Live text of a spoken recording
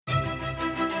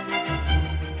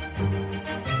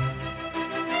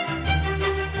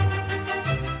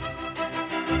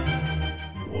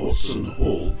Watson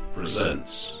Hall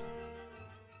presents.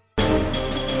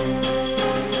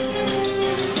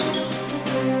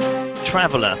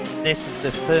 Traveller, this is the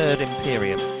third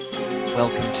Imperium.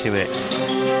 Welcome to it.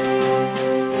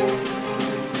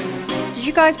 Did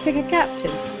you guys pick a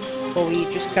captain? Or were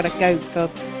you just going to go for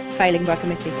failing by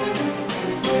committee?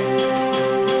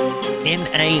 In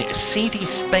a seedy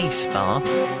space bar.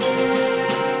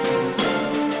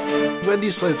 When you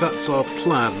say that's our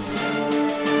plan?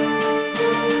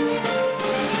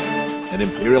 An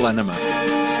Imperial enema.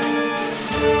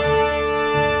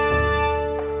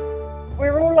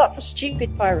 We're all up for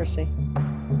stupid piracy.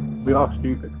 We are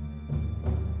stupid.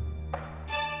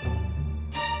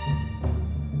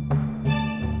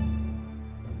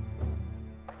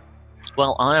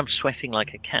 Well, I am sweating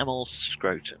like a camel's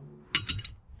scrotum.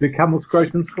 Do camel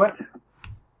scrotum sweat?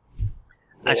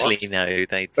 Actually, no,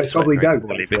 they They sweat probably very don't,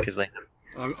 poorly but- because they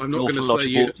I'm not An going to awful lot say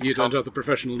of you water. don't have the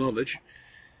professional knowledge.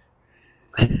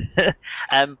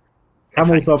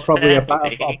 Camels are probably a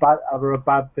sadly,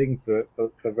 bad thing for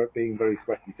being very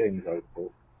sweaty things, I would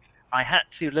thought. I had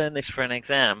to learn this for an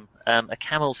exam. A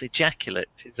camel's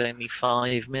ejaculate is only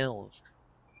 5 mils.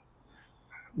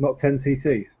 Not 10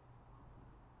 cc's.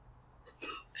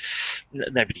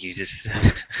 Nobody uses...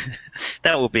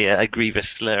 that will be a grievous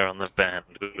slur on the band,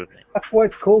 wouldn't it? That's why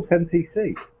it's called 10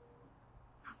 cc.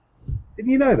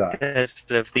 Didn't you know that? Because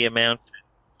of the amount...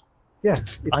 Yeah.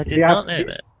 I did not know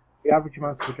that. The average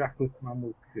amount of ejaculate a man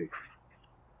will produce.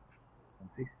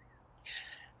 10 cc's.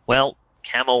 Well,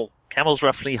 camel's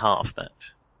roughly half that.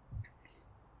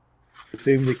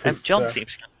 Presumably because John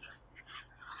seems...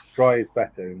 dry is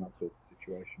better in that sort of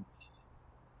situation.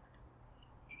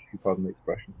 If you pardon the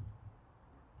expression.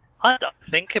 I don't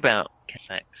think about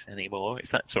sex anymore, if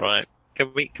that's all right.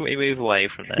 Can we move away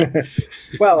from that?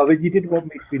 Well, I mean, you didn't want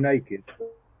me to be naked.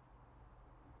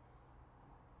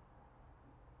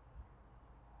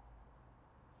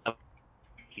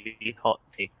 Hot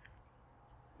tea.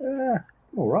 All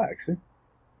right, actually.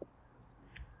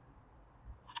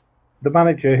 The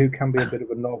manager, who can be a bit of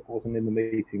a knob, wasn't in the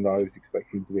meeting that I was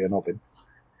expecting to be a knobbin.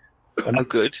 Oh,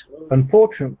 good.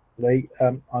 Unfortunately,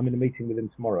 I'm in a meeting with him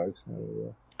tomorrow,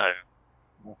 so I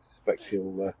suspect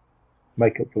he'll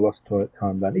make up for lost toilet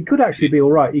time then. He could actually be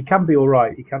all right. He can be all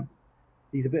right.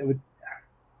 He's a bit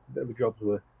of a job's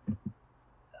worth.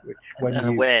 Which when An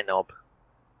you aware knob.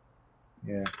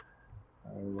 yeah,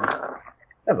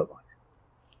 never mind.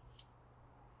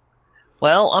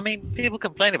 Well, I mean, people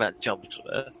complain about jobs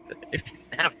worth, but if you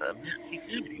have them, see,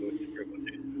 nobody would struggle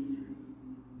to.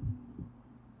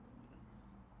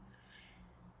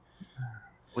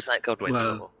 Was that Godwin's?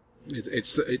 Well,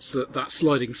 it's that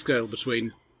sliding scale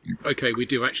between, okay, we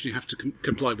do actually have to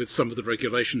comply with some of the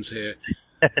regulations here.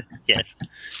 Yes.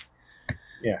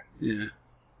 Yeah. Yeah.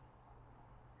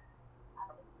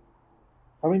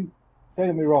 I mean, don't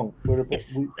get me wrong. We're a bit.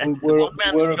 Yes. One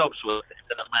man's job's worth if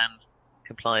another man's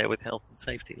comply with health and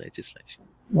safety legislation.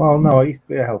 Well, no, I used to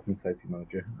be a health and safety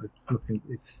manager. It's nothing.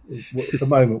 It's at the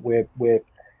moment where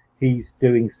he's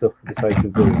doing stuff for the sake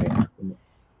of doing it. And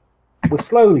we're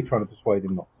slowly trying to persuade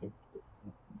him not to.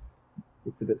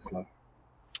 It's a bit slow.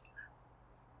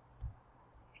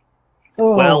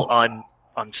 Oh. Well,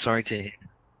 I'm sorry to hear.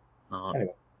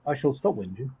 Anyway, I shall stop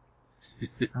whinging,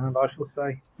 and I shall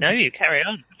say. No, you carry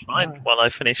on. It's fine while I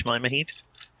finish my mead.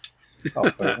 Oh,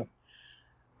 fair enough.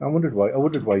 I wondered why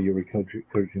you were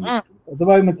encouraging me. At the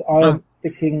moment, I am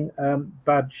sticking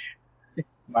badge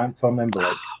mounts on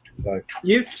envelopes. So.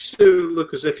 You two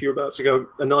look as if you're about to go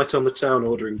a night on the town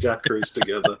ordering daiquiris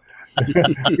together. We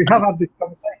have had this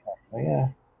conversation, actually, yeah.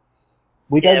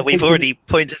 We've already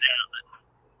pointed out.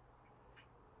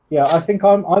 Yeah, I think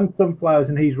I'm sunflowers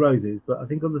and he's roses, but I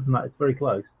think other than that, it's very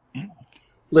close.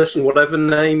 Listen, whatever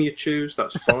name you choose,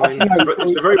 that's fine.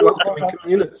 It's a very welcoming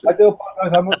community. I do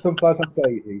apologise, I'm not sunflowers, I'm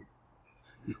daisies.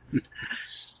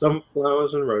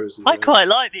 Sunflowers and roses. I quite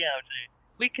like the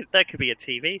LG. That could be a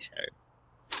TV show.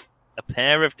 A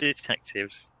pair of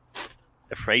detectives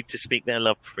afraid to speak their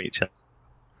love for each other.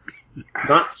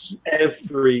 That's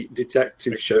every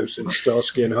detective show since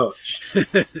Starsky and Hutch.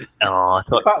 Oh, I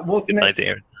thought In fact, it was a wasn't good it?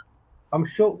 idea. I'm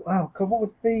sure. Wow, God, what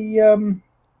was the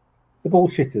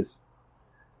bullshitters?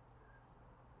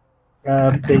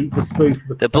 The spoof.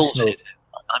 The bullshit.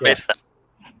 I missed that.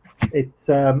 It's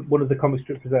one of the comic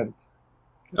strip presents.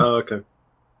 Oh, okay.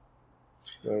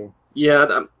 So.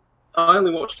 Yeah, I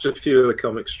only watched a few of the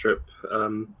comic strip.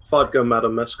 Five Go Mad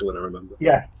on Mescaline, I remember.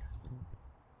 Yeah.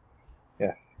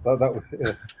 Yeah, that was...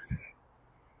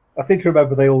 I seem to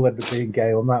remember they all ended up being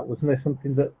gay on that. Wasn't there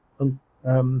something that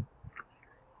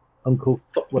Uncle...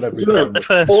 whatever his name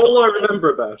was. All I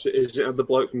remember about it is it had the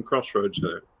bloke from Crossroads in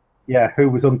it. Yeah, who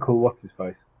was Uncle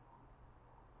What's-His-Face?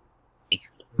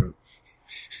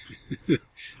 And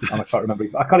I can't remember.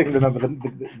 I can't even remember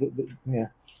the yeah.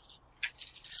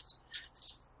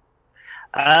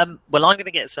 Well, I'm going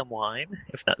to get some wine,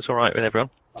 if that's all right with everyone.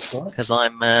 That's all right. Because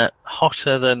I'm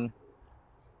hotter than...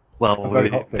 Well, I'm very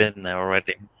we've hot, been there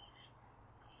already.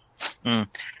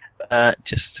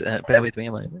 Just bear with me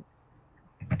a moment.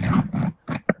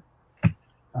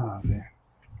 Oh, dear.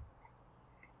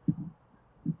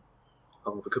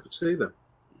 I'll have a cup of tea then.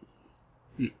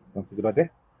 That's a good idea.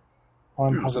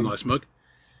 That's a nice mug.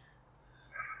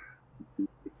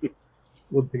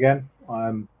 Once again,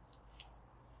 I'm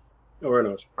Oh, very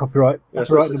nice. copyright Yes,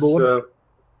 copyright this number is, one.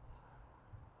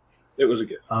 it was a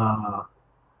gift. I'm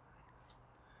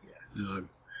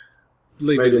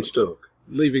Made in Stoke.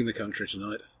 leaving the country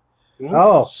tonight.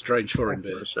 Oh, Strange foreign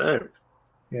beer. So,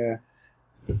 yeah.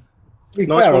 To be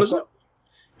nice fair, one, I've isn't got- it?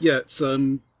 Yeah, it's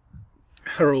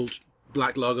Herald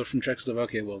Black Lager from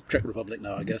Czechoslovakia. Well, Czech Republic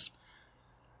now, I guess.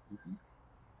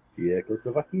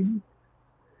 Czechoslovakian.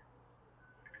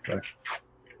 Sorry.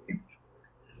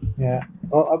 Yeah.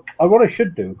 Well, what I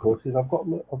should do, of course, is I've got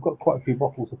quite a few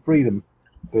bottles of Freedom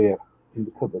beer in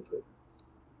the cupboard.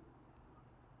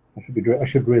 I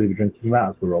should really be drinking that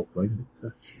as we're role playing.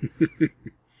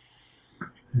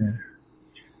 Yeah.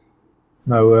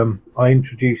 No, I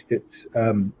introduced it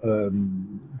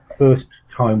first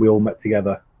time we all met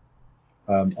together.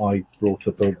 I brought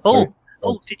up a. Did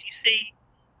you see?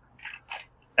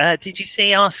 Did you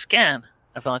see our scan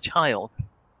of our child?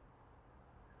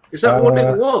 Is that what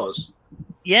it was?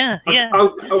 Yeah, yeah. I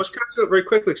was catching up very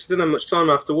quickly because I didn't have much time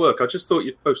after work. I just thought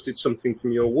you'd posted something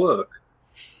from your work.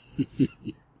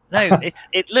 No,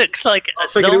 it looks like I a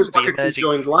figured it was zombie like a emerging.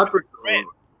 conjoined laboratory.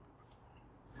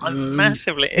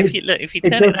 Massively. If you it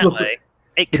turn it does that look- way,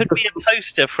 it could be a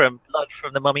poster from Blood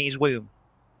from the Mummy's Womb.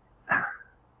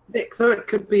 Nick, that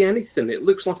could be anything. It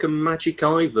looks like a magic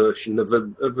eye version of a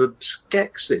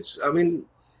Skeksis. I mean,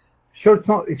 Sure, it's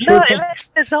not. It's No, sure it it's not, looks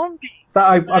like a zombie that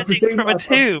I emerging presume from a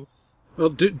tomb. Well,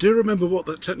 do remember what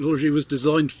that technology was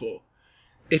designed for.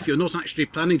 If you're not actually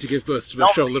planning to give birth to a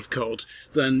shoal of cod,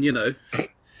 then, you know...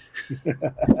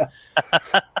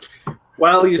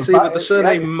 well, you see, with the yeah.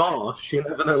 surname Marsh, you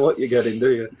never know what you're getting, do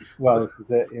you? Well, this is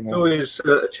it. You There's know, always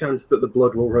a chance that the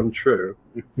blood will run true.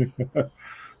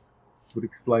 would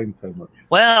explain so much.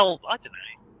 Well, I don't know.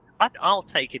 I'll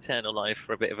take eternal life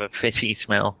for a bit of a fishy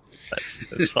smell.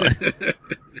 That's fine.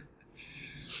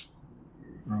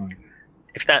 Right.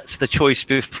 If that's the choice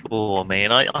before me,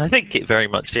 and I think it very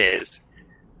much is.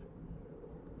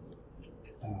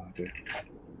 Oh dear.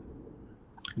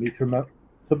 Need to remember.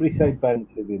 Somebody say Ben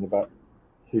to me in about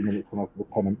 2 minutes when I've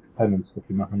got the pen and stuff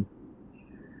in my hand.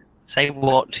 Say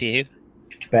what to you?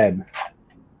 Ben.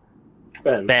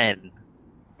 Ben. Ben.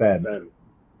 Ben. Ben.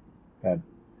 Ben.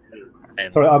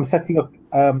 Sorry, I'm setting up.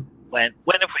 When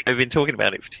have we been talking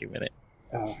about it for 2 minutes?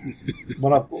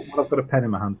 When I've got a pen in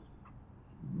my hand.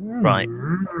 Right.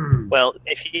 Well,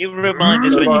 if you remind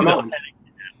us when you've got a pen.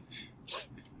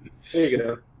 There you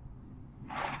go.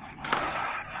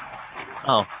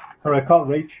 Oh. Sorry, I can't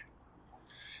reach.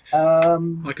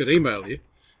 I could email you.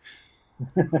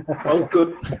 Oh,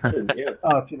 good. Yeah.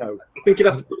 Oh, do you know? I think you'd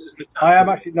have to put this in the chat. I am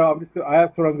actually no.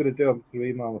 That's what I'm going to do. I'm just going to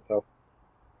email myself.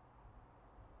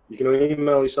 You're going to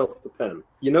email yourself the pen.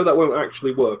 You know that won't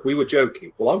actually work. We were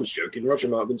joking. Well, I was joking. Roger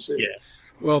might have been serious. Yeah.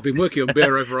 Well, I've been working on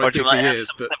beer over IP Roger for might have years,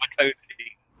 some but type of code.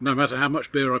 no matter how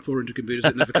much beer I pour into computers,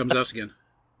 it never comes out again.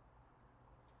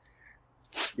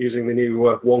 Using the new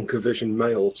Wonka Vision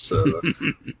mail server.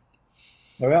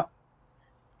 There we are.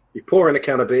 You pour in a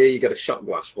can of beer, you get a shot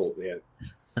glass full at the end.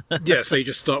 Yeah, so you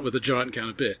just start with a giant can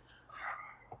of beer.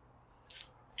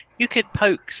 You could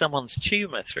poke someone's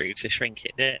tumour through to shrink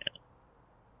it down.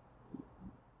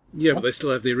 Yeah, but they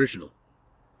still have the original.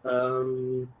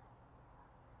 No,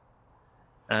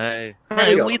 Hang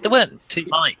on. there weren't two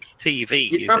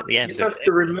TVs at the end you'd of have it.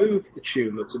 to remove the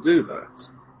tumour to do that.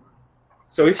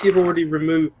 So if you've already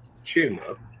removed the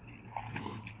tumour,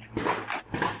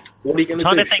 what are you going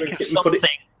I'm trying to to do? think of Shrink it and put something. it?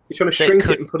 You're trying to that shrink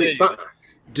could it and put it do back.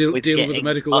 Dealing with a getting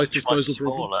medical much, waste disposal much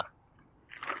problem. smaller.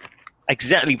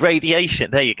 Exactly,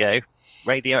 radiation. There you go.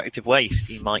 Radioactive waste.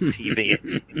 You might TV it.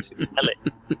 Tell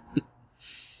it.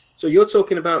 So you're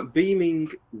talking about beaming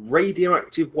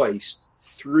radioactive waste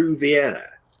through the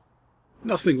air.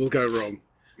 Nothing will go wrong.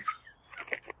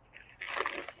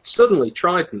 Suddenly,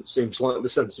 Trident seems like the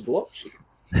sensible option.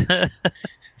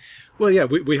 Well, yeah,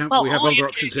 we have Well, we have all you other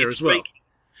options do here is as well.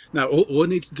 Now, all I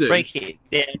need to do Break it.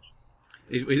 Yeah.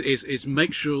 is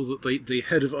make sure that the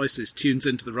head of ISIS tunes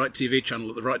into the right TV channel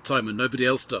at the right time and nobody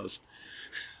else does.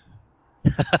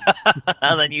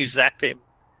 And then you zap him.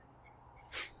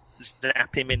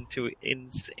 zap him into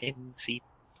Quincy.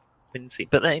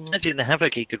 But imagine the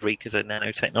havoc he could wreak as a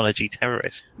nanotechnology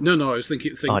terrorist. No, I was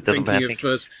thinking of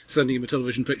sending him a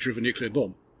television picture of a nuclear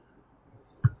bomb.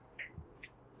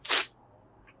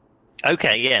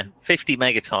 Okay, yeah, 50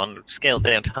 megaton, scaled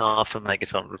down to half a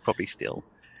megaton would probably still...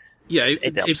 Yeah,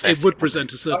 it would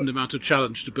present a certain amount of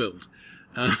challenge to build.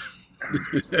 I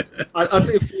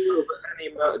do feel that any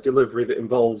amount of delivery that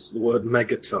involves the word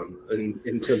megaton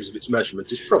in terms of its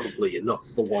measurement is probably enough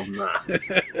for one man.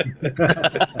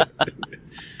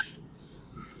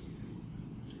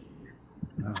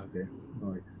 Okay,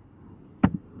 right.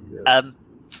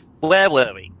 Where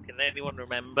were we? Can anyone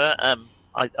remember?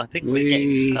 I think we're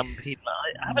getting some people.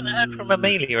 I haven't heard from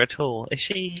Amelia at all. Is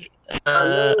she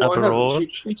abroad?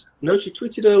 She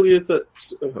tweeted earlier that...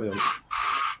 Oh, hang on.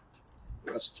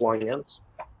 That's a flying ant.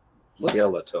 Bloody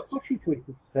hell, they're tough. What she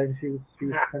tweeted saying she was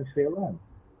potentially alone.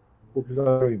 What was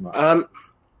very much?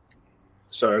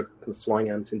 So, the flying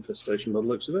ant infestation by the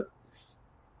looks of it.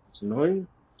 It's annoying.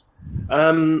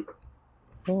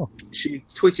 She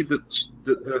tweeted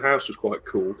that her house was quite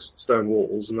cool, stone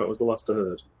walls, and that was the last I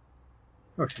heard.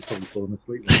 Oh, she's probably fallen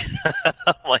asleep.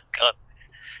 Oh my god.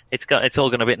 It's all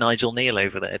gone a bit Nigel Neal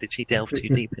over there. Did she delve too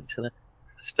deep into the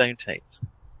stone tape?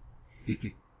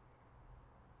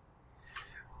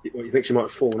 What, you think she might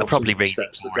have fallen off probably some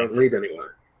steps that don't lead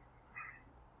anywhere?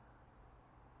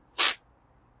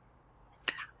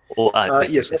 Or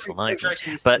yes, this one either.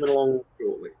 Jason's But coming along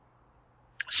shortly.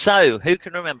 so, who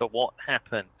can remember what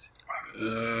happened?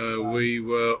 We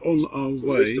were on our It's at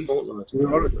way. least a fortnight. We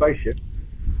were on a spaceship.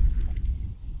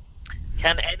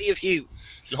 Can any of you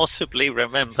possibly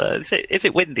remember? Is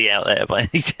it windy out there by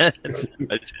any chance?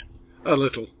 A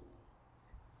little.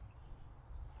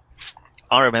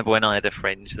 I remember when I had a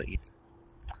fringe that you...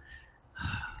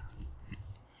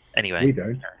 Anyway. We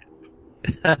don't.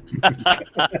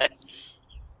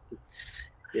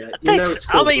 Yeah, you know it's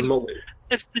called the mullet.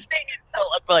 It's being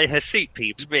insulted by her suit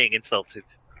people, being insulted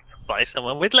by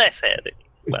someone with less hair than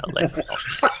you. Well, less.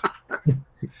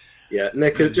 Yeah,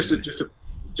 Nick, just to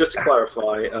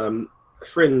clarify, a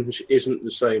fringe isn't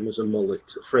the same as a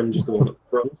mullet. A fringe is the one at the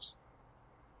front.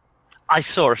 I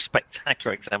saw a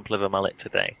spectacular example of a mullet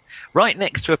today, right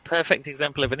next to a perfect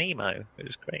example of an emo. It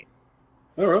was great.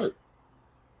 All right.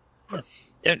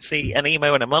 Don't see an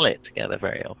emo and a mullet together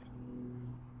very often.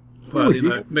 Well, you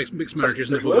know, mixed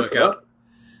marriages never work out.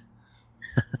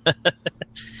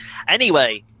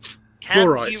 Anyway, can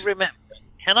Right. you remember?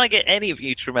 Can I get any of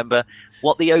you to remember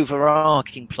what the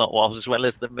overarching plot was, as well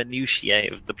as the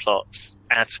minutiae of the plot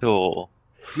at all?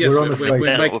 Yes, We're on the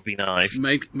we're That would be nice.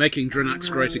 making Drenax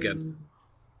great again.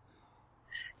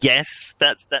 Yes,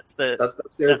 that's the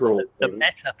overall the thing.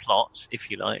 meta plot, if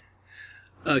you like.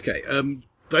 Okay,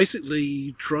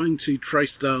 basically trying to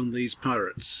trace down these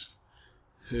pirates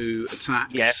who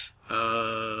attacked Yes.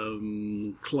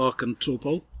 Clark and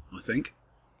Torpol, I think.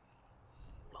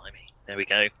 Blimey, there we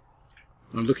go.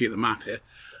 I'm looking at the map here.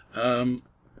 Oh,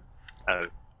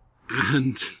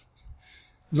 And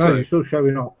No, so, you're still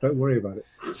showing off. Don't worry about it.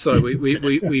 so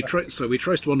we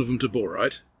traced one of them to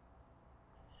Borite.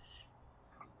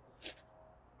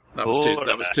 That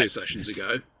was two sessions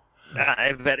ago.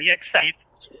 I'm very excited.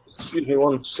 Excuse me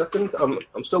 1 second.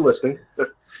 I'm still listening.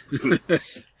 Then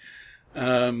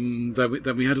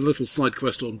we had a little side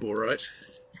quest on Borite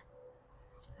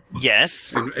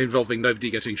Yes, involving nobody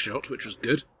getting shot, which was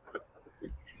good.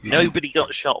 nobody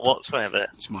got shot whatsoever.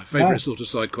 It's my favourite Oh. sort of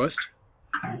side quest.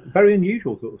 Very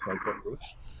unusual sort of cycle.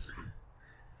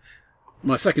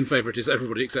 My second favourite is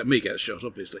everybody except me gets shot,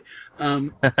 obviously.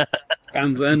 And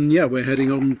then, we're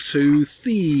heading on to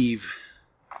Thieve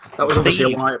That was obviously a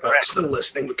Thieve. lie about still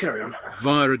listening, but carry on.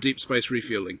 via a deep space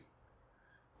refueling.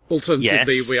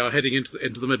 Alternatively, Yes. we are heading into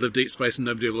the middle of deep space and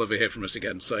nobody will ever hear from us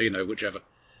again, so, whichever.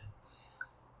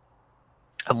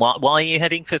 And why are you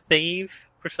heading for Thieve,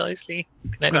 precisely?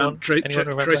 Can anyone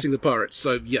remember? Tracing the pirates,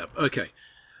 so, okay.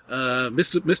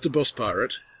 Mr. Boss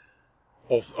Pirate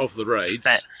of the raids.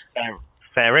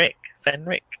 Fenric?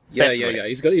 Yeah.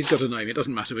 He's got a name. It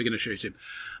doesn't matter. We're going to shoot him.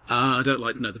 I don't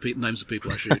like to know the names of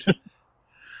people I shoot.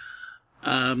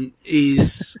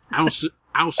 Is out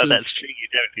Oh, of. that's true, you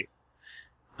don't do.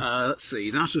 Let's see.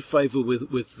 He's out of favour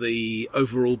with the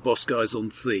overall boss guys on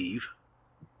Thieve.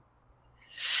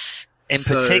 In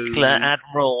particular,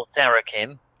 Admiral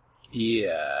Darrakin.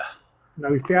 Yeah.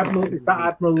 No, is that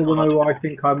Admiral the one who I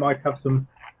think I might have some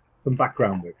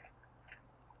background with?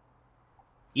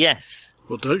 Yes.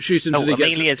 Well, don't shoot him Oh, till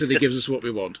Amelia's he just- gives us what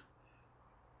we want.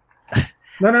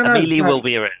 No. Amelia will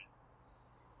be around.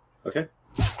 Okay.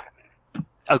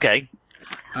 Okay.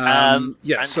 Yeah.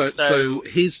 and So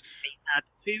his He had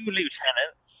 2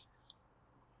 lieutenants,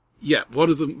 Yeah, one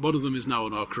of them is now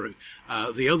on our crew.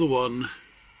 The other one,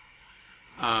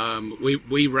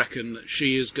 we reckon that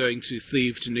she is going to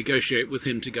thieve to negotiate with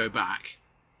him to go back,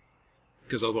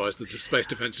 because otherwise the space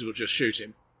defences will just shoot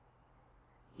him.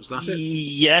 Was that it?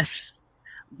 Yes.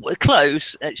 We're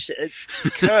close.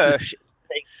 Kirsch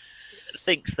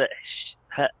thinks that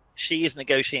she is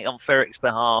negotiating on Ferric's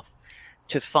behalf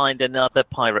to find another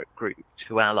pirate group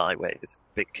to ally with,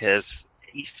 because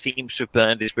he seems to have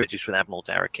burned his bridges with Admiral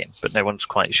Darrakin, but no one's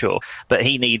quite sure. But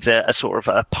he needs a sort of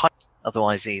a pilot,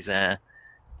 otherwise he's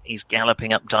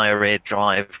galloping up Diarrhea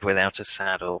Drive without a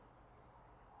saddle.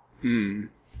 You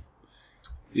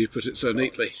put it so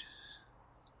neatly.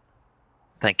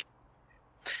 Thank you.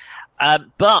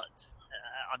 But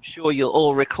I'm sure you'll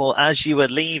all recall, as you were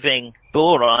leaving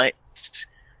Borite,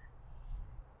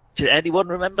 did anyone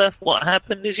remember what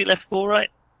happened as you left Borite?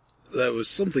 There was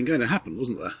something going to happen,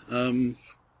 wasn't there?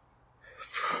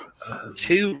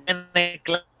 Two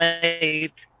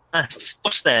Renegade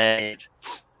Corsair.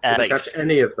 Didn't catch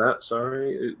any of that,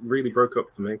 sorry. It really broke up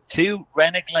for me. Two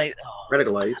Renegade.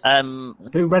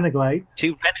 Two Renegades.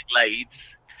 Two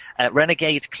Renegades.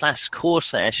 Renegade-class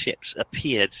Corsair ships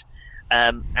appeared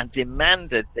and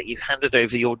demanded that you handed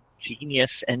over your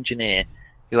genius engineer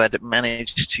who had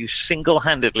managed to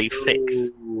single-handedly fix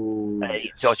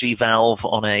a dodgy valve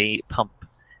on a pump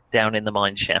down in the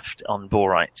mine shaft on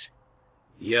Borite.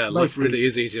 Yeah, life really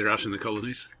is easier out in the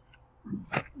colonies.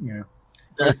 Yeah.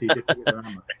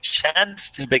 Chance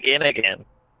to begin again.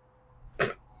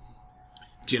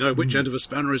 Do you know which end of a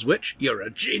spanner is which? You're a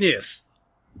genius!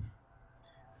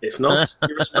 If not,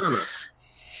 you're a spanner.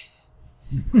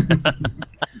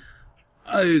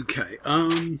 Okay,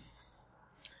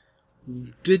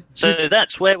 So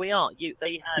that's where we are.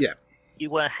 You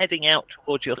were heading out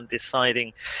towards your and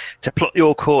deciding to plot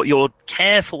your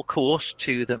careful course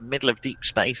to the middle of deep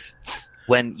space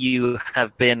when you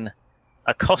have been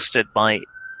accosted by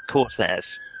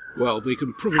Corsairs. Well, we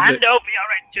can probably... Hand over your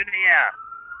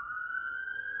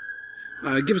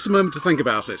engineer! Give us a moment to think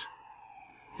about it.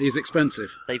 He's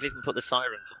expensive. They've even put the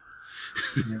siren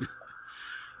on.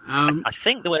 Yeah. I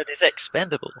think the word is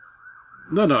expendable.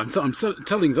 No, I'm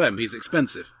telling them he's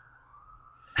expensive.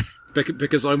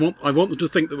 Because I want them to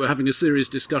think that we're having a serious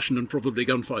discussion and probably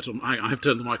gunfight on... Hang on, I have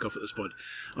turned the mic off at this point.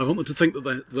 I want them to think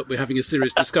that we're having a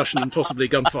serious discussion and possibly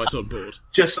gunfight on board.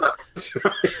 Just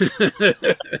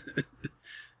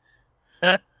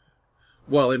that.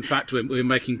 Well, in fact, we're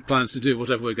making plans to do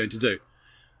whatever we're going to do.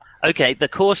 Okay, the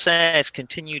Corsairs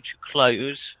continue to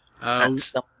close at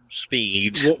some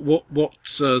speed. What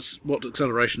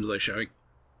acceleration are they showing?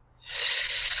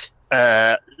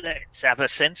 Let's have a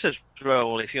sensors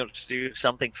roll if you want to do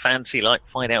something fancy like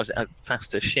find out a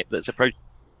faster ship that's approaching.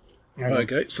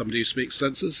 Okay, somebody who speaks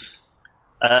sensors.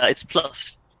 It's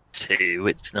 +2.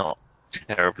 It's not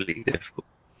terribly difficult.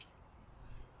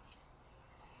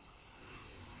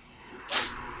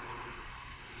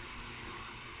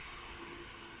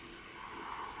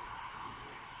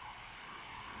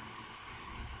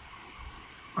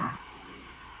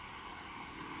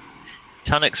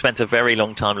 Tunnock spent a very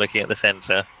long time looking at the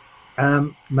sensor.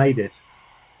 Made it.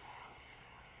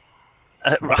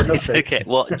 Right, okay.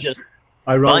 What? Just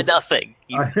I rolled by nothing.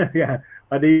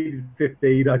 I needed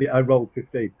 15. I rolled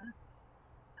 15.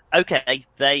 Okay,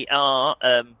 they are.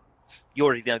 You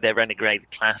already know they're Renegade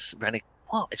class.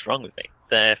 What is wrong with me?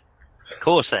 They're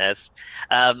Corsairs,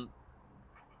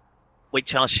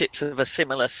 which are ships of a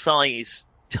similar size,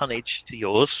 tonnage to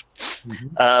yours.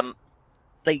 Mm-hmm.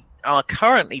 They are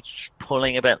currently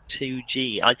pulling about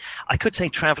 2G. I could say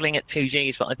travelling at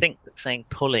 2Gs, but I think that saying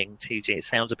pulling 2G, it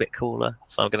sounds a bit cooler,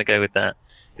 so I'm going to go with that.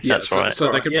 If that's right.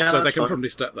 So they can probably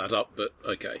step that up, but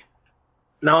okay.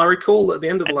 Now, I recall at the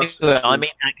end of the last session, I mean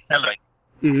accelerate.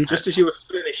 Mm-hmm. Just as you were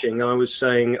finishing, I was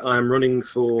saying I'm running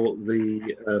for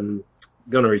the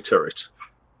gunnery turret.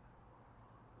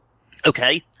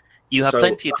 Okay. You have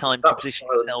plenty of time to position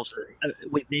yourselves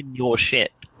within your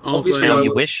ship. Obviously, how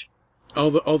you wish.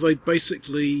 Are they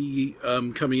basically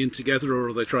coming in together, or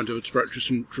are they trying to approach us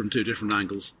from two different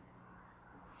angles?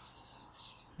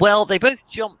 Well, they both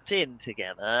jumped in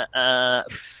together.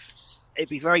 It'd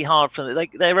be very hard for them.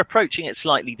 They're approaching at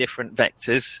slightly different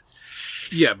vectors.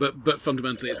 Yeah, but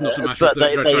fundamentally, it's not a matter of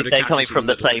they're trying to catch us coming from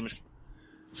the same.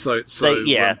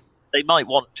 They might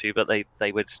want to, but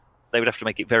they would have to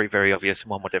make it very, very obvious, and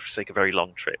one would have to take a very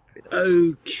long trip.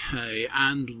 Okay,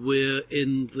 and we're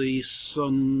in the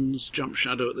sun's jump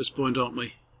shadow at this point, aren't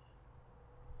we?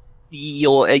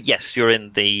 Yes, you're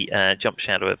in the jump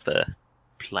shadow of the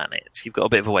planet. You've got a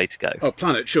bit of a way to go. Oh,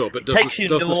 planet, sure, but does the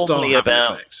star have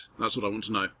an effect? That's what I want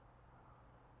to know.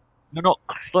 You're not.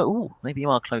 Ooh, maybe you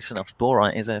are close enough.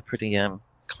 Borite is a pretty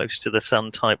close to the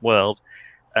sun type world.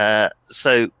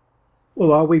 So.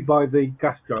 Well, are we by the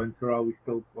gas giant, or are we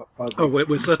still by the... Oh,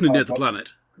 we're certainly near the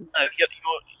planet. No,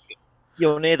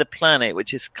 you're near the planet,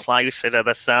 which is closer to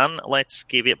the sun. Let's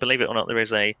give it. Believe it or not, there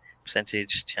is a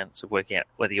percentage chance of working out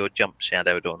whether you're jump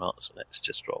shadowed or not. So let's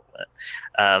just roll that.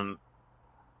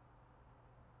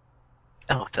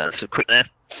 That's a quick there.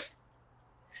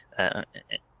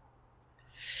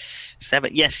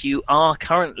 7. Yes, you are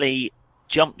currently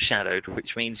jump shadowed,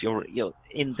 which means you're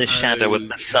in the shadow of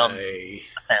the sun.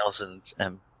 1,000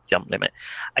 jump limit.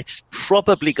 It's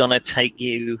probably going to take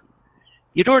you.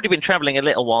 You'd already been travelling a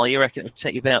little while. You reckon it would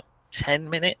take you about 10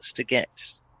 minutes to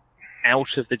get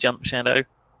out of the jump shadow?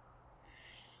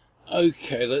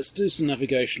 Okay, let's do some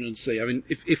navigation and see. I mean,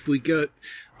 if we go...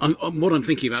 what I'm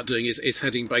thinking about doing is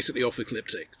heading basically off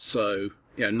ecliptic, so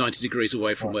 90 degrees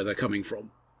away from where they're coming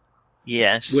from.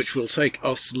 Yes. Which will take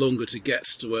us longer to get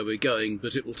to where we're going,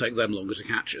 but it will take them longer to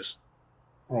catch us.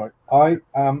 Right. I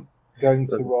am going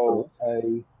to roll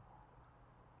a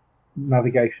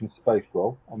navigation space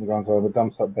roll on the ground, so I'm a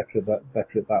damn sight better at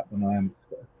that than I am.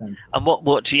 And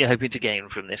what are you hoping to gain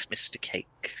from this, Mr.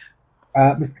 Cake?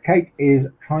 Mr. Cake is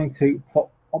trying to plot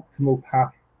optimal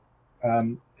path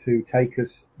to take us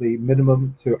the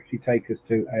minimum to actually take us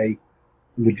to a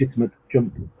legitimate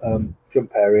jump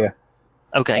area.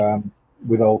 Okay.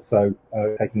 With also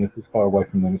taking us as far away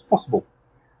from them as possible.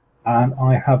 And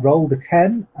I have rolled a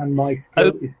 10, and my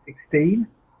skill is 16.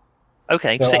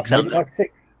 Okay, so 6 under. Like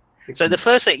 6. So the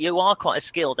first thing, you are quite a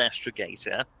skilled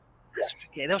astrogator.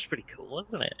 Yeah, that was pretty cool,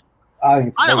 wasn't it?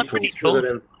 I'm pretty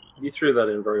cool. You threw that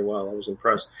in very well. I was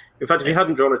impressed. In fact, if you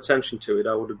hadn't drawn attention to it,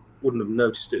 I wouldn't have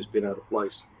noticed it as being out of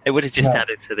place. It would have just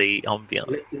added to the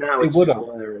ambience. Now it's just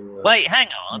glaring. Wait, hang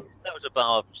on. That was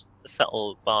a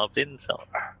subtle barbed insult.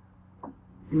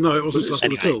 No, it wasn't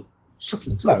subtle at all.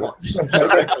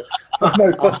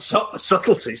 No,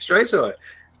 subtlety straight away.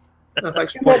 No,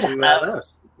 thanks for pointing that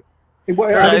out. In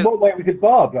what way was it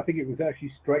barbed? I think it was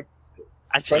actually straight.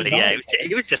 Actually, yeah,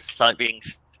 it was just like being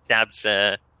stabbed.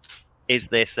 Is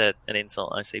this an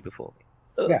insult I see before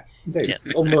me? Yeah, indeed.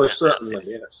 Yeah. Almost certainly,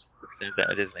 yes.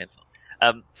 It is an insult.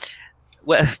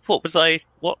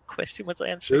 What question was I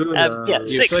answering?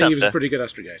 You say he was a pretty good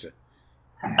astrogator.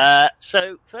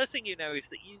 So, first thing you know is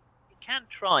that you can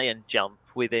try and jump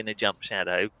within a jump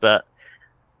shadow, but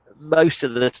most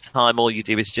of the time all you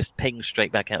do is just ping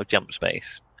straight back out of jump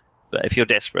space. But if you're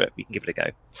desperate, you can give it a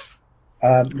go.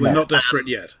 We're not desperate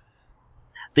yet.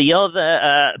 The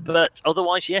other, but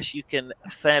otherwise, yes, you can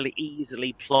fairly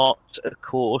easily plot a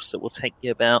course that will take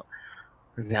you about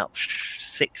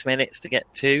 6 minutes to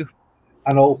get to.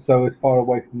 And also as far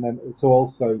away from them, so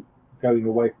also going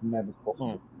away from them as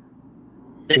possible.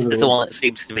 This is the one that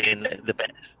seems to be in the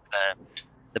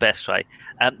best way.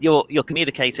 Your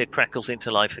communicator crackles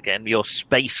into life again. Your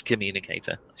space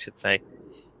communicator, I should say.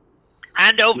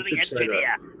 Hand over the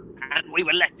engineer, and we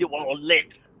will let you all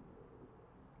live.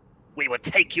 We will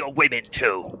take your women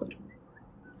too.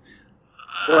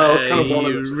 Well,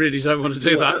 you really don't want to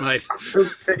do that, mate.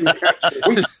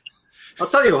 I'll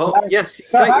tell you what. Yes,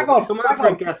 hang on, come over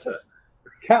and get her.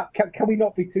 Can we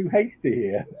not be too hasty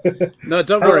here? No,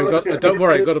 don't worry. Don't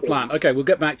worry. I've got a plan. Okay, we'll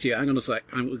get back to you. Hang on a sec.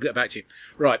 We'll get back to you.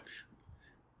 Right.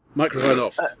 Microphone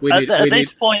off. We need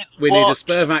a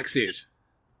spare vac suit.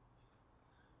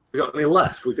 We got any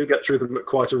left? We could get through them at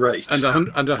quite a rate. And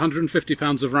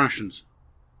 £150 of rations.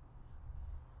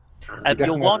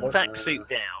 You're one vac suit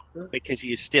down because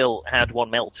you still had one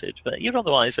melted, but you're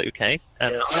otherwise okay.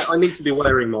 I need to be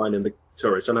wearing mine in the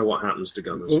turret. I know what happens to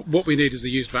gunners. Well, what we need is a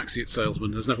used vac suit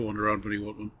salesman. There's never one around when you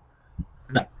want one.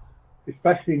 No,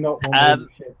 especially not when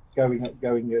going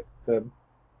at.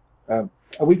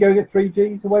 Are we going at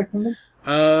 3Gs away from them?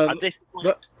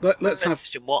 Let's have.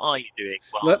 What are you doing?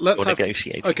 Well, let's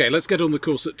negotiate. Okay, let's get on the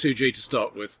course at 2G to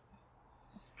start with.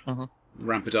 Uh-huh.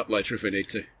 Ramp it up later if we need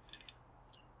to.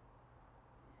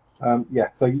 Yeah,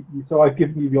 so I've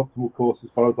given you the optimal course as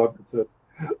far as I'm concerned.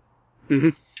 Mm-hmm.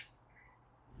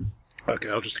 Okay,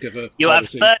 I'll just give a... You have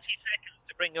 30 seconds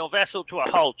to bring your vessel to a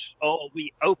halt, or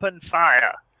we open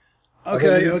fire.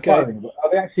 Okay. Are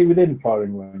they actually within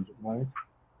firing range at the moment?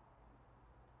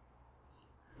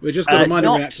 We just got a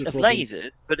mining reactor not of problem.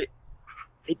 lasers, but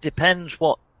it depends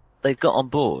what they've got on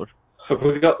board. Have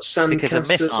we got sandcasters? Because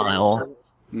a missile...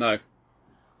 No.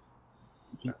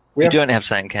 We don't have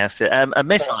sandcaster. A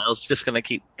missile's just going to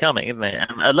keep coming, isn't it?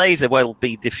 A laser will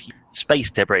be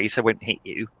space debris, so it won't hit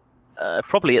you.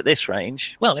 Probably at this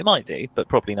range. Well, it might do, but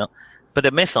probably not. But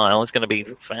a missile is going to be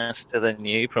faster than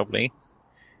you, probably.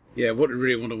 Yeah, what we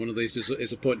really want on one of these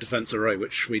is a point defense array,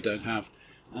 which we don't have.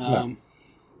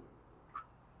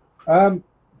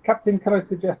 Captain, can I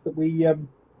suggest that we I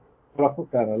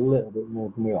put down a little bit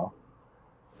more than we are.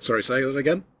 Sorry, say that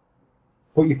again?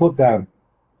 Put your foot down.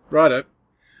 Righto.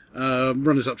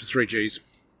 Run us up to 3 Gs.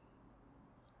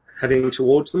 Heading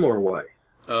towards them or away?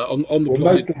 On the We're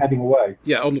plotted... mostly heading away.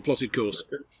 Yeah, on the plotted course.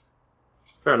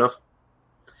 Fair enough.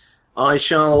 I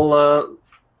shall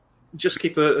just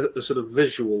keep a sort of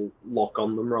visual lock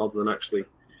on them rather than actually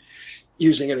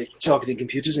using any targeting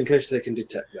computers in case they can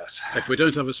detect that. If we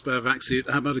don't have a spare vac suit,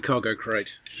 how about a cargo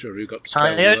crate? Sure, we've got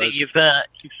spare one of Ione, those. you've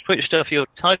switched off your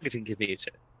targeting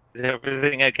computer. Is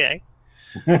everything okay?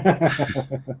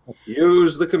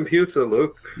 Use the computer,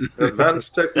 Luke.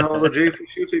 Advanced technology for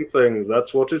shooting things.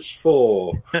 That's what it's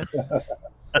for.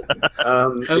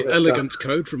 Elegant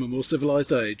code from a more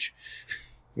civilized age.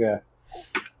 Yeah.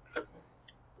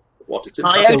 What it's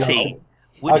Coyote,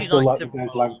 would you like to those roll?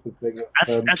 Lancers thing,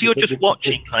 As you're just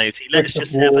watching, Coyote, let's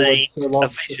just have a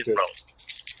vision roll.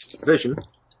 Vision.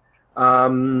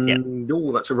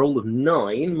 Oh, that's a roll of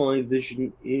 9. My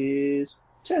vision is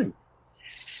 10.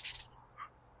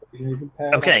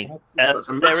 Okay, That's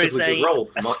a there is massively good roll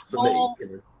for small... me.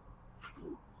 You know.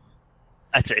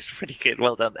 It's pretty good,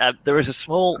 well done. There is a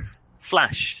small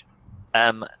flash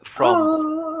from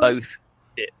both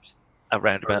ships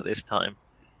around about this time.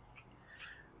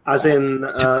 As in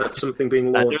something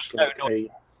being launched there's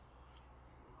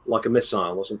like a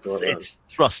missile or something like that. It's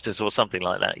thrusters or something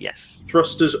like that, yes.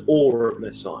 Thrusters or a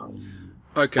missile.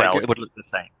 Okay. Well, good. it would look the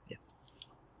same. Yeah.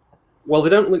 Well,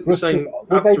 they don't look the same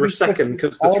Would they after be a second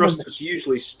because the armament? thrusters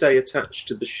usually stay attached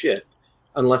to the ship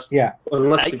unless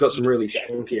they've got some really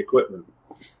chunky equipment.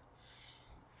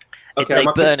 Okay, They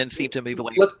burn and seem to move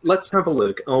away. Let's have a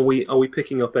look. Are we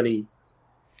picking up any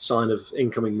sign of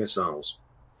incoming missiles?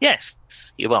 Yes,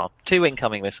 you are. 2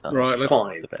 incoming missiles. Right,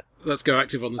 Fine. let's go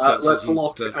active on the sensors. Let's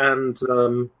lock and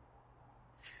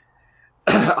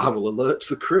I will alert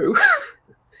the crew.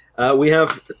 We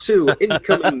have 2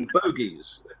 incoming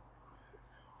bogies.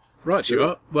 Right, you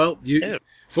are. Well,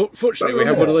 fortunately, we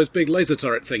have one of those big laser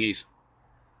turret thingies.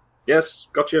 Yes,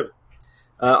 gotcha.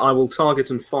 I will target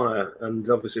and fire, and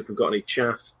obviously if we've got any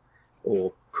chaff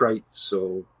or crates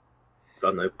or, I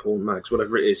don't know, porn mags,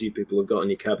 whatever it is you people have got in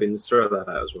your cabins, throw that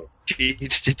out as well.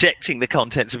 It's detecting the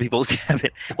contents of people's cabin.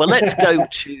 Well, let's go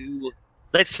to...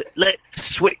 Let's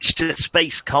switch to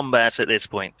space combat at this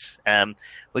point.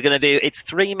 We're going to do... It's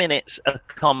 3 minutes a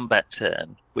combat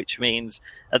turn, which means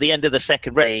at the end of the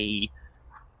second ray,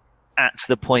 at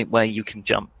the point where you can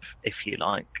jump, if you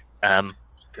like.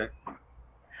 Okay.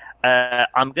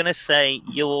 I'm going to say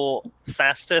you're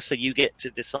faster, so you get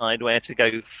to decide where to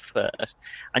go first.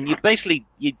 And you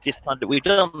decide that we've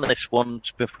done this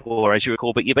once before, as you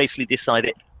recall, but you basically decide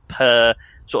it per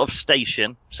sort of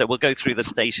station. So we'll go through the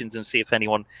stations and see if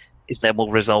anyone is there. We'll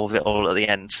resolve it all at the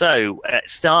end. So it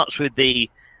starts with the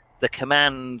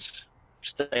command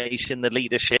station, the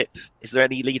leadership. Is there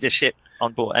any leadership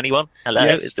on board? Anyone? Hello?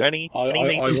 Yes. Is there any I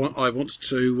leadership? want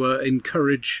to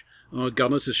encourage our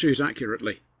gunner to shoot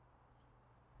accurately.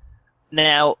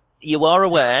 Now, you are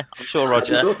aware, I'm sure,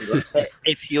 Roger,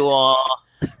 if you are...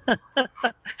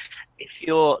 If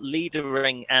you're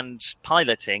leadering and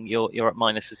piloting, you're at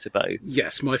minuses to both.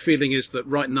 Yes, my feeling is that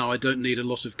right now I don't need a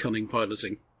lot of cunning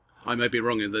piloting. I may be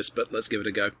wrong in this, but let's give it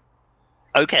a go.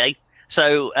 Okay,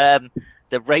 so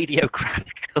the radio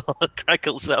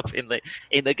crackles up in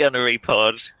the gunnery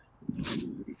pod.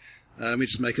 Let me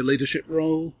just make a leadership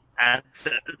roll. And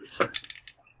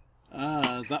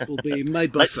That will be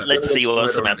made by 7. let's see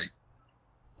what's the matter.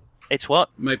 It's what?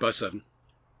 Made by 7.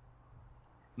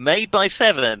 Made by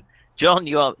 7. John,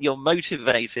 you're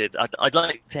motivated. I'd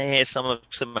like to hear some of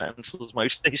Ansell's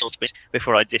motivational speech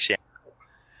before I dish it.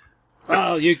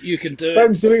 Oh, you can do it.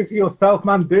 Don't do it for yourself,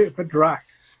 man. Do it for Drac.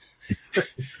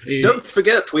 Don't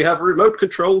forget, we have a remote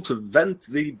control to vent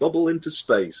the bubble into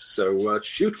space, so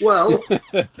shoot well.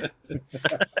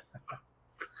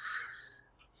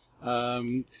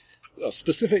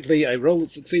 Specifically, a roll that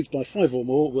succeeds by 5 or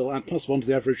more will add +1 to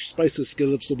the average spacer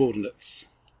skill of subordinates.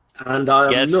 And I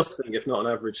am Yes. nothing if not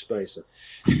an average spacer.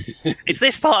 Is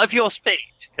this part of your speech?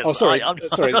 'Cause Oh, sorry. I'm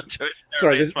Sorry. not sure it's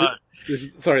Sorry, very smart.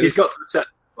 He's got to the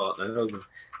technical part now, hasn't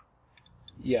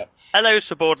he? Yeah. Hello,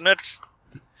 subordinate.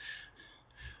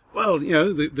 Well,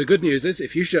 the good news is,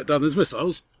 if you shut down those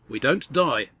missiles, we don't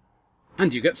die.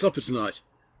 And you get supper tonight.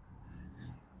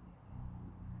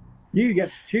 You get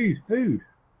to choose food.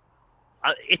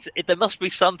 There must be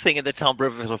something in the timbre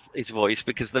of his voice,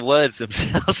 because the words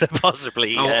themselves are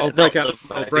possibly... I'll break out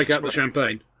the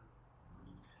champagne.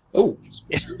 Oh,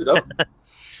 scoot it up.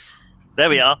 There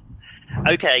we are.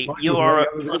 Okay, Might you as are well at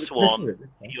have a bit of +1. a this time.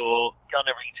 Your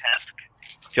gunnery task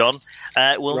John.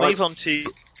 We'll Right. move on to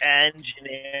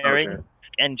engineering. Okay.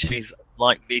 Engineering's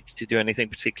likely to do anything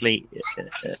particularly.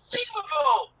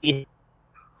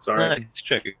 Sorry. No, it's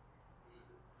true.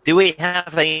 Do we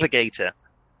have a navigator?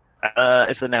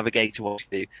 Is the navigator what to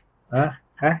do? Yeah.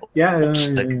 Okay.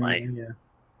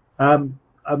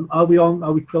 Are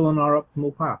we still on our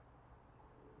optimal path?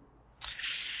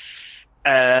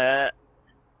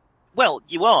 Well,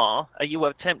 you are. Are you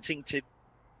attempting to?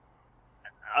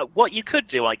 What you could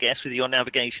do, I guess, with your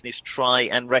navigation is try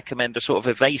and recommend a sort of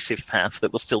evasive path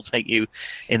that will still take you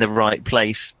in the right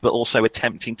place, but also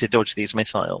attempting to dodge these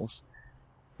missiles.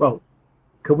 Well,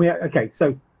 can we? Okay,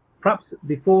 so perhaps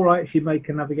before I actually make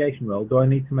a navigation roll, do I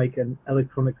need to make an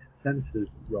electronics sensors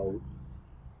roll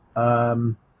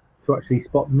to actually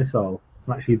spot the missile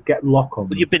and actually get lock on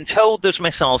them? Well, you've been told there's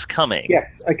missiles coming. Yes.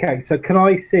 Okay. So can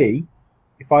I see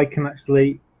if I can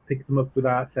actually pick them up with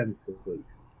our sensors, please?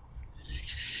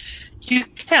 You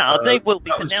can. They will be.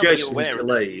 That was now that you're Jason's aware of them,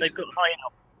 delayed. they've got high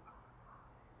enough.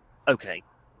 Okay.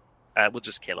 We'll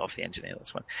just kill off the engineer. That's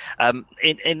fine.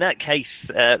 In that case,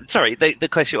 sorry. The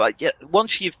question.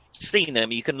 Once you've seen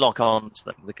them, you can lock on to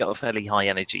them. They've got a fairly high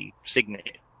energy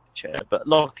signature, but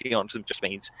locking onto them just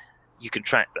means you can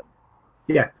track them.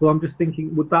 Yeah. Well, I'm just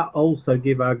thinking, would that also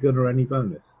give our gunner any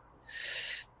bonus?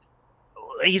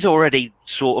 He's already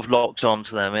sort of locked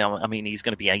onto them. I mean, he's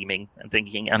going to be aiming and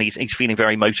thinking, and he's feeling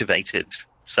very motivated.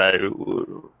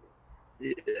 So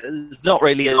there's not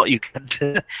really a lot you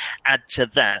can add to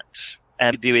that.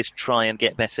 What you do is try and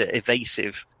get better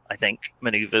evasive, I think,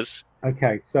 manoeuvres.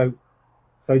 Okay. So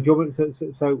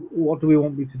what do we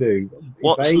want me to do?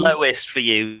 What's Evade? lowest for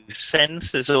you,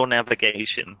 sensors or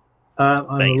navigation? I'm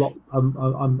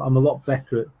a lot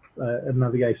better at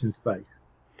navigation space.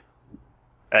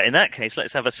 In that case,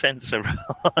 let's have a sensor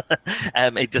roll.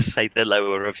 It does say the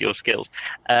lower of your skills.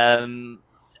 To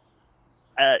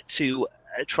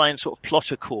try and sort of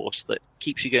plot a course that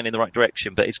keeps you going in the right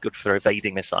direction, but is good for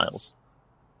evading missiles.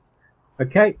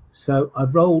 Okay, so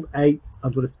I've rolled 8.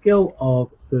 I've got a skill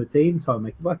of 13, so I'll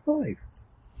make it by 5.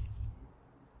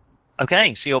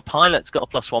 Okay, so your pilot's got a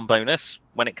 +1 bonus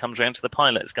when it comes around to the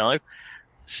pilot's go.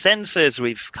 Sensors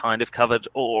we've kind of covered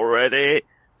already.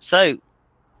 So,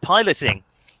 piloting.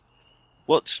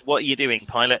 What are you doing,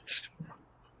 pilot?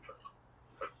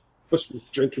 Was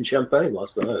drinking champagne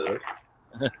last night.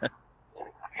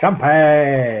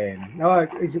 Champagne! No,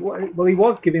 well, he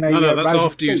was giving a... No, that's round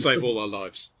of after you applause. save all our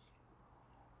lives.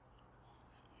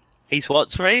 He's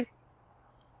what, sorry?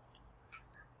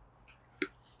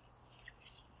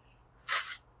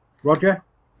 Roger,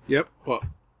 Yep. What?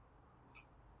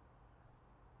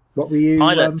 what were you...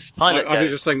 Pilot, I go. was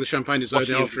just saying the champagne is What only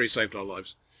do you- after he saved our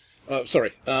lives.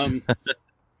 Sorry.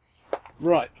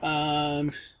 Right.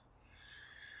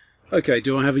 Okay.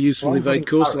 Do I have a useful Well, evade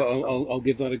course? sorry. I'll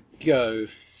give that a go.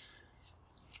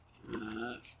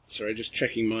 Sorry, just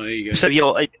checking my So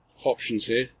you're options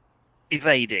here.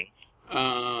 evading.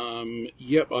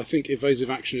 Yep. I think evasive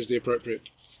action is the appropriate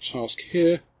task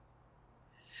here.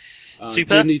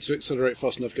 Super. Do need to accelerate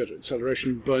fast enough. Go to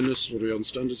acceleration bonus. What are we on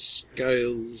standard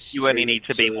scales? You only need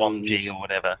to be So, 1G or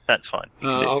whatever. That's fine.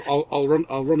 I'll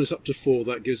run it up to 4.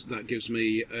 That gives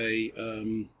me a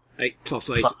 8 +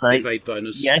 8 +8. evade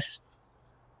bonus. Yes.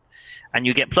 And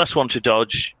you get +1 to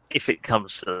dodge if it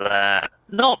comes to that.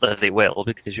 Not that it will,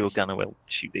 because your gunner will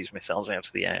shoot these missiles out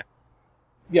of the air.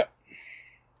 Yeah.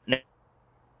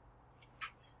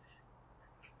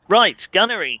 Right,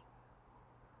 gunnery.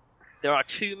 There are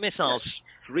 2 missiles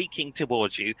streaking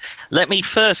towards you. Let me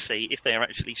first see if they are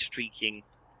actually streaking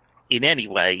in any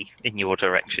way in your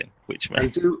direction. Which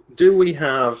And do we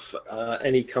have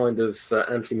any kind of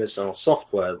anti-missile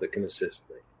software that can assist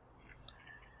me?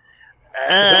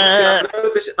 I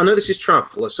know this is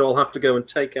Traveller, so I'll have to go and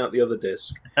take out the other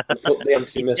disc and put the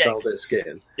anti-missile disc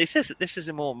in. This is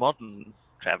a more modern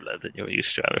Traveller than you're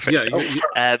used to, I'm afraid.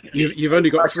 Yeah, you've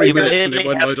only got 3 minutes and it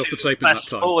won't load off the tape in that fast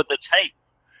time. forward the tape.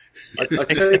 I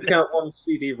take out one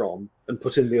CD-ROM and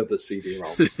put in the other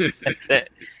CD-ROM.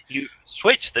 You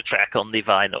switch the track on the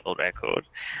vinyl record,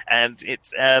 and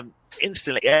it's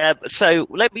instantly. So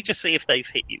let me just see if they've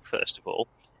hit you first of all,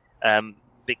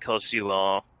 because you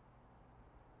are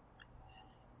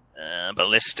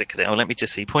ballistic. Now, let me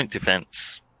just see point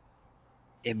defense.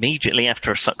 Immediately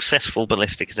after a successful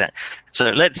ballistic attack. So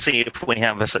let's see if we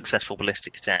have a successful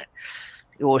ballistic attack.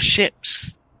 Your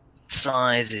ship's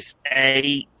size is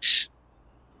 8.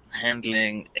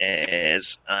 Handling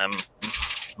is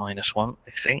 -1,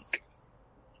 I think.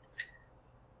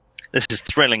 This is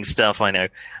thrilling stuff, I know.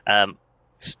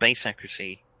 Space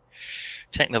accuracy,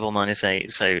 tech level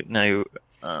 -8, so no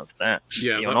of that.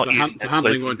 Yeah, You're not using the a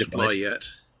handling cloaking won't apply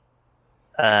device.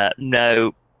 yet.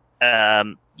 No.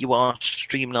 You are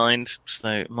streamlined,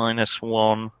 so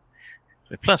 -1,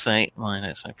 so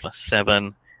 +8, so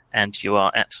 +7, and you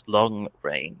are at long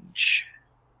range.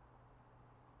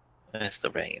 Where's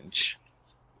the range?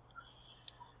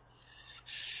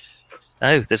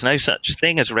 Oh, there's no such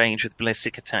thing as range with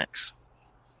ballistic attacks.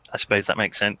 I suppose that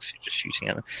makes sense. You're just shooting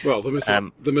at them. Well,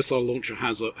 the missile launcher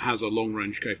has a long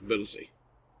range capability.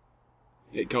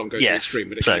 It can't go to extreme,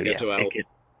 but it can get to L.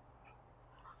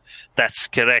 That's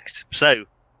correct. So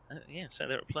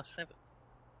they're at +7.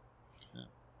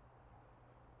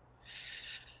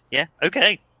 Yeah,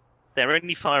 okay. They're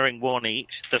only firing one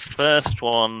each. The first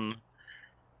one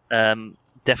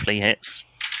definitely hits,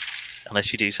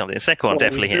 unless you do something. The second one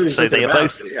definitely hits. So they are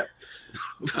both.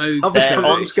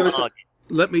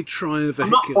 Let me try a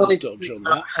vehicular dodge on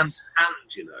that. Hand to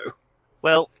hand, you know.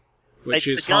 Well, which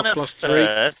it's is the gunner half +3.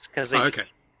 First, okay.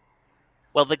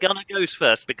 Well, the gunner goes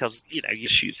first because you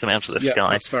shoot them out of the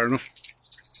sky. That's fair enough.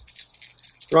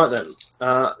 Right then,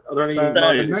 are there any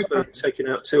margins for taking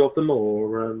out two of them,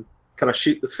 or can I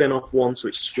shoot the fin off one so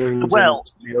it swings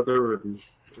into the other? And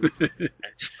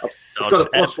I've got a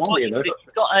 +1, you know.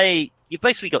 You've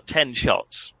basically got 10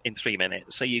 shots in 3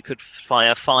 minutes, so you could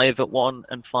fire 5 at one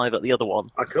and 5 at the other one.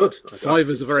 I could. 5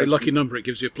 is a very lucky number. It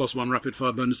gives you a +1 rapid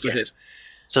fire bonus to hit.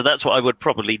 So that's what I would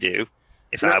probably do.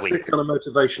 That's the kind of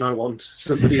motivation I want.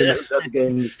 Somebody who knows how to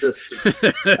game the system.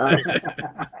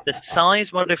 The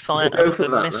size modifier of the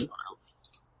missile.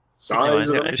 Size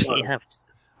of the missile.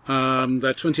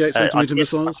 They're 28 centimetre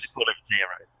missiles. Call it 0.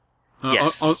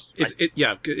 Yes.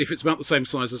 If it's about the same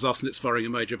size as us and it's firing a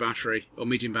major battery or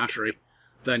medium battery,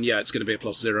 then it's going to be a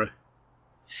 +0.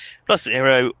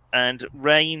 +0 and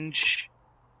range.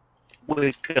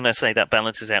 We're going to say that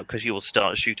balances out because you will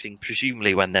start shooting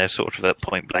presumably when they're sort of at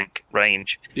point blank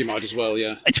range. You might as well,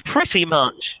 yeah. It's pretty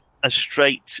much a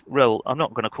straight roll. I'm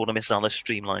not going to call a missile a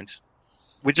streamlined.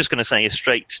 We're just going to say a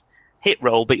straight hit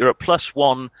roll, but you're at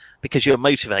 +1 because you're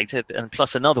motivated, and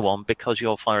plus another one because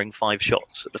you're firing 5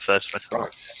 shots at the first missile.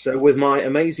 Right. So with my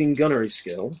amazing gunnery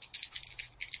skill,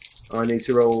 I need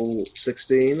to roll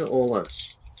 16 or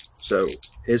less. So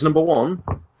here's number 1,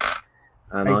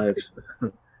 and I've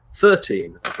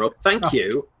 13. Thank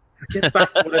you. Get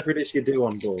back to whatever it is you do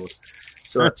on board.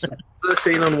 So that's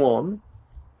 13 on one,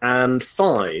 and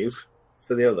 5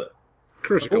 for the other.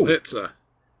 Critical hit, sir.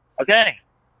 Okay.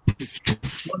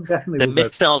 The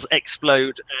missiles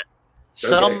explode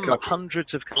at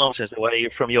hundreds of kilometers away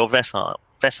from your vessel.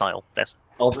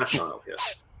 Oh, vessel,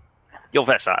 yes. Your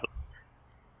vessel.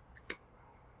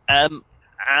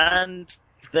 And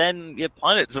then your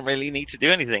pilot doesn't really need to do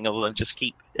anything other than just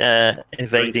keep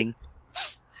evading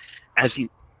as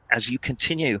you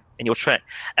continue in your trek.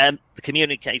 The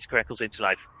communicator crackles into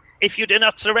life. If you do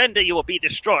not surrender, you will be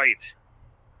destroyed.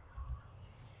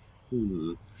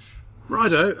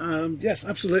 Righto, yes,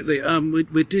 absolutely.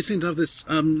 We do seem to have this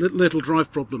little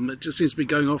drive problem. It just seems to be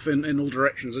going off in all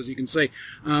directions, as you can see.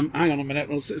 Hang on a minute,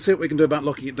 we'll see what we can do about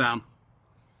locking it down.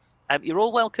 You're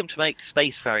all welcome to make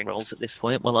spacefaring rolls at this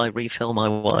point while I refill my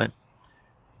wine.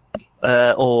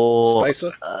 Or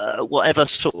Spacer? Whatever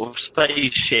sort of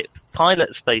spaceship.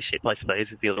 Pilot spaceship, I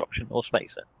suppose, is the other option. Or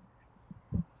Spacer.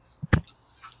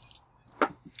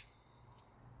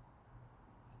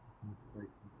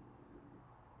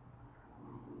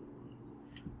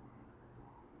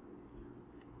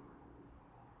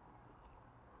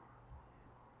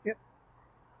 Yep.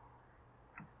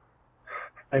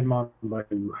 I'm on my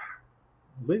blue.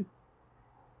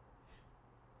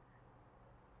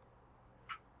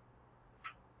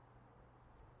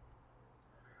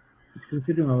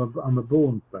 Considering I'm a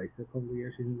born spacer, probably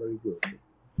actually isn't very good.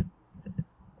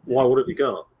 Why? What have you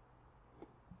got?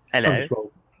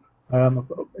 Hello.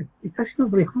 It's actually not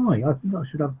very high. I think I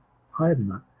should have higher than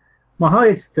that. My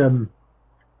highest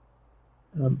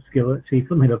skill, actually,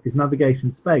 funnily enough, is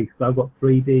navigation space. But I've got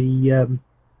 3D,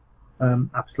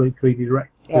 absolute 3D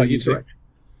direction. Oh, you too.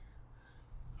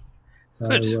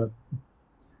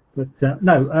 So,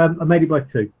 no, I made it by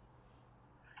 2.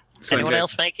 Anyone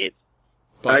else make it?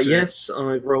 Yes,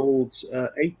 I've rolled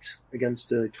 8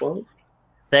 against 12.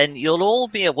 Then you'll all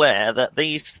be aware that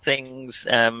these things,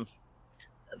 they're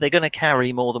going to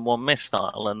carry more than one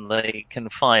missile, and they can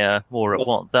fire more at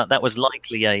once. That was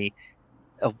likely a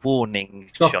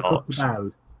warning shot.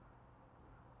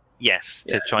 Yes,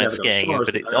 to try and scare you,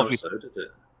 but it's obviously...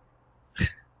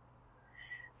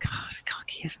 God, it's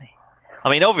cocky, isn't he? I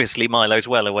mean, obviously Milo's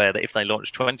well aware that if they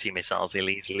launch 20 missiles, he'll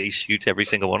easily shoot every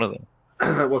single one of them.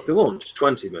 Well, if they launch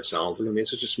 20 missiles, they're going to be in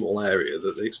such a small area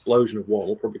that the explosion of one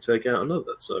will probably take out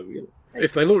another. So,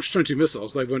 if they launch 20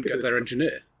 missiles, they won't get their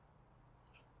engineer.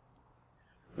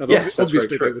 Well, Yes, that's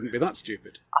obviously very true. they wouldn't be that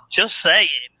stupid. I'm just saying,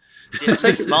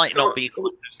 it might not be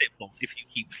quite so simple if you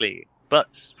keep fleeing, but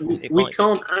it We might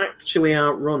can't actually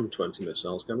outrun 20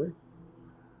 missiles, can we?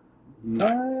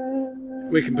 No.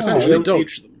 We can no. potentially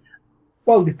dodge them.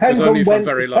 Well, depends But only on if when. I'm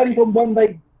very Depends lucky. on when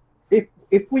they.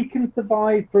 If we can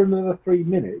survive for another 3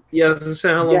 minutes. Yeah, I was going to say,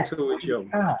 how long yes, till we we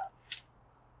jump? can.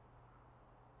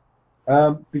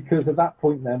 Because at that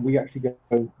point, then we actually go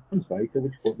to space, at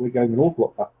which point we're going an awful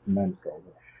lot faster than them.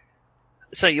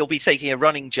 So you'll be taking a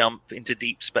running jump into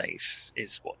deep space,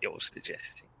 is what you're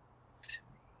suggesting.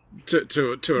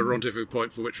 To a rendezvous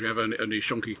point for which we have only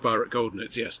shonky pirate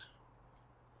coordinates, yes.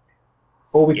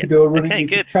 Or we Yeah. could do a running. Okay, we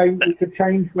good. we could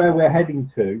change where we're heading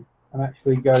to, and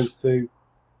actually go to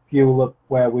fuel up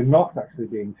where we're not actually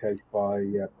being chased by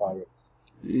pirates.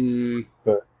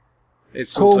 But it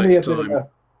still call me takes a bit of time. a.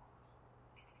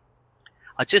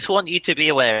 I just want you to be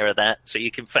aware of that so you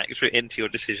can factor it into your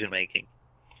decision making.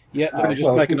 Yeah, let me just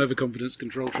well, make an overconfidence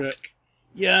control check.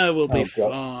 Yeah, we'll be Oh,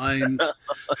 God. fine.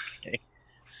 Okay.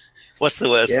 What's the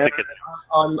worst Yeah. that could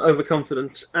I'm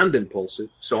overconfident and impulsive,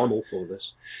 so I'm all for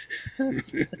this.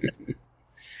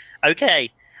 Okay.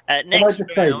 Can I Next just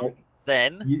say, round, Nick,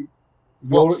 then,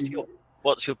 you're,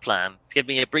 what's your plan? Give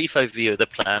me a brief overview of the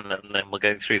plan, and then we'll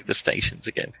go through the stations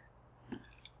again.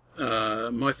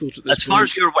 My thought at this As far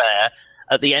point... as you're aware,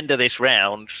 at the end of this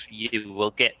round, you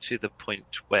will get to the point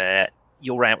where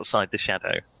you're outside the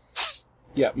shadow.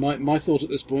 Yeah, my thought at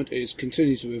this point is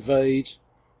continue to evade,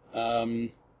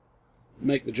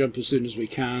 make the jump as soon as we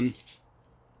can.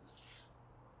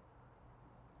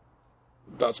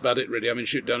 That's about it, really. I mean,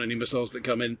 shoot down any missiles that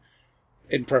come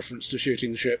in preference to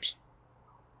shooting the ships.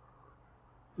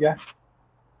 yeah.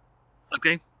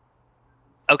 Okay.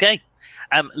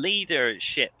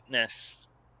 Leadershipness.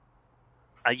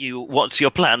 What's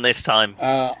your plan this time?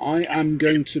 I am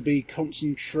going to be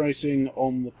concentrating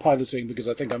on the piloting because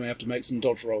I think I may have to make some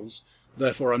dodge rolls.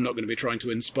 Therefore, I'm not going to be trying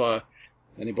to inspire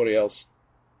anybody else.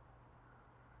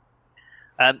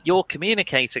 Your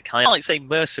communicator kind of, I might say,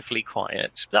 mercifully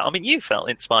quiet. I mean, you felt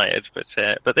inspired,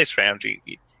 but this round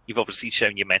you've obviously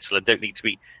shown your mettle and don't need to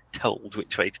be told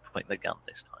which way to point the gun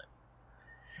this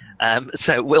time.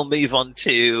 So we'll move on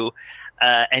to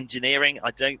engineering.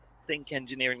 I don't think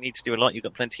engineering needs to do a lot. You've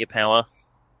got plenty of power.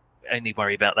 Only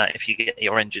worry about that if you get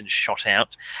your engines shot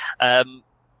out.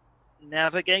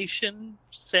 Navigation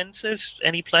sensors.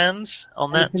 Any plans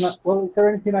on that? Is there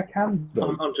anything I can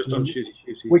do? I'm just on shooty.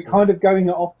 We're kind of going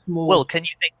at optimal. Well, can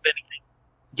you think of anything?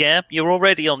 Yeah, you're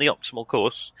already on the optimal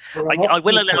course. I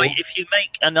will allow you, if you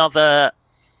make another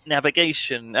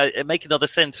navigation, make another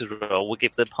sensor roll, we'll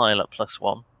give the pilot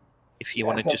 +1. If you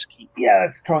want to just keep... Yeah,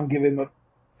 let's try and give him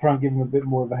a bit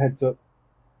more of a heads up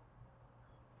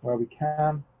where we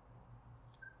can.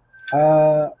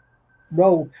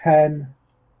 Roll 10.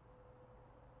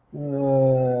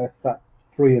 That's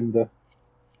 3 under.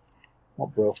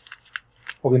 Not brilliant.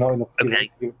 Probably not enough to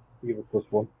Okay. give a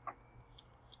 +1.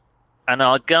 And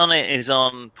our gunner is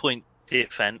on point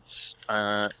defense,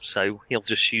 so he'll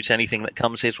just shoot anything that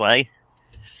comes his way.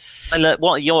 And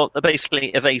what your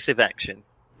basically evasive action?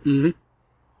 Mm-hmm.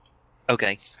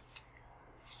 Okay.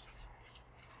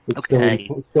 It's Okay.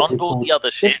 still On board the other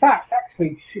In ship. fact,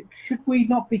 actually, should we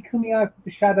not be coming out of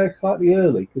the shadow slightly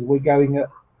early because we're going at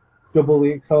double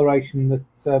the acceleration that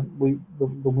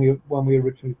when we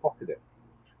originally spotted it?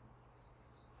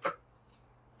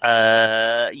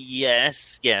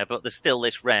 Yes, yeah, but there's still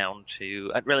this round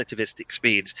at relativistic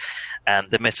speeds, and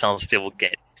the missiles still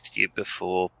get to you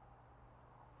before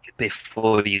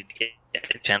you get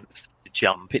a chance to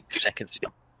jump. It's 2 seconds to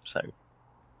jump. So,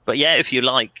 but yeah, if you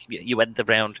like, you end the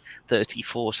round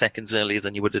 34 seconds earlier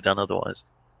than you would have done otherwise.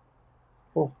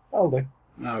 Cool, that'll do.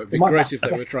 No, it'd be Might great not. if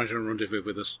they were trying to rendezvous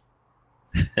with us.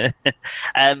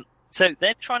 So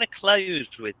they're trying to close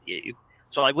with you.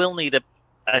 So I will need a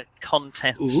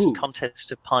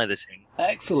contest of piloting.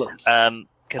 Excellent.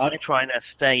 Because they're trying to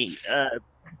stay.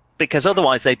 Because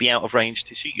otherwise they'd be out of range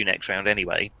to shoot you next round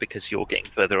anyway, because you're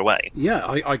getting further away. Yeah,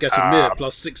 I get a mere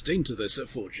 +16 to this at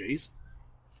 4Gs.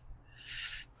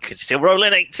 You can still roll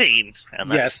an 18, and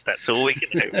Yes. that's all we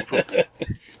can do.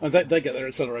 And they get their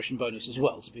acceleration bonus as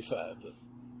well, to be fair. But,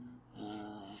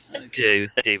 They do,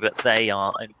 but they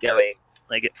are going.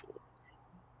 They get 4.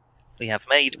 We have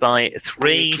made by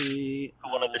 3 30,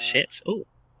 on one of the ships. Oh,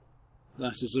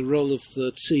 that is a roll of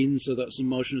 13, so that's a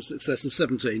margin of success of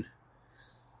 17.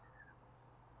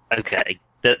 okay.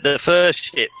 The first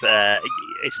ship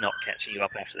is not catching you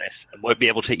up after this, and won't be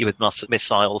able to hit you with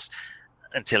missiles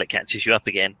until it catches you up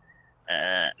again.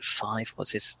 5,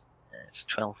 what's this? It's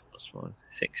 12 plus 1,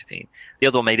 16. The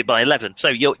other one made it by 11. So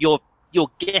you're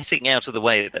you're getting out of the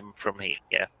way of them from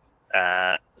here.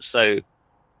 So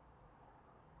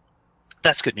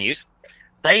that's good news.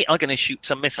 They are going to shoot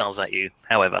some missiles at you,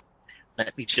 however.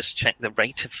 Let me just check the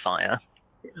rate of fire.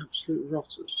 Absolute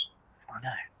rotters. I know,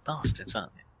 bastards,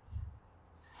 aren't they?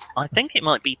 I think it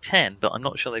might be 10, but I'm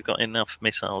not sure they've got enough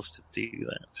missiles to do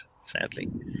that, sadly.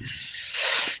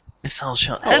 Missile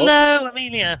shot. Hello,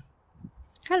 Amelia.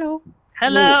 Hello.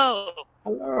 Hello.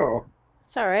 Hello.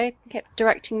 Sorry, it kept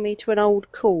directing me to an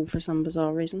old call for some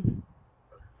bizarre reason.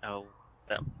 Oh,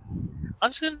 I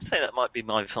was going to say that might be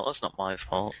my fault. That's not my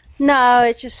fault. No,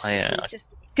 it just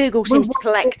Google seems to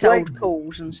collect old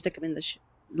calls and stick them in the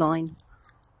line.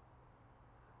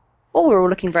 Oh, we're all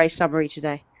looking very summery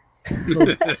today.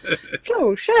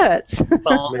 Floral shirts.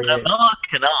 Well, Mark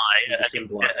and I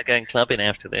are going clubbing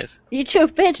after this. You two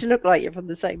appear to look like you're from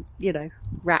the same,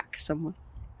 rack somewhere.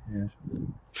 Yeah.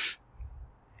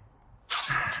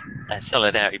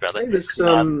 Solidarity, brother. Hey, there's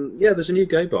a new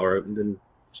gay bar opened in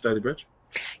Stalybridge.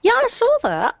 Yeah, I saw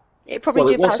that. It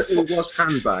probably It was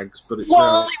handbags, but it's Why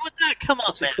now. would that come up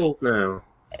What's it then? called now?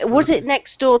 Was it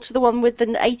next door to the one with the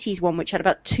 80s one, which had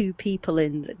about 2 people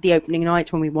in the opening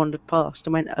night when we wandered past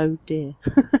and went, oh dear.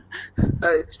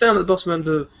 It's down at the bottom end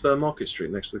of Market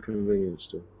Street, next to the convenience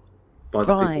store, by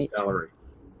the Right. People's Gallery.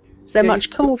 Is there Yeah, much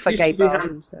call for used gay to be bars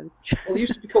instead? Well, it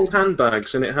used to be called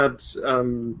handbags, and it had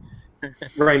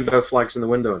rainbow flags in the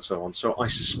window and so on. So I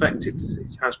suspect it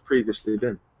has previously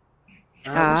been.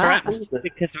 Perhaps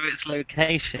because of its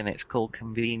location, it's called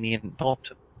Convenient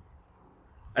Bottom.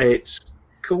 It's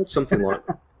called something like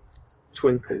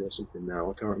Twinkle or something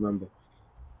now. I can't remember.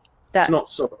 That It's not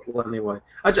subtle anyway.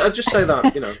 I just say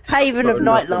that, haven of for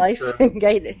nothing, nightlife in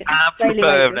Staley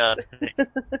Vegas.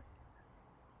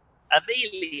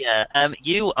 Amelia,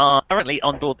 you are currently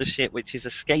on board the ship, which is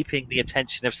escaping the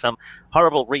attention of some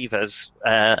horrible reavers,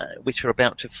 which are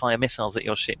about to fire missiles at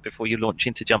your ship before you launch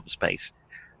into jump space.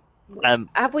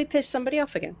 Have we pissed somebody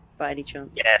off again, by any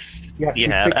chance? Yes, Yeah, you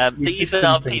you have. picked- you These picked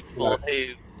are something, people who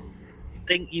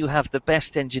think you have the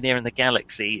best engineer in the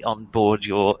galaxy on board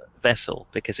your vessel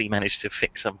because he managed to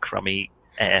fix some crummy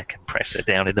air compressor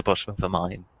down in the bottom of a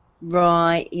mine.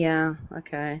 Right, yeah,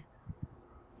 okay.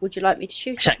 Would you like me to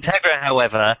shoot him? Shaktagra,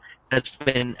 however, has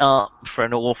been up for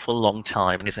an awful long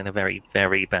time and is in a very,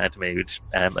 very bad mood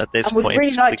at this I would point.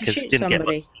 really like to because shoot didn't get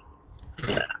somebody.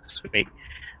 much- That's sweet.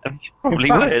 You probably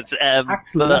In would. fact,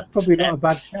 Actually, that's probably not a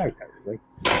bad shout, actually.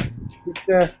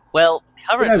 It's, Well,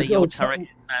 currently Yeah, your well, turret is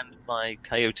manned by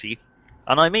Coyote,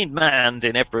 and I mean manned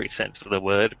in every sense of the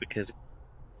word because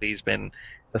he's been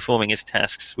performing his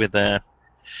tasks with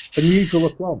unusual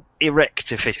aplomb.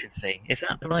 erect efficiency. Is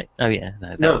that right? Oh yeah,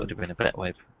 no, that would have been a better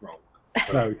way. Wrong.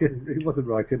 No, it wasn't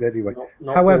right in any way.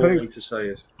 Not However, boring to say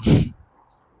it.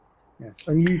 Yeah,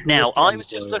 unusual Now, aplomb I was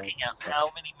is, just looking at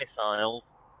how many missiles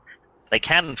they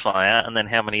can fire, and then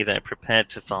how many they're prepared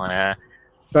to fire.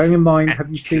 Bearing in mind, have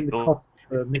you seen the Actual- cost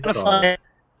per They're gonna missile? fire-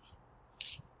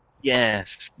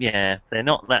 Yes, yeah, they're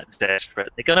not that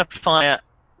desperate. They're going to fire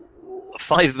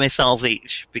 5 missiles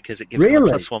each because it gives them a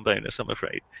Really? +1 bonus, I'm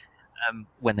afraid,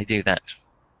 when they do that.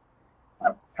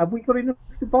 Have we got enough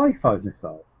to buy 5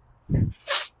 missiles?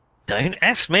 Don't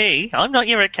ask me. I'm not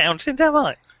your accountant, am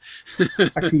I?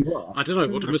 Actually, you are. I don't know,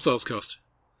 what do missiles cost?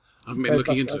 I haven't been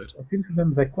looking into it. I seem to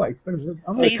remember they're quite expensive.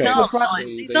 These Okay, aren't, let's like,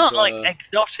 see, these these aren't like are-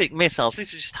 exotic missiles.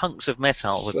 These are just hunks of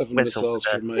metal with 7 metal missiles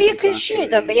with for a major You can shoot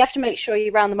them, but you have to make sure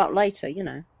you round them up later,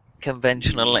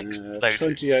 conventional explosive.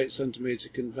 28 centimetre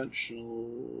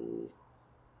conventional.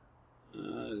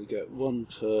 You get one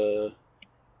per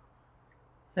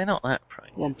They're not that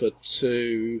pricey. 1 per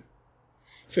 2.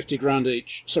 50 grand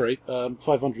each. Sorry,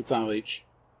 500 thou each.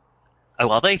 Oh,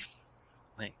 are they?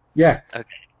 Yes. Okay.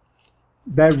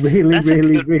 They're really, That's a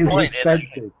really, good really point, isn't it?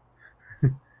 expensive.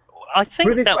 I think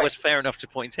Put it this that way. was fair enough to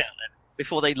point out then,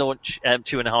 before they launch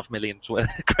 2.5 million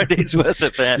credits worth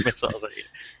of missiles at you,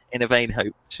 in a vain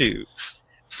hope too.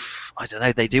 I don't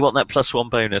know. They do want that +1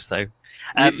 bonus though. You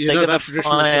they're know gonna that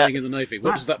traditional fire- saying in the Navy.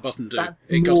 What does that button do? That's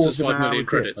It costs more us than 5 million our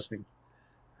credits. tip,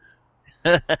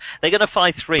 They're going to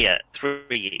fire 3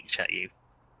 each at you.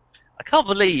 I can't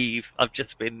believe I've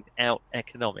just been out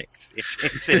economics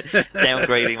into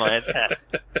downgrading my attack.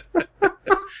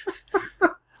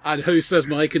 And who says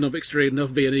my economics degree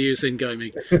enough being a use in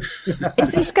gaming?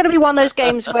 Is this going to be one of those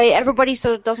games where everybody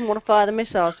sort of doesn't want to fire the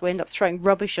missiles, so we end up throwing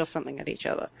rubbish or something at each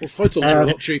other? Well, photons are a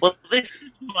lot cheaper. Well, this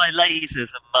is why lasers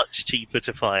are much cheaper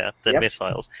to fire than Yep.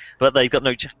 missiles, but they've got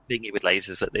no chance of being hit with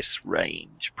lasers at this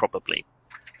range, probably.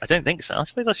 I don't think so. I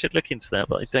suppose I should look into that,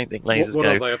 but I don't think lasers What go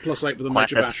are they? A +8 with a quite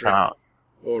major as battery? far.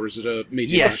 Or is it a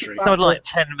medium Yes, battery? something like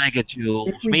 10 megajoules,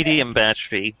 If we- medium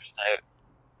battery. So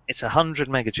It's 100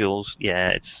 megajoules. Yeah,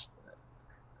 it's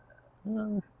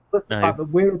But the No. fact that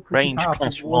we're a pretty range powerful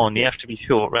plus 1. warship, You have to be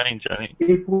short range, I think.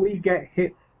 if we get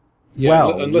hit, Yeah,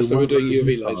 well, unless they were with doing one of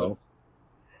UV the laser. missiles,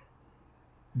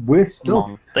 we're Come stuck.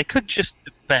 on. They could just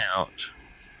about,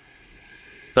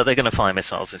 but they're going to fire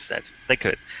missiles instead. They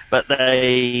could, but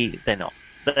they're not.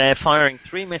 They're firing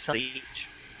 3 missiles each.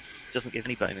 Doesn't give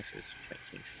any bonuses, which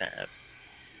makes me sad.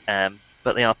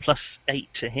 But they are +8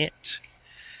 to hit.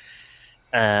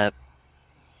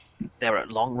 They're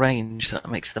at long range. That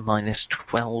makes them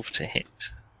 -12 to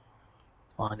hit.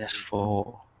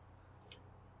 -4.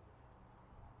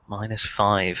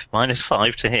 -5.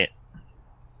 -5 to hit.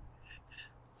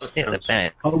 Yeah, they're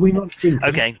bad. Are we not thinking?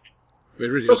 Okay.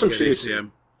 We're really Got ought some to get cheese.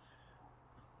 ECM.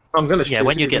 I'm going to Yeah,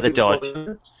 when you get the dodge.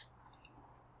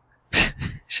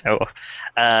 Show off.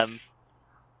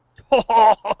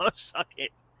 Suck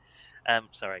it.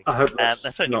 Sorry. I hope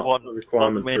That's only not one a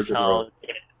requirement for a good missile roll.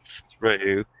 gets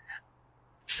through,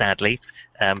 sadly.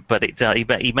 But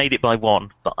he made it by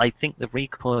 1. But I think the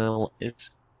recoil is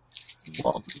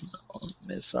 1 on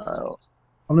missile.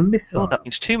 On a Oh, missile? that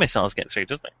means 2 missiles get through,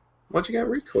 doesn't it? Why'd you get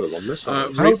recoil on this?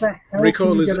 Uh, How the hell recoil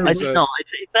can you is- get a is It's a- not.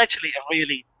 It's actually a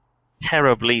really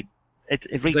terribly.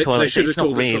 Recoil. They should it's have not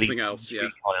called it really something else, yeah.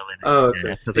 recoil in it. Oh, okay.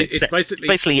 Yeah, 'cause It's basically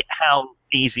basically how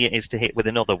easy it is to hit with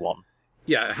another one.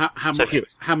 yeah. How So much here-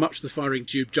 how much the firing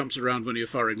tube jumps around when you're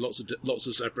firing lots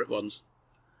of separate ones.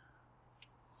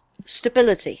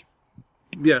 Stability.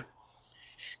 Yeah.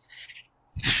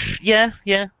 Yeah.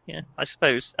 I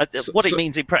suppose what So- it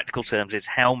means in practical terms is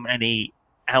how many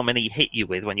hit you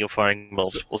with when you're firing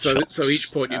multiple shots. So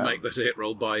each point you make that a hit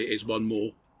roll by is one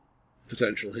more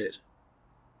potential hit.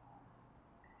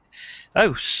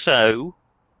 Oh, so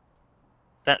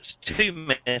that's 2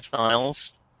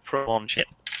 missiles from one ship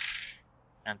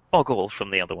and boggle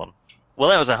from the other one. Well,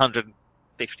 that was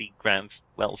 150 grand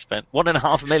well spent.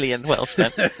 1.5 million well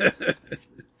spent.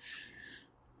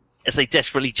 As they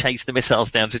desperately chase the missiles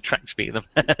down to track speed them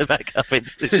back up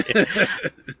into the ship.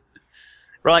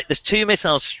 Right, there's 2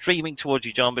 missiles streaming towards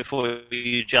you, John, before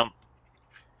you jump.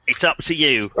 It's up to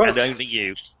you, Right. and only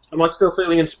you. Am I still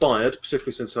feeling inspired,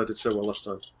 particularly since I did so well last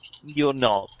time? You're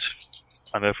not,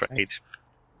 I'm afraid.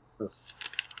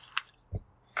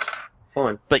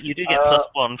 Fine. But you do get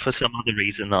 +1 for some other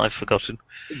reason that I've forgotten.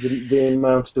 The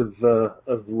amount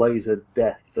of laser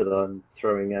death that I'm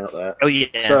throwing out there. Oh, yeah.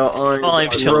 So I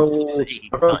 5 rolled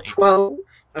shots. 12,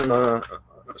 and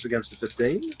that's against a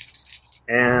 15.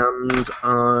 And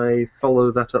I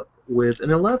follow that up with an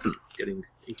 11, getting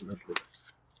incrementally better.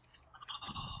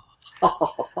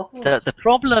 The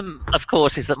problem, of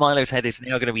course, is that Milo's head is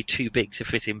now going to be too big to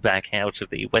fit him back out of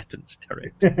the weapons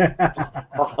turret.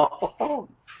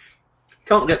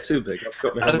 Can't get too big. I've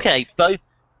got my helmet. Okay, both.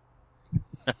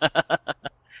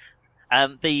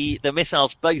 The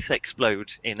missiles both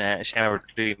explode in a shower of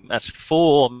doom as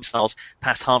 4 missiles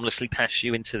pass harmlessly past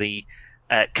you into the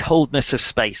coldness of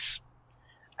space,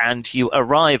 and you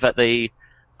arrive at the.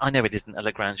 I know it isn't a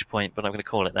Lagrange point, but I'm going to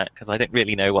call it that because I don't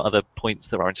really know what other points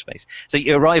there are in space. So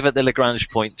you arrive at the Lagrange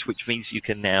point, which means you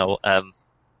can now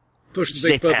Push the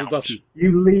big zip purple out. button.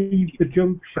 You leave the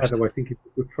jump shadow, I think is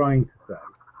what we're trying to say.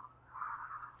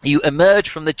 You emerge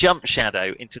from the jump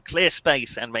shadow into clear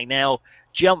space and may now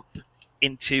jump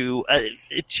into a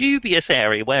dubious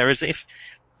area, whereas if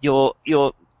your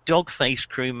dog-faced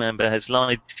crew member has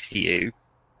lied to you,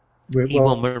 he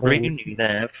will maroon you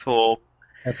there for...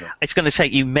 Ever. It's going to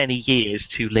take you many years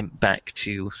to limp back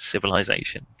to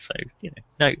civilization. So,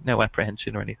 no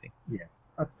apprehension or anything. Yeah,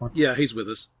 that's fine. Yeah, he's with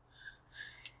us.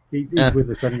 He's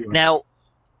with us anyway. Now,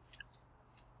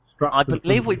 Strapped I to the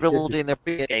believe front we of the ship. ruled in a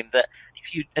previous game that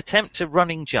if you attempt to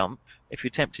running jump, if you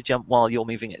attempt to jump while you're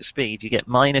moving at speed, you get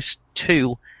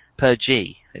 -2 per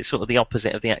G. It's sort of the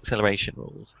opposite of the acceleration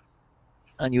rules.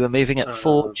 And you were moving at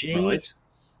 4G. Right.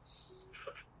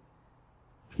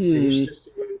 Hmm.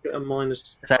 Get a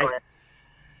minus. Is that-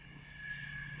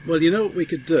 Well, you know what we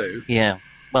could do? Yeah.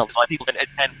 Well, people don't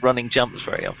attempt running jumps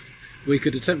very often. We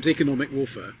could attempt economic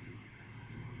warfare.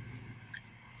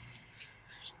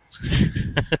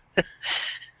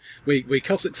 We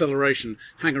cut acceleration,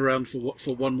 hang around for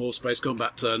one more space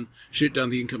combat turn, shoot down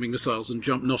the incoming missiles, and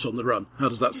jump not on the run. How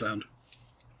does that sound?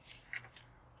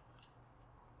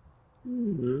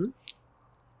 Mm-hmm.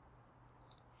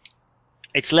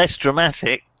 It's less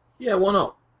dramatic. Yeah, why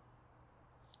not?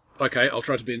 Okay, I'll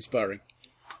try to be inspiring.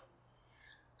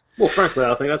 Well, frankly,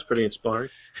 I think that's pretty inspiring.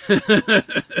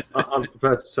 I'm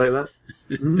prepared to say that.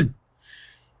 Is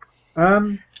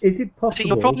it So possible?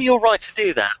 you're probably all right to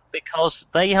do that because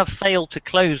they have failed to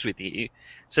close with you.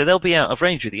 So they'll be out of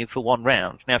range with you for one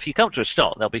round. Now, if you come to a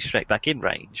stop, they'll be straight back in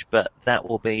range, but that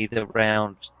will be the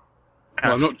round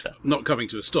Well, after. I'm not coming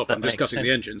to a stop. That I'm just makes cutting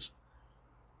the engines.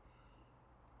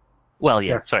 Well,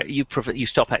 yeah, Yeah. sorry, you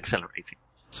stop accelerating.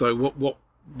 So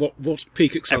what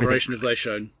peak acceleration have they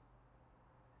shown?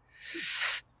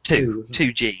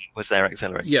 2G was their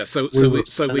acceleration. Yeah, so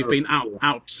we've been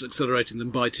out accelerating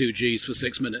them by 2Gs for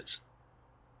 6 minutes.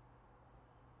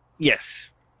 Yes.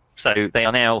 So they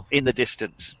are now in the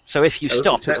distance. So if you Totally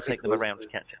stop, it'll take technical, them around to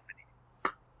catch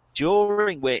up.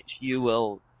 During which you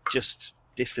will just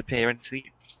disappear into the...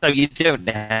 So you don't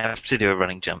have to do a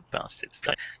running jump, bastards.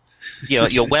 So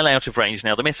you're well out of range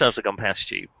now. The missiles have gone past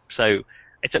you. So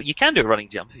you can do a running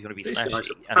jump if you want to be These guys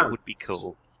flashy, are and it pants. would be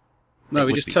cool. No, It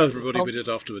we would just be tell cool. everybody we did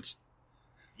afterwards.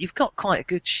 You've got quite a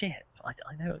good ship. I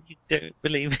know you don't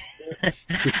believe it.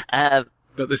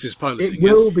 But this is piloting, It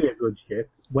will yes? be a good ship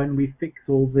when we fix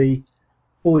all the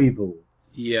foibles.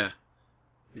 Yeah.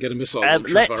 Get a missile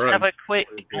launcher let's of our have own. a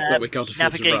quick That we can't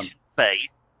afford to run. navigation phase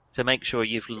to make sure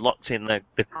you've locked in the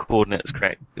coordinates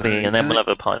correctly, and then we'll have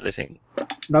a piloting.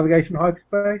 Navigation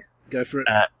hyperspace? Go for it.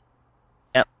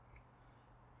 Yep.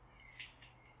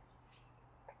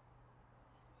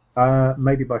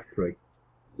 Maybe by 3.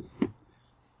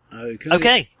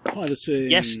 Okay.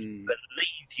 Piloting. Yes, believe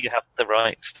you have the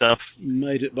right stuff.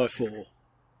 Made it by 4.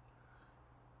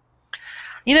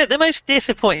 You know, the most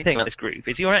disappointing thing about this group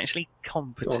is you're actually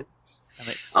competent. And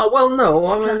it's, Oh, well, no,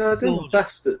 I mean, I do my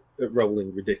best at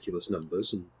rolling ridiculous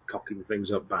numbers and cocking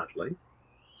things up badly.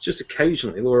 It's just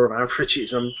occasionally, law of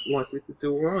averages, I'm likely to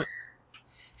do alright.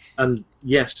 And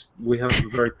yes, we have a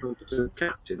very competent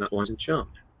captain, that one's in charge.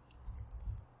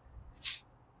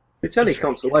 If it's any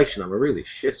consolation, I'm a really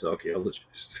shit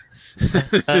archaeologist.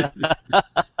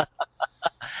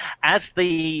 as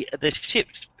the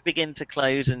ships begin to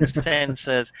close and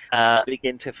sensors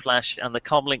begin to flash and the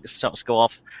comlink starts to go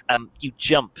off, you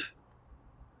jump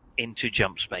into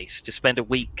jump space to spend a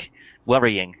week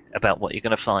worrying about what you're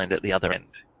going to find at the other end.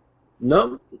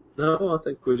 No, I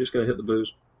think we're just going to hit the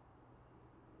booze.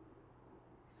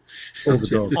 Or the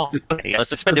dog. Oh, okay, I'll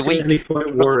just spend a Don't see week any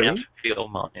point worrying. out for your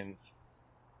minds.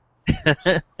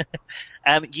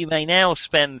 You may now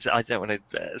spend, I don't want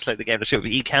to slow the game to short,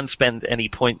 but you can spend any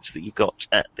points that you've got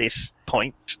at this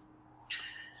point.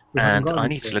 We haven't And got I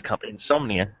any need to points. look up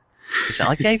insomnia. So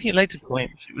I gave you loads of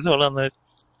points. It was all on the...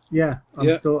 Yeah,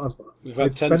 Yeah. We've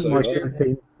had I've 10 spent so my far.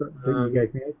 17 that you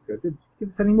gave me extra. Did you give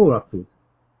us any more afterwards?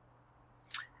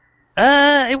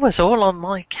 It was all on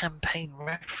my campaign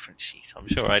reference sheet. I'm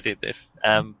sure I did this.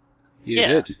 You yeah,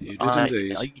 did indeed. I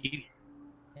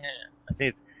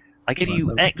did. I gave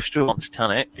you extra once,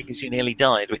 Tunnet, because you nearly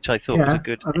died, which I thought was a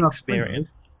good I've not experience.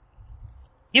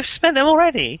 You've spent them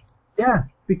already? Yeah,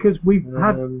 because we've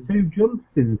had Um, 2 jumps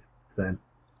since then.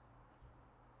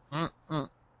 Mm-mm.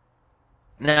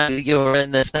 No, you're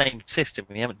in the same system.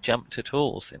 You haven't jumped at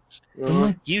all since.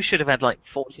 Right. You should have had like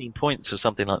 14 points or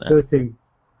something like that. 13.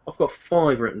 I've got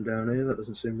 5 written down here, that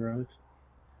doesn't seem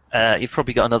right. You've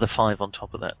probably got another 5 on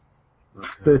top of that.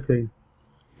 13.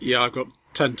 Yeah, I've got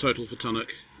 10 total for Tunnock.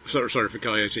 Sorry, for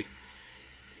Coyote.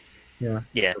 Yeah.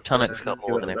 Yeah, Tunnet's got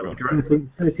more than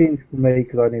everyone. 13 for me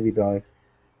because I nearly died.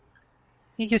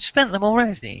 You've spent them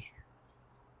already.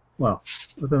 Well,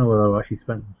 I don't know whether I actually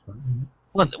spent them.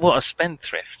 What a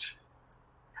spendthrift.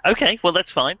 Okay, well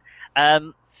that's fine.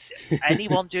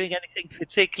 Anyone doing anything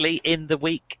particularly in the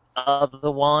week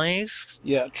otherwise?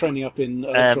 Yeah, training up in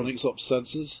electronics ops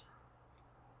sensors.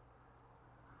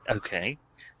 Okay.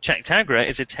 Chactagra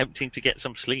is attempting to get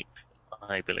some sleep,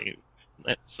 I believe.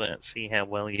 Let's see how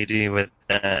well you do with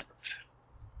that.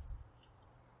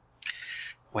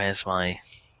 Where's my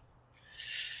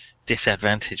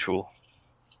disadvantage rule?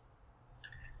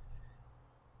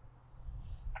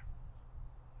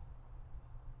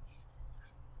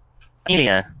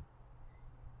 Yeah.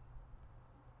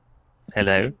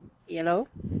 Hello? Yellow.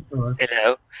 Alright.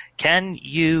 Hello. Can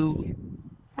you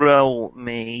roll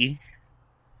me?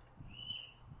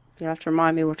 You'll have to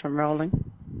remind me what I'm rolling.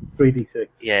 3d6.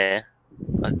 Yeah.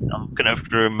 I'm going to have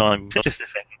to remind me. Just a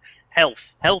second. Health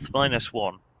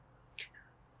 -1.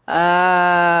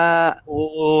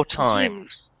 Four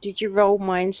times. Did you roll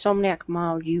my Insomniac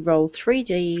Mile? You roll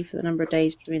 3D for the number of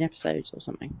days between episodes or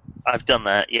something. I've done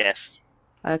that, yes.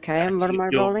 Okay, and what am I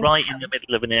You're rolling? right in the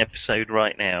middle of an episode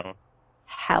right now.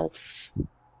 Health.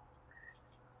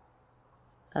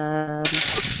 Am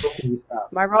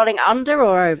I rolling under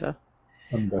or over?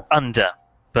 Under.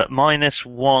 But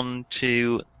 -1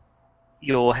 to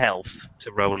your health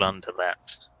to roll under that.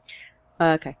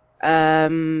 Okay.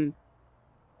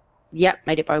 Yep,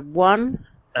 made it by 1.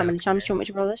 How many times do you want me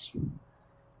to roll this?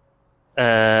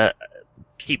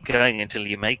 keep going until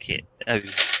you make it. Oh,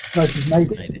 No, she's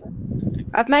made it.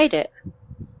 I've made it.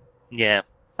 Yeah.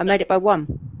 I made it by 1.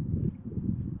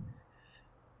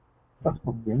 That's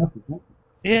probably enough, isn't it?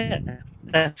 Yeah,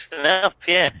 that's enough.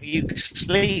 Yeah, you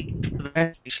sleep.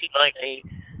 You sleep like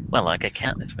a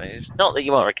cat, I suppose. Not that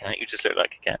you are a cat; you just look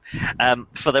like a cat.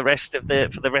 For the rest of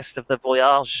the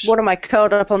voyage. What am I,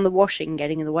 curled up on the washing,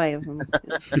 getting in the way of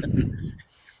something?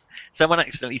 Someone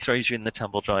accidentally throws you in the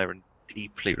tumble dryer and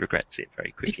deeply regrets it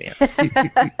very quickly.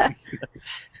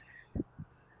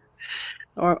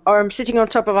 Or I'm sitting on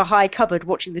top of a high cupboard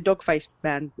watching the dog-faced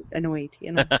man annoyed,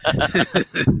 you know.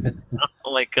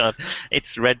 Oh my god,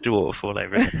 it's Red Dwarf all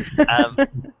over it.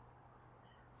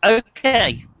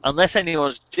 Okay, unless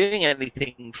anyone's doing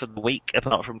anything for the week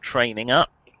apart from training up,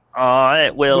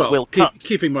 we'll cut.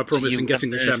 Keeping my promise and getting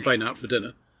the champagne out for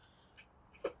dinner.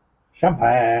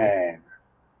 Champagne!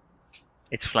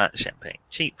 It's flat champagne,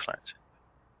 cheap flat.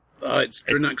 It's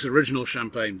Drinak's original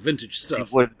champagne, vintage stuff.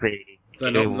 It would be.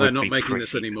 They're not making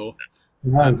this anymore.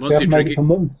 No, And once you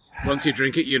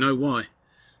drink it, you know why.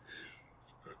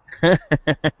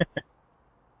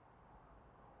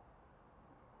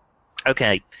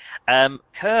 Okay.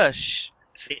 Kirsch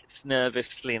sits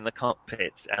nervously in the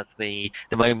cockpit as the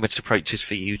moment approaches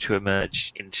for you to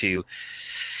emerge into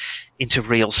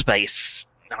real space.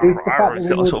 Pointed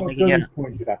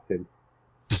at him.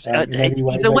 He's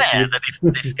aware that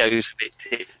if this goes a bit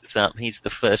tits up, he's the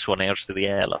first one out of the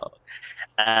airlock.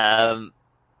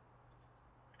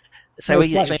 So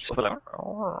it's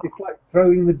like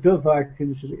throwing the dove out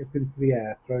into the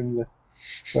air, throwing the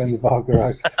Varga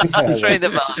out. Throwing the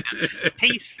Varga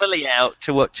peacefully out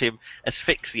to watch him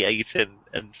asphyxiate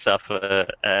and suffer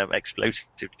explosive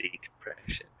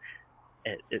decompression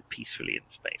peacefully in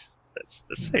space. That's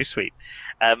so sweet.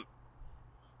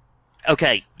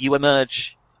 Okay, you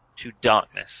emerge to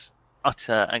darkness,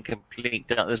 utter and complete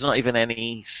darkness. There's not even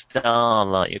any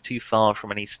starlight. You're too far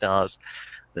from any stars.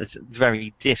 There's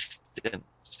very distant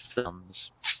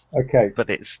suns. Okay. But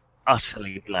it's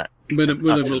utterly black.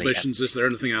 Minimal missions. Is there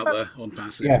anything out there on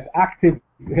passive? Yes, active.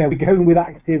 Yeah, we're going with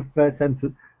active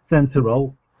center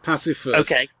roll. Passive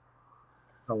first. Okay.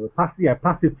 So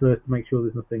passive first to make sure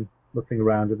there's nothing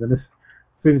around, and then as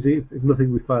soon as if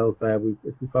nothing we fail there,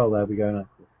 if we fail there, we go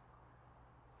active.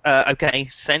 Okay,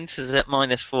 sense is at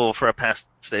 -4 for a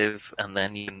passive, and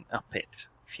then you can up it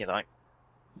if you like.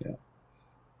 Yeah.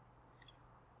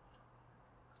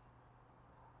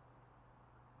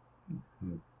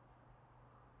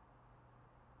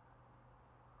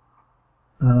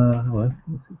 Hello.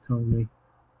 What's it telling me?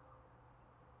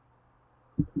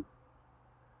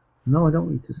 No, I don't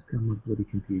want you to scan my bloody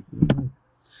computer.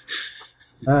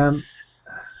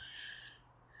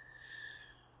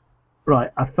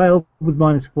 Right, I failed with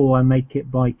 -4. I make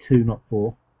it by 2, not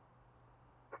 4.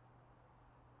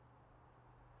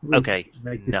 Okay,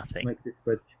 nothing. Make this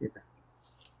spreadsheet.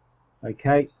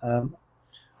 Okay.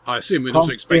 I assume we're not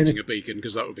expecting a beacon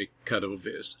because that would be kind of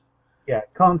obvious. Yeah,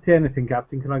 can't see anything,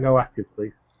 Captain. Can I go active,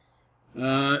 please?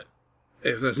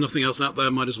 If there's nothing else out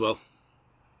there, might as well.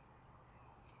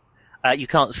 You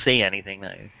can't see anything,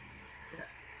 though.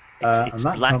 It's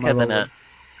blacker than a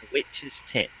witch's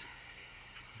tit.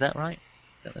 Is that right?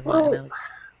 Well,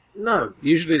 no.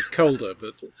 Usually it's colder,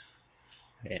 but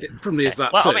it probably is that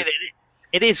too. I mean,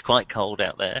 it is quite cold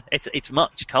out there. It's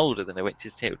much colder than a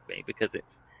witch's tit would be because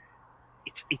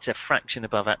it's a fraction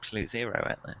above absolute zero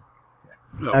out there.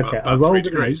 Well, okay, about 3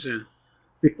 degrees, yeah.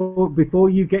 Before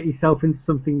you get yourself into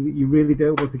something that you really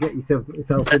don't want to get yourself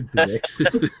into, Nick.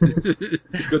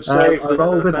 Good save. I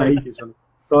rolled an 8, so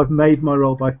I've made my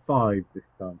roll by 5 this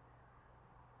time.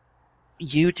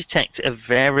 You detect a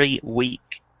very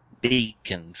weak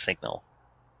beacon signal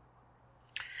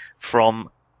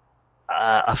from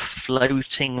a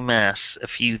floating mass a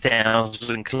few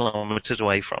thousand kilometers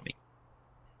away from you.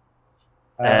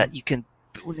 You can,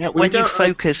 when you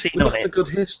focus in on it... We don't have a good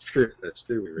history of this,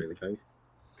 do we, really,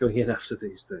 going in after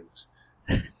these things?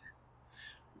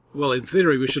 Well, in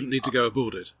theory, we shouldn't need to go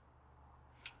aboard it.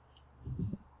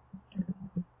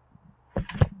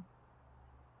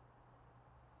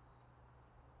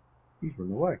 He's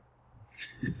run away.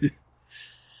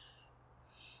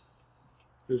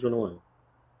 Who's run away?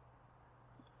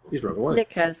 He's run away.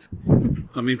 Nick has.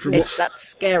 I mean, That's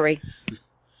scary.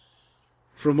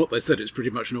 From what they said, it's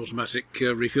pretty much an automatic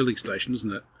refilling station,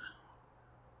 isn't it?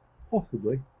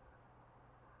 Possibly.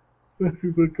 If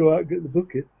we would go out and get the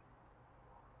bucket.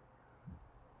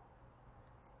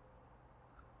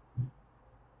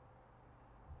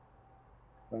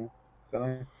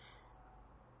 So.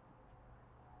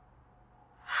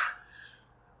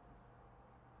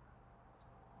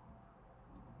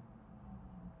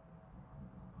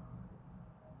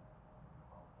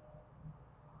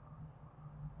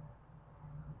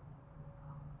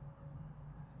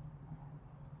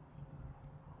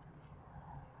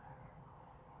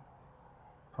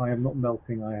 I am not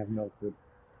melting, I have melted.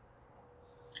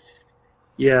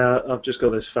 Yeah, I've just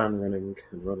got this fan running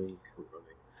and running and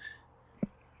running.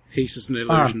 Heat is an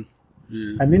illusion.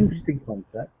 Yeah. An interesting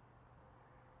concept.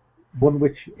 One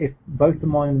which, if both of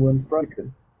mine weren't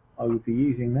broken, I would be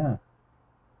using now.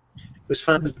 This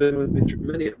fan has been with me through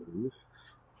many a move.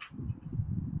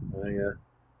 I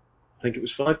think it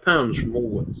was £5 from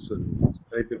Woolworths and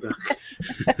paid me back.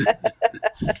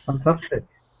 Fantastic.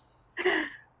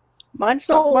 Mine's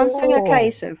doing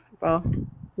okay so far,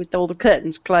 with all the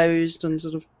curtains closed and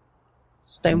sort of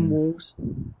stone walls.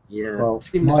 Yeah, Well,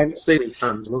 stealing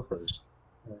fans, love those.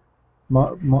 My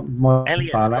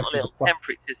Elliot's fan got a actually little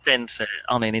temperature sensor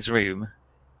on in his room.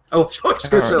 Oh, I thought it was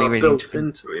going to say Apparently built reading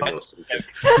into it. I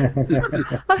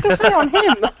was going to say on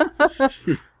him.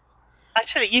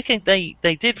 Actually,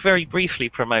 they did very briefly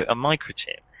promote a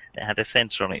microchip that had a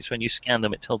sensor on it, so when you scan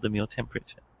them, it told them your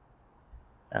temperature.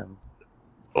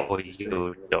 Or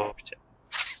your doctor.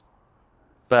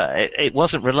 But it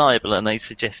wasn't reliable, and they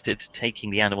suggested taking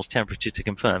the animal's temperature to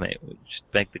confirm it, which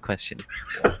begged the question,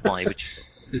 why would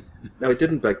you? No, it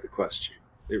didn't beg the question.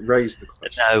 It raised the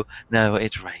question. No,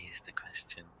 it raised the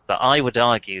question. But I would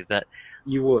argue that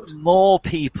You would. more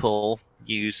people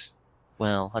use,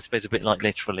 well, I suppose a bit like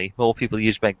literally, more people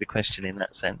use beg the question in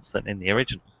that sense than in the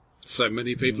originals. So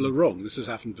many people are wrong. This has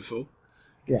happened before.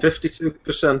 Yeah.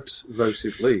 52%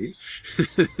 voted leave.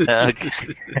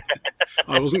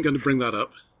 I wasn't going to bring that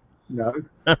up. No,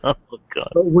 Oh,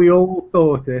 God. but we all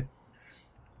thought it.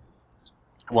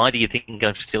 Why do you think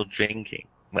I'm still drinking?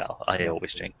 Well, I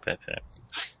always drink, but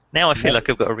now I feel like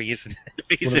I've got a reason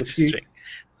to drink.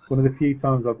 One of the few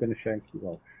times I've been ashamed to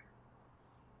watch.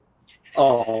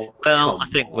 Oh, Well, come I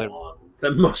think we're... on.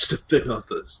 There must have been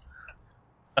others.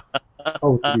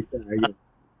 Oh, to be fair,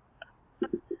 yeah.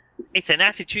 It's an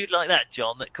attitude like that,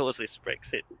 John, that caused this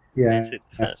Brexit. Yeah. Brexit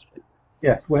first.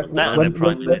 Yes, That and the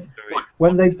Prime Minister.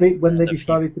 when they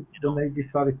decided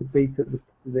to beat up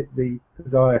the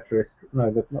podiatrist,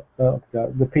 no,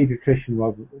 the paediatrician,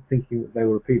 rather thinking that they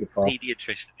were a paedophile.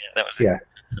 Pediatrician, yeah, that was Yeah,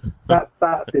 that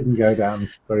didn't go down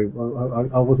very well.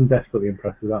 I wasn't desperately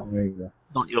impressed with that one either.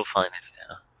 not your finest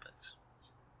hour. But...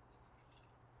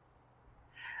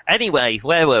 Anyway,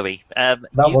 where were we? That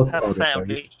you was have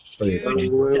found a brilliant.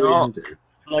 huge dark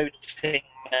floating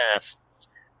mass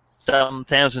some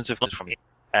thousands of kilometers from you.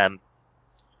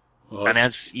 Well, And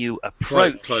as you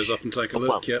approach, close up and take a well,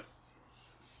 look. Yep.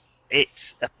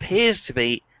 it appears to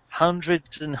be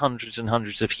hundreds and hundreds and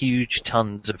hundreds of huge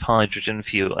tons of hydrogen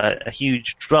fuel,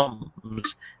 huge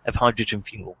drums of hydrogen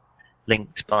fuel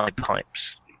linked by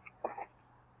pipes.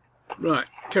 Right,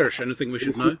 Kirish, anything we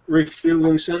should know?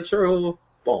 Refueling centre or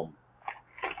bomb?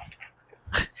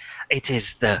 It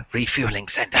is the refueling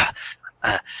center.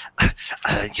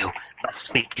 You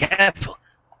must be careful.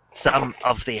 Some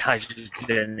of the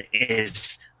hydrogen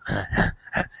is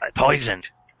poisoned.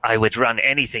 I would run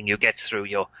anything you get through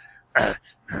your I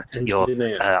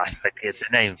forget the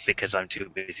name because I'm too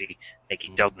busy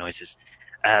making dog noises.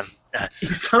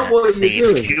 Is that what The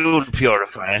you're doing? fuel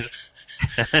purifiers.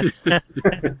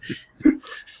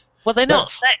 Well, they're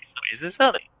not sex noises,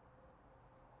 are they?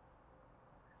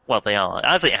 Well, they are.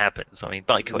 As it happens, I mean,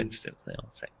 by coincidence, they are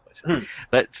sex noises.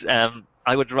 But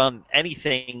I would run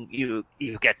anything you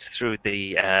get through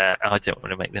the. I don't want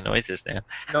to make the noises now.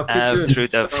 No, keep doing it. Through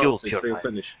the Start fuel until you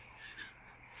purifiers. finish.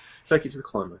 Take it to the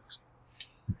climax.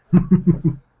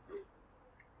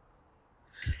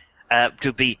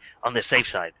 To be on the safe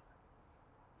side.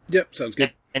 Yep, sounds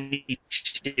good. Any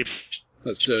ship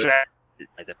Let's do it. stranded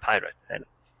by the pirate. And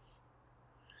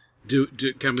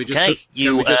Can we just Okay,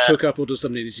 hook up, or does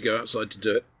somebody need to go outside to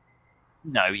do it?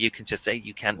 no, you can just say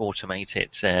you can automate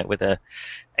it with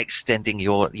extending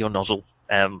your nozzle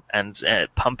and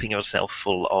pumping yourself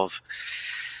full of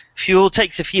fuel.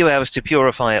 Takes a few hours to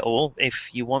purify it all if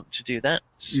you want to do that.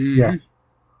 Yeah.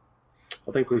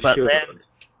 I think we But should. then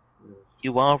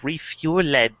you are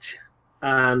refueled.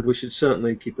 And we should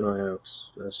certainly keep an eye out.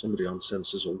 Somebody on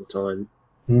sensors all the time.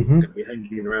 Mm-hmm. Going to be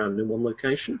hanging around in one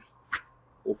location.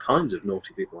 All kinds of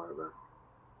naughty people out there.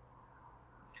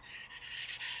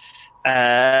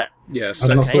 Yeah,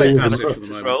 I'm not stay saying passive it's for the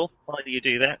moment. Roll. Why do you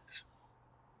do that?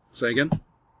 Say again? Do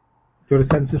you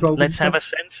want a census roll? Let's have a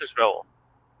census roll.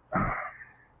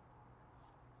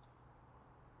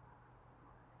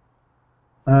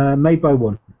 Made by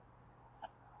one.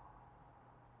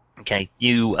 Okay,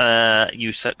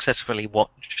 you successfully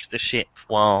watch the ship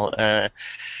while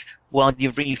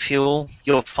you refuel.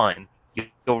 You're fine. You're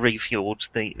refueled.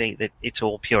 It's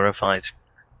all purified,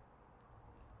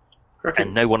 Cracking.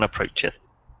 and no one approacheth.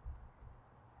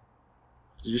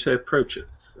 Did you say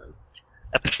approacheth? Then?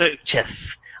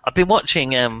 Approacheth. I've been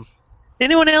watching. Did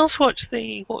anyone else watch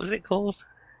what was it called?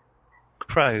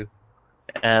 Crow.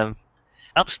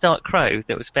 Upstart Crow.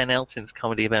 That was Ben Elton's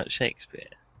comedy about Shakespeare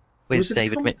with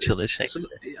David Mitchell as Shakespeare.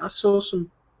 I saw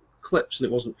some clips and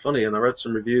it wasn't funny, and I read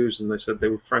some reviews and they said they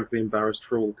were frankly embarrassed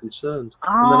for all concerned.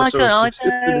 I think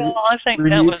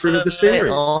that was a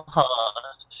little harsh.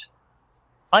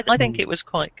 I think it was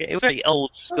quite good. It was very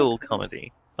old school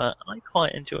comedy, but I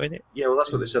quite enjoyed it. Yeah, well,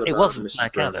 that's what they said about it wasn't Mrs.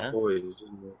 Blackadder. Boys,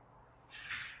 isn't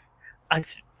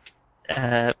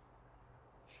it?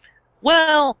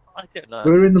 Well, I don't know.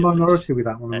 We're in the minority with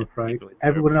that one, I'm afraid.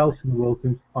 Everyone else in the world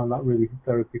seems to find that really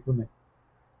hysterically funny.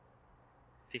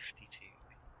 52.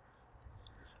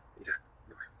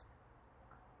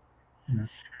 Yeah.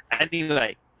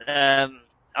 Anyway,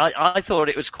 I thought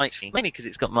it was quite funny, mainly because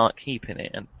it's got Mark Heap in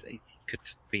it, and he could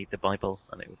read the Bible,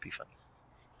 and it would be funny.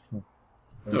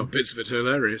 Oh, bits of it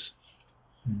hilarious.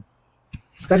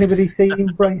 Has anybody seen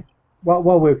Brain?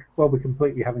 While we're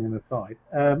completely having an aside,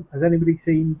 has anybody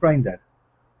seen Brain Dead?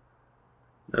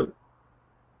 No.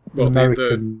 Well,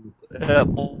 American.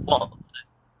 What?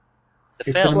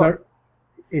 The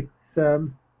It's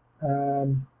film?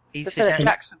 It's The Philip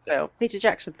Jackson film. Peter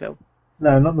Jackson film.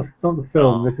 No, not the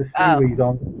film. There's a series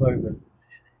on at the moment.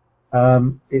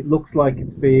 It looks like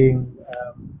it's being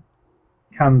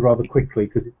canned rather quickly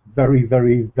because it's very,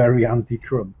 very, very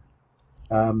anti-Trump.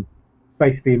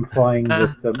 Basically implying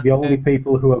that the only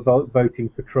people who are voting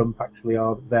for Trump actually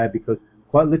are there because,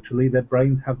 quite literally, their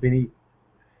brains have been eaten.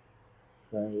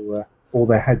 So all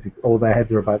their heads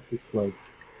are about to explode.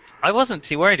 I wasn't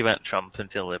too worried about Trump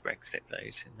until the Brexit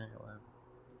vote.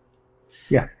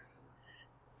 Yes.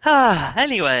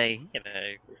 Anyway,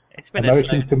 it's been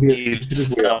Americans a can be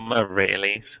slow summer,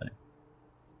 really. So.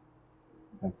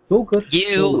 It's all good.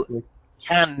 You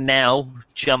can now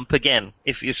jump again,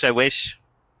 if you so wish.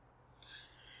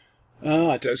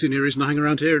 I don't see any reason to hang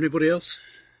around here. Anybody else?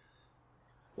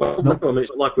 Well, no, I mean,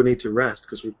 it's not like we need to rest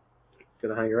because we're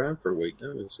going to hang around for a week,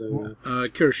 don't we? So,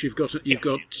 Kirsch, you've got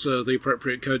the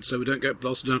appropriate code so we don't get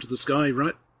blasted out of the sky,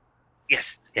 right?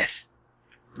 Yes.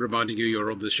 Reminding you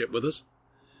you're on this ship with us.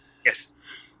 Yes.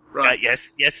 Right. Yes.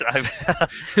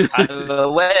 I'm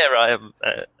aware I am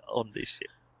on this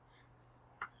ship.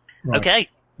 Right. Okay.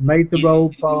 Made the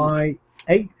roll by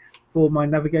 8 for my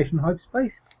navigation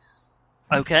hyperspace.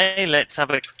 Okay, let's have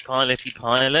a piloty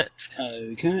pilot.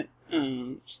 Okay.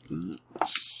 What's that?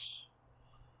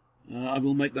 I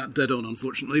will make that dead on,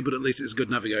 unfortunately, but at least it's good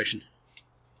navigation.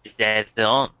 Dead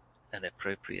on. An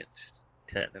appropriate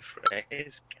turn of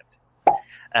phrase,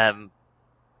 Captain.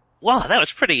 Wow, that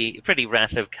was pretty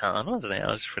Wrath of Khan, wasn't it?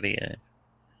 I was pretty.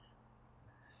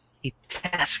 He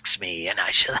tasks me, and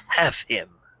I shall have him.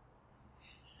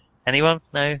 Anyone?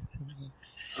 No.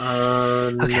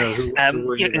 Okay.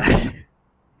 No.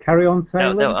 Carry on,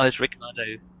 Sailor. No, I was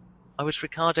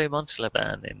Ricardo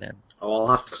Montalban in them. Oh,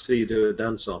 I'll have to see you do a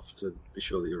dance-off to be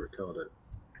sure that you're Ricardo.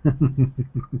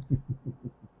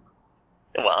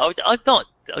 Well, I've got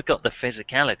the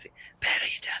physicality.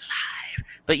 Buried alive.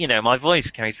 But, my voice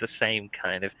carries the same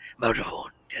kind of Maroon,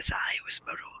 as I was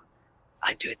Maroon.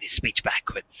 I'm doing this speech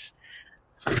backwards.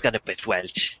 I've got a bit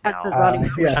Welsh now. Well,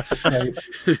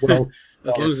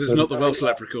 as long as it's not the Welsh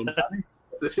leprechaun.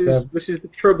 This is the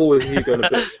trouble with you going a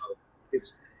bit.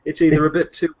 It's either a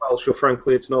bit too Welsh or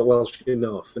frankly it's not Welsh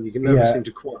enough, and you can never seem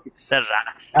to quite.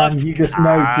 And you just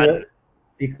know that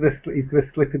he's going to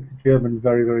slip into German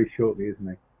very, very shortly, isn't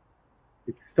he?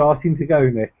 It's starting to go,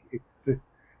 Nick. It's just,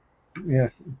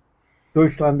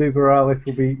 Deutschland über alles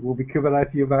will be coming out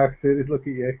of your mouth soon. Look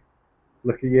at you.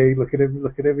 Look at him.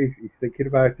 He's thinking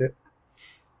about it.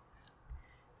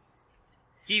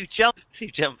 You jump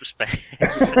space. You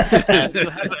have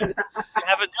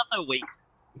another week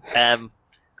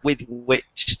with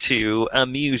which to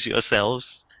amuse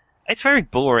yourselves. It's very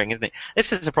boring, isn't it?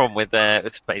 This is the problem with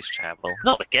space travel.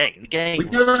 Not the game. The game is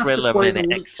thriller,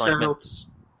 minute, excitement.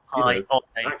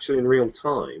 Actually, in real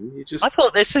time, you just. I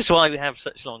thought this is why we have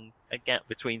such long a gap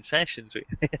between sessions.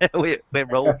 We're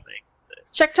role playing.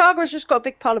 Shaktaga's just got a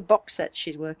big pile of box sets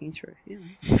she's working through.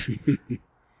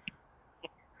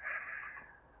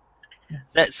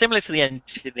 Similar to the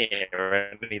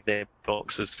Engineer, only the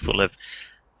box is full of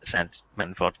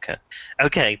Sandman vodka.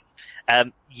 Okay,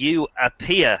 you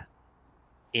appear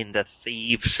in the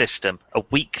Thieves system a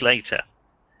week later.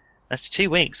 That's 2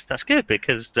 weeks. That's good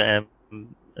because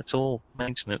that's all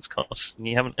maintenance costs, and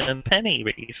you haven't earned a penny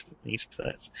recently. So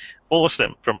that's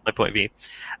awesome from my point of view.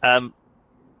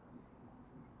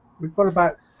 We've got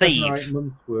about 7 or 8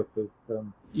 months worth of.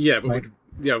 We are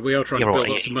trying to build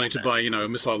up some money to buy, a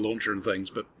missile launcher and things.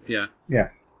 But yeah. Yeah.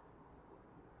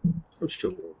 Oh,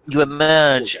 sure. You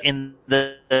emerge Okay. in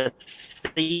the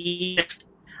Thieves.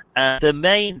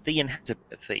 The inhabited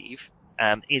Thief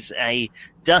is a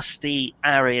dusty,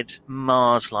 arid,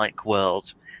 Mars-like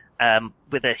world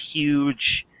with a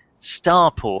huge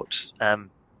starport,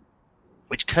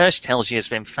 which Kirsch tells you has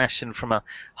been fashioned from a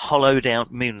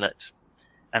hollowed-out moonlet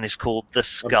and is called the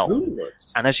Skull. Moonlit.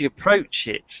 And as you approach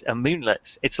it, a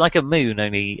moonlet, it's like a moon,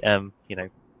 only,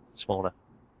 smaller.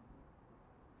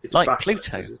 It's like backlit,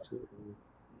 Pluto. is it?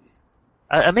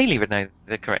 Amelia would know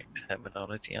the correct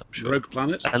terminology, I'm sure. Rogue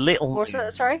planet. A little. What's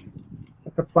that? Sorry.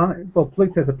 It's a planet. Well,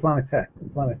 Pluto's a planetette.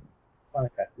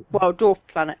 Planetette. Well, dwarf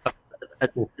planet. A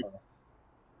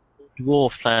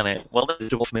dwarf planet. Well, that's a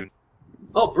dwarf moon.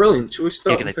 Oh, brilliant. Shall we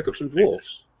start You're and gonna- pick up some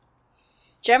dwarfs?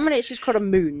 Generally, it's just called a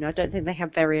moon. I don't think they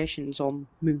have variations on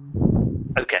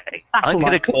moon. Okay, I'm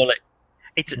going to Satellite. call it.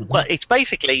 It's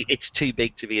basically it's too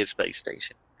big to be a space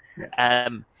station.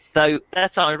 Though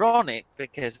that's ironic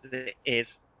because it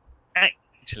is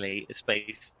actually a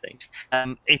space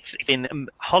station. It's been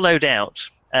hollowed out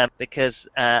because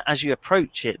as you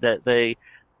approach it, the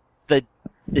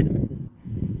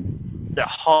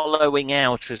hollowing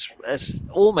out as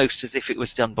almost as if it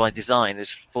was done by design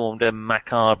has formed a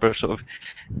macabre sort of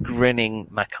grinning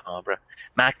macabre.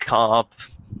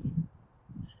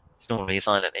 It's normally a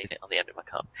silent E on the end of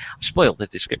macabre. I've spoiled the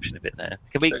description a bit there.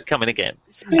 Can we come in again?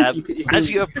 As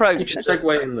you approach, You can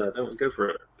segue in there. Don't go for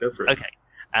it. Go for it. okay.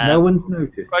 No one's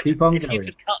noticed. Roger, Keep on if you going.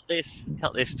 could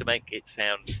cut this to make it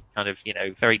sound kind of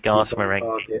very gas meringue.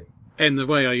 Target. In the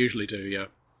way I usually do, yeah.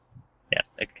 Yeah.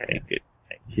 Okay. Good.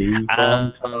 Keep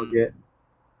on target.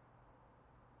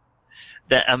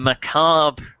 That a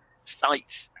macabre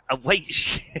sight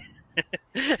awaits you.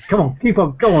 Come on, keep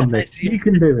on. Go on, Nick. You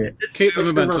can do it. Keep the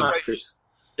momentum. Run at it.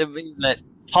 The moonlet,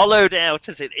 hollowed out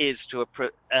as it is to Roll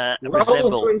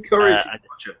resemble to encourage a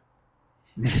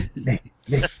Nick.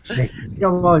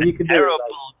 Come on, you can do terrible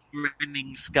it.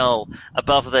 grinning skull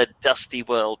above the dusty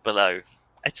world below.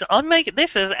 I'm making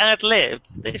this as ad lib.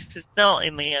 This is not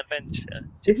in the adventure.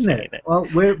 Just Isn't saying it? Well,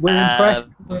 we're impressed.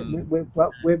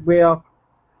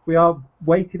 We are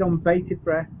waited on bated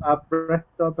breath. Our breaths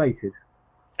are baited.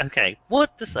 Okay,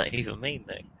 what does that even mean,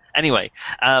 though? Anyway,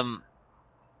 the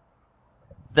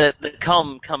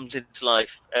comm comes into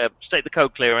life. State the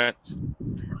code clearance,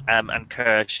 and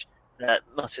Kirsch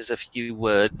mutters a few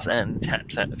words and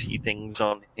taps out a few things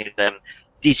on his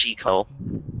digicol.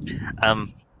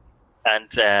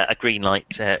 And a green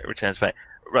light returns back.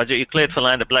 Roger, you're cleared for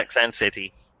land at Black Sand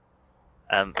City.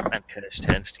 And Kirsch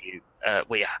turns to you.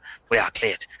 We are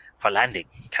cleared for landing,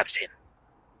 Captain.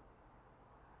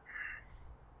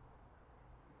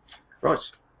 Right.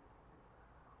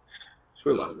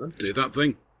 Shall we land then? Do that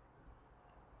thing.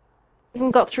 We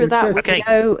got through that. Okay. We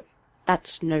go,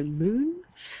 that's no moon.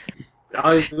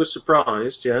 I was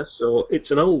surprised, yes. So it's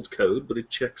an old code, but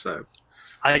it checks out.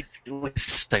 I was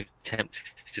so tempted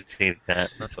to do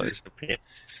that. That's why I was a bit.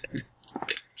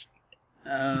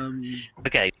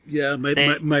 Okay. Yeah, made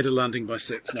a landing by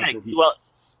 6, no Okay. problem. Well.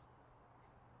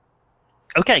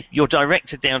 Okay, you're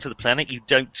directed down to the planet. You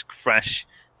don't crash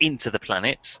into the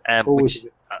planet, Always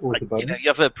which always a bonus. you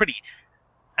have a pretty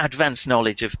advanced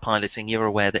knowledge of piloting. You're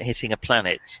aware that hitting a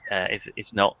planet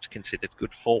is not considered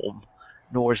good form,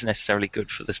 nor is necessarily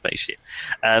good for the spaceship.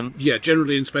 Yeah,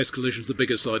 generally in space collisions, the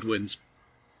bigger side wins.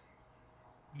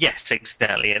 Yes,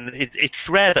 exactly, and it's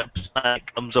rare that a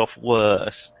planet comes off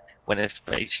worse when a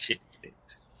spaceship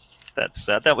hits.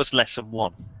 That was lesson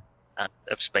 1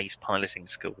 of space piloting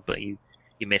school, but you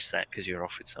missed that because you're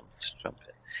off with some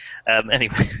trumpet.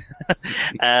 Anyway,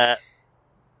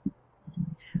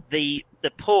 the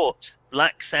port,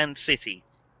 Black Sand City,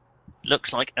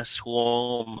 looks like a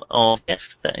swarm of.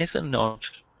 Yes, that is a nod.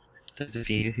 Those of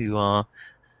you who are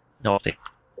nodding.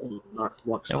 No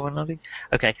one nodding?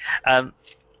 Okay.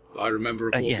 I remember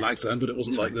a port yeah. Black Sand, but it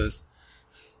wasn't like this.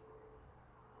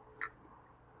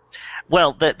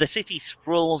 Well, the city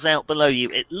sprawls out below you.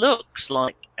 It looks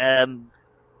like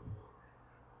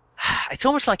it's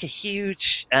almost like a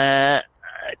huge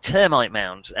termite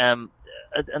mound, and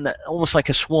almost like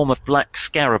a swarm of black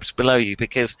scarabs below you.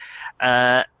 Because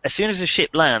as soon as the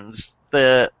ship lands,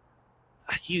 a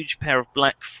huge pair of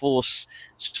black force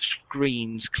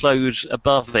screens close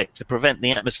above it to prevent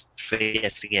the atmosphere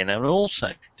yet again, and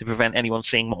also to prevent anyone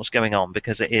seeing what's going on.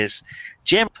 Because it is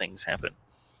general things happen.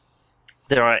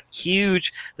 There are there's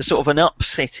sort of an up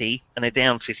city and a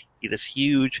down city. There's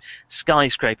huge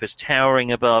skyscrapers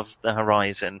towering above the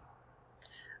horizon.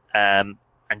 And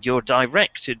you're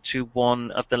directed to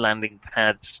one of the landing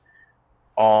pads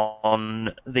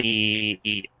on the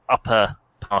upper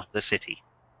part of the city.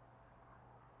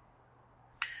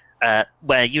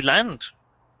 where you land,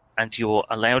 and you're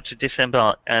allowed to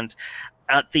disembark. And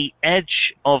at the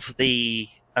edge of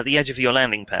your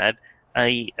landing pad,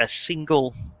 a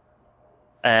single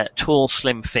tall,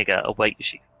 slim figure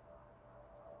awaits you.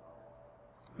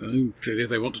 Clearly, if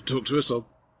they want to talk to us, I'll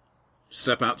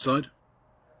step outside.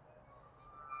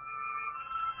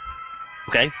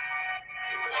 Okay.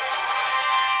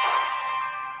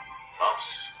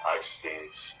 Us, ice-skating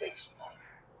spaceman.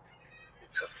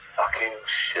 It's a fucking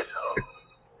shithole.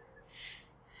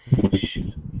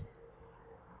 Shit.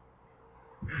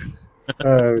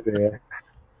 Oh dear.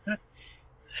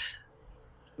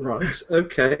 Right,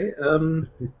 okay.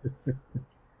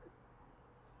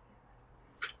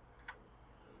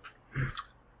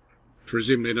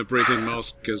 Presumably in a breathing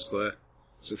mask, because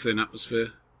it's a thin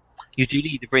atmosphere. You do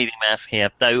need a breathing mask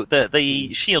here, though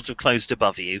the shields have closed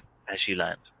above you as you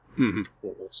land. Mm-hmm.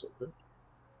 Well, that's not good.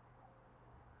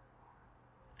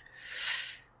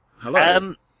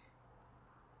 Hello.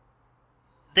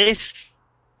 This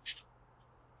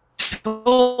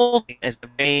tall is a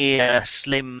very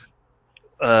slim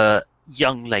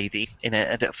young lady in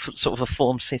a sort of a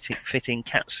form-fitting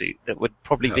catsuit that would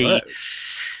probably be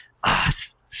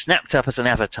snapped up as an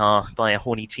avatar by a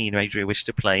horny teenager who wished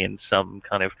to play in some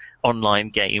kind of online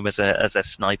game as a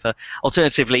sniper.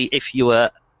 Alternatively, if you were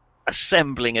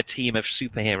assembling a team of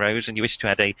superheroes and you wish to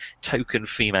add a token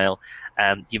female,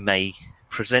 you may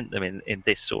present them in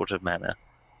this sort of manner.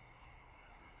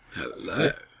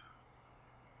 Hello.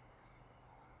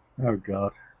 Oh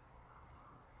God.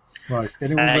 Right.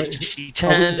 Anyone She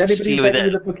turns to you with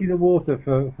a bucket of water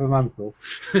for Mansell?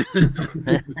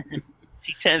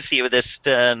 She turns to you with a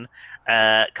stern,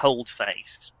 cold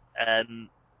face.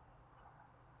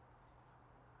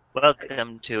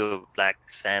 Welcome to Black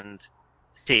Sand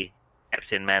City,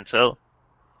 Captain Mansell.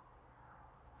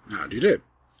 How do you do?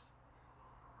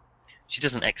 She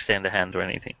doesn't extend a hand or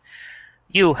anything.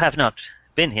 You have not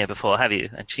been here before, have you?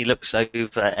 And she looks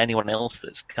over anyone else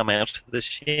that's come out of the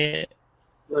ship.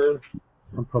 No.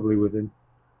 I'm probably with him.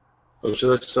 Or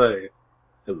should I say,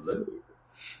 hello?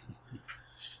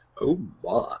 Oh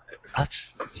my.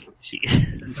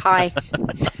 Hi.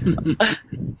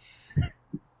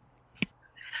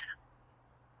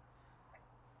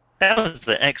 That was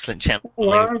an excellent channel.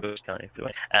 Good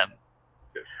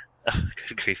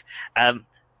grief. None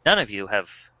of you have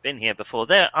been here before.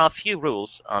 There are few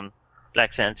rules on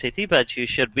Black Sand City, but you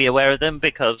should be aware of them,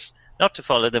 because not to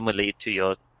follow them will lead to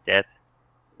your death.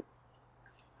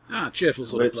 Cheerful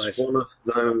sort of It's place. one of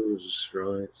those,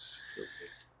 right?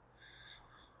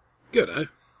 Good, eh?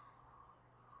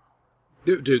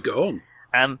 Do go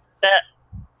on.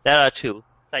 There are two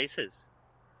places: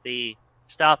 the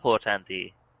starport and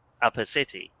the upper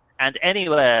city, and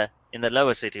anywhere in the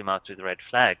lower city marked with red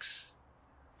flags.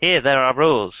 Here there are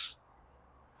rules,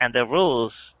 and the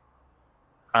rules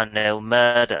are no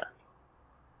murder,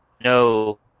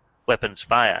 no weapons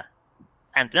fire,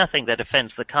 and nothing that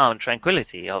offends the calm and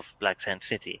tranquility of Black Sand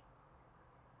City.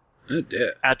 Oh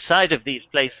dear. Outside of these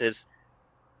places,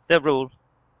 the rule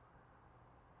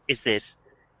is this: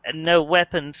 no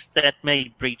weapons that may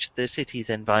breach the city's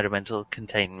environmental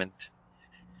containment.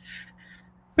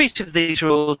 Breach of these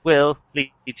rules will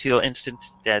lead to your instant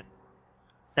death.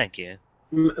 Thank you.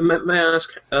 May I ask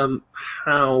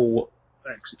how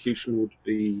execution would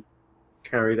be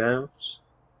carried out?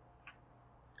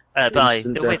 By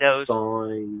Instant the death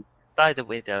widows. By the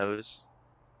widows.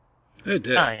 Oh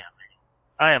dear.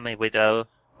 I am a widow.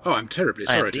 Oh, I'm terribly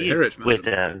sorry to hear it, madam.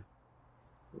 Widow.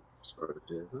 Sorry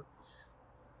to hear that.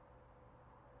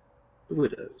 The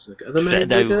widows. Okay. Are there many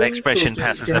No widows, expression or do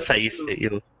passes you a have face to- at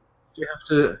you. Do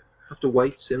you have to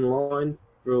wait in line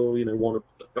for one of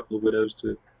a couple of widows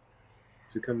to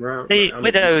come round? The I mean,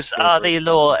 widows are the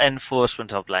law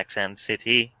enforcement of Black Sand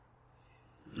City.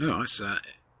 Oh, I see.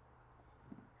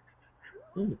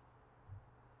 Good.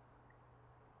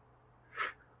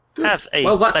 Have a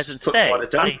well, that's pleasant put stay. quite a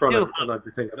damper on I it, do- and I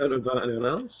think I don't know about anyone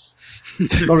else.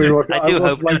 Sorry, Roger. I I do was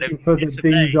hope none waiting of for you the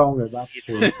disobey. ding dong at that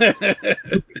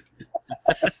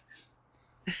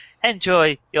point.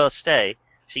 Enjoy your stay.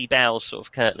 She bows sort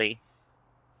of curtly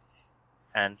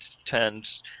and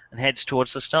turns and heads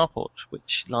towards the starport,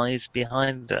 which lies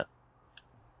behind her.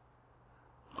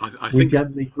 I We think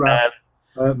gently grab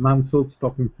Mansell to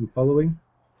stop him from following.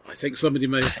 I think somebody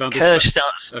may have found Kirsch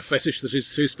starts. a fetish that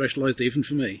is too specialised even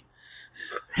for me.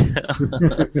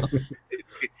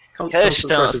 Kirsch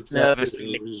starts nervously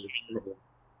licking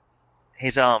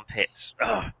his armpits.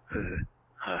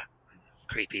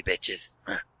 Creepy bitches.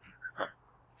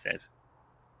 Says.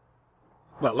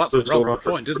 Well, that's the rather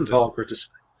point, isn't it? Parker to say.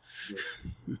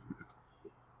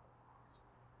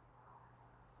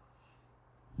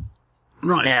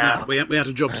 Right, Now- now, we had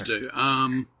a job to do.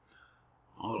 I'll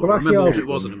Well, actually, remember what I'll- it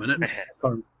was in a minute.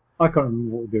 I can't remember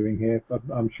what we're doing here. But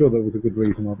I'm sure there was a good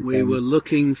reason why We were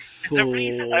looking There's a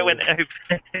reason I went for over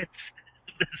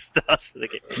the start of the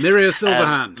game. Miria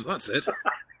Silverhand. That's it.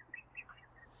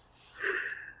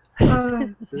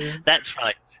 That's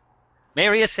right.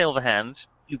 Miria Silverhand,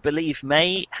 you believe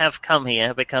may have come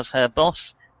here because her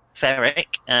boss,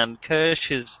 Ferric, and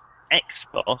Kirsch's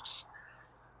ex-boss,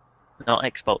 not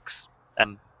Xbox,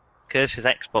 Kirsch's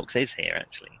Xbox is here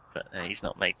actually, but he's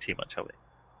not made too much of it.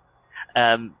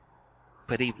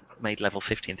 But he made level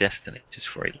 50 in Destiny just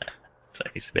before he left, so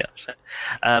he's a bit upset.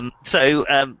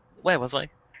 Where was I?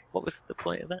 What was the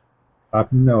point of that? I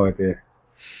have no idea.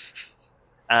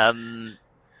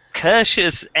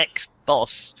 Kirsch's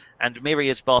ex-boss and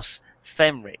Miria's boss,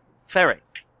 Ferric,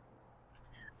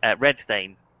 Red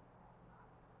Thane,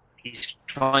 he's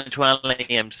trying to ally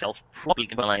himself, probably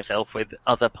going to ally himself with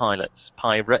other pirates,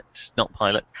 not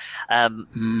pilots,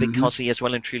 because he has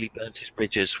well and truly burnt his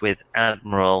bridges with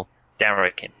Admiral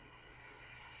Darrakin.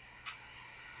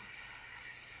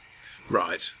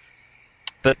 Right.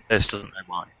 But this doesn't know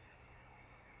why.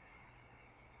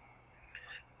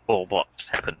 Or what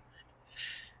happened.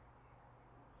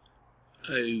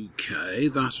 Okay,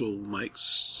 that all makes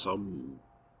some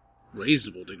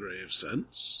reasonable degree of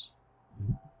sense.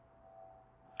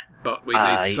 But we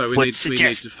need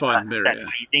to find that Miria.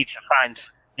 we need to find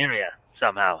Miria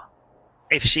somehow.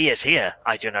 If she is here,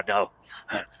 I do not know.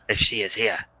 If she is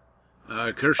here.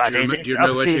 Kirsch, But do you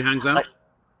know where she hangs out?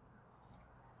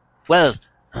 Well,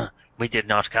 we did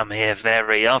not come here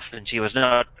very often. She was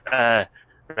not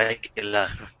regular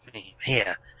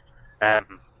here.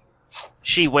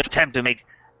 She would attempt to make,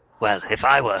 well, if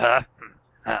I were her,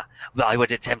 I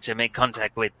would attempt to make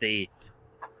contact with the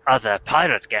other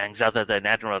pirate gangs other than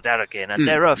Admiral Darrakin, and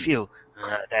there are a few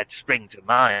that spring to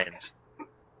mind.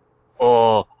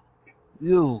 Or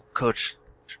you could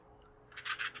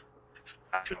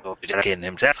go to Darrakin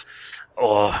himself,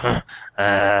 or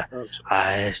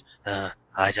I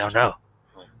don't know.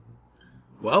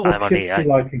 Well, I'm only a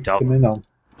Like it dog. come in on.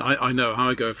 I know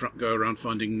how I go around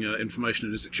finding information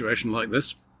in a situation like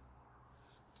this.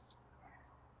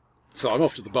 So I'm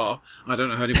off to the bar. I don't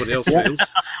know how anybody else feels.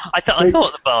 I thought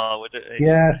the bar would.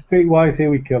 Yeah, Streetwise, here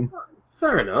we come.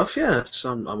 Fair enough, yes.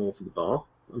 I'm all for the bar.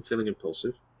 I'm feeling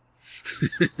impulsive.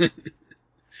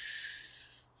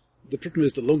 The problem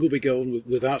is, the longer we go on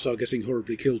without our getting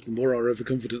horribly killed, the more our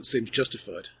overconfidence seems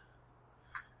justified.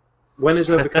 When is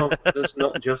overconfidence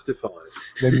not justified?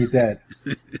 When you're dead.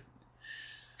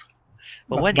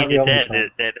 Well, when Not you're the dead, only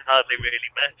time. it hardly really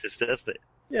matters, does it?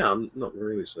 Yeah, I'm not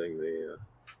really seeing the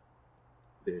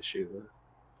issue there.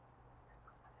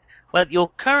 Well,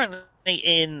 you're currently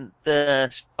in the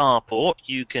starport.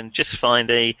 You can just find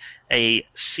a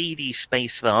seedy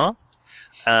space bar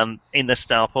in the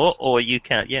starport, or you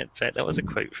can. Yeah, that was a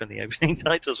quote from the opening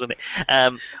titles, wasn't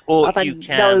it? Or Are there you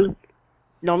can. no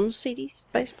non-seedy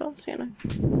space bars? You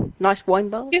know, nice wine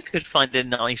bars. You could find a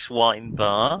nice wine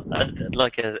bar,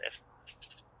 like a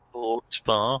sports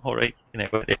bar or a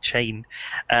chain,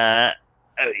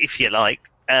 if you like.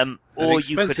 Or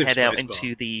you could expensive head out space bar.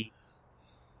 into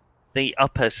the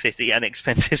upper city, an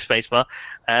expensive space bar.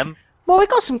 Well, we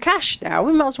got some cash now.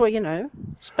 We might as well,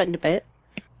 spend a bit.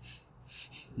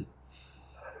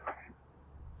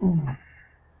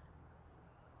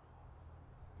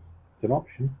 It's an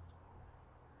option.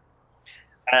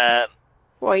 Well,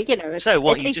 So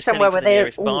what? at You least just somewhere heading where to the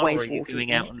nearest they're bar, always or are you water.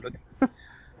 going out and looking?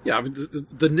 Yeah, I mean,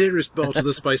 the nearest bar to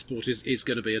the spaceport is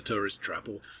going to be a tourist trap.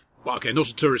 Well, okay, not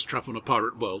a tourist trap on a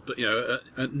pirate world, but,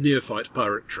 a neophyte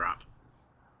pirate trap.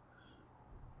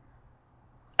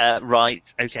 Right.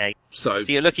 Okay. So,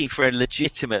 So you're looking for a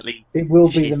legitimately It will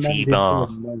be the shitty mended bar.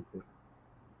 drum, won't it?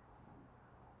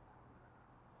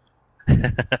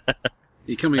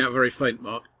 you're coming out very faint,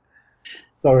 Mark.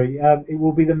 Sorry, it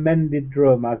will be the mended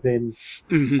drum, as in.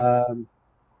 Mhm.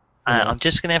 I'm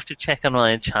just going to have to check on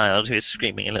my child who is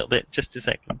screaming a little bit. Just a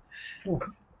second.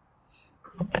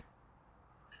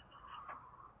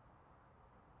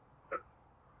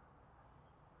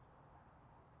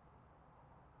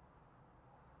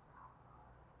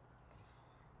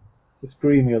 It's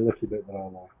screaming a little bit, but I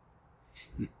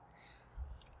like.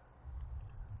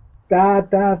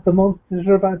 Dad, the monsters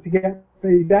are about to get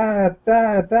me. Dad.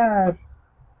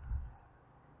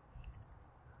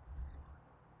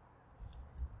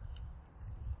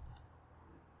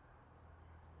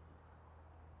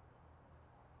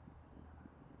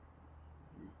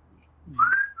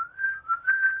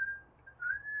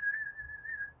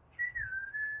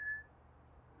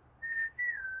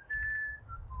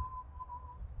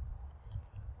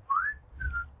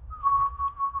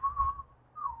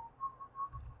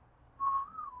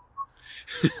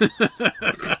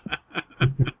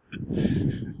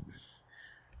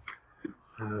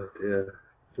 Oh dear.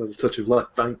 There's a touch of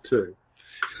left bank too.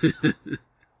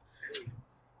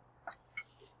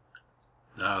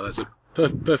 There's a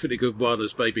perfectly good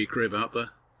wireless baby crib out there.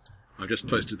 I've just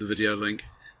posted the video link.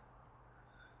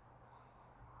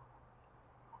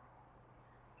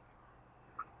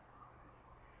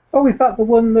 Oh, is that the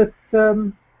one that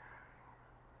the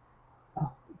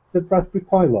Raspberry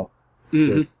Pi lot?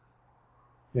 Mm-hmm.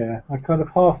 Yeah, I kind of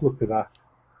half looked at that.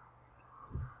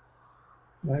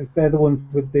 They're the ones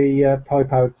with the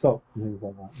Pi-powered socks and things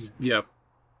like that. Yeah.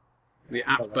 The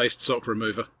app-based sock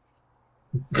remover.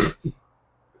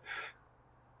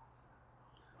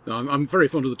 No, I'm very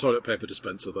fond of the toilet paper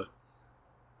dispenser, though.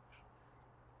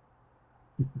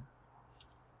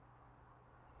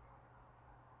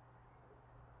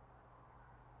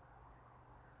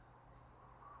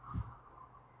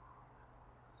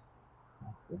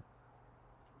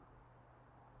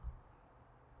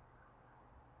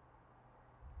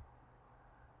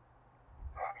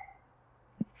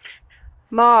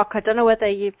 Mark, I don't know whether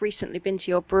you've recently been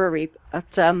to your brewery,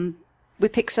 but we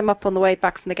picked some up on the way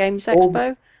back from the Games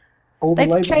Expo.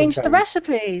 They've changed the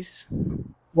recipes.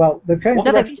 Well, they've changed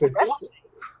the recipes. Recipes.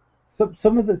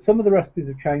 Some of the recipes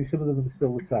have changed. Some of them are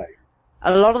still the same.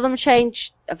 A lot of them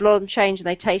changed. And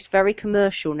they taste very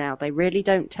commercial now. They really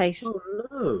don't taste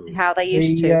how they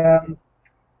used to.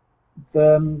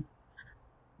 The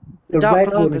dark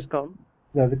red lager's gone.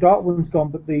 No, the dark one's gone,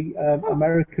 but the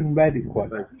American red is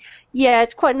quite nice. Yeah,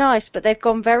 it's quite nice, but they've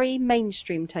gone very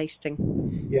mainstream tasting.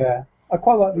 Yeah, I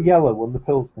quite like the yellow one, the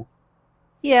Pilsner.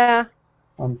 Yeah.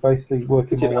 I'm basically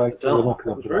working my way through That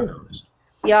was very nice.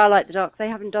 Yeah, I like the dark. They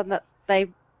haven't done that. They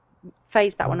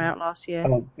phased that one out last year.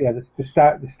 Yeah, the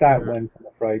stout went, I'm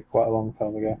afraid, quite a long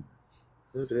time ago.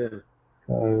 Oh dear.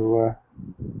 So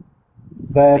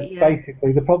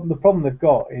basically the problem they've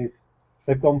got is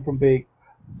they've gone from being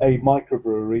a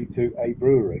microbrewery to a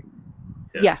brewery.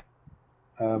 Yeah.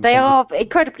 They are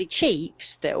incredibly cheap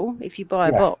still if you buy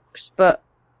a box, but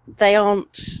they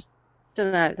aren't.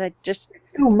 Don't know. They're just. It's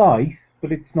still nice,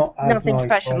 but it's not as nothing nice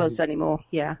special as anymore.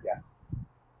 Yeah. Yeah.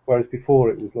 Whereas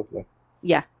before it was lovely.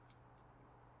 Yeah.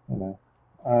 You know,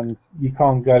 and you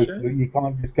can't go. You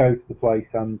can't just go to the place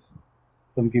and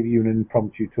them give you an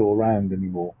impromptu tour around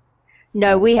anymore.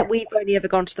 No, we've only ever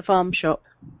gone to the farm shop.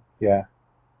 Yeah.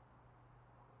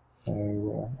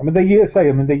 So, I mean, they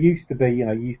used to be,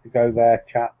 you used to go there,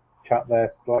 chat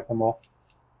there, strike them off.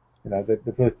 You know, the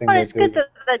first thing. Well, it's good that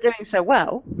they're doing so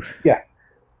well. Yes.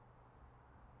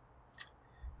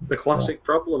 The classic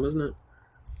problem, isn't it?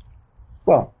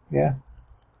 Well, yeah.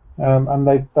 And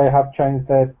they have changed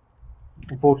their.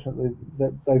 Unfortunately,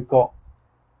 they've got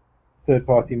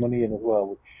third-party money in as well,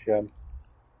 which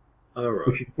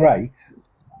is great.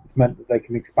 It's meant that they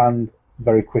can expand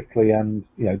very quickly and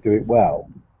do it well.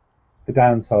 The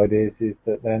downside is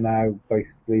that they're now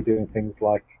basically doing things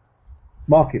like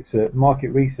market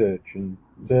research and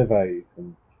surveys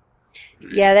and.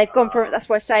 Yeah, they've gone for. That's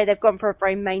why I say they've gone for a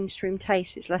very mainstream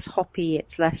taste. It's less hoppy.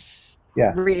 It's less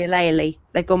real ale-y.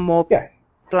 They've gone more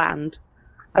bland.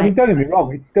 I mean, don't get me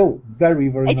wrong. It's still very,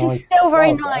 very nice. It's still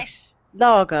very nice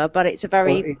lager, but it's a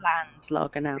very bland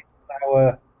lager now. It's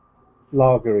our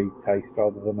lagery taste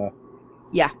rather than a.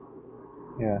 Yeah.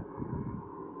 Yeah.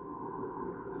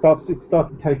 It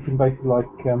started tasting basically like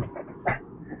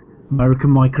American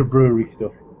microbrewery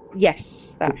stuff.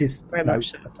 Yes, which is very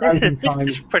much.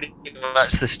 This is pretty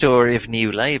much the story of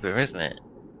New Labour, isn't it?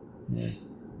 Yeah.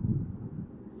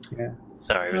 Yeah.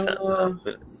 Sorry, was that?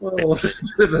 Well,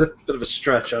 a bit of a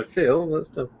stretch, I feel. But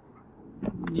still.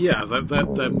 Yeah,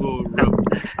 they're more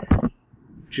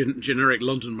generic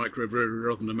London microbrewery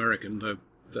rather than American. Though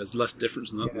there's less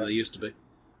difference in that than there used to be.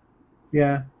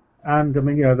 Yeah. And I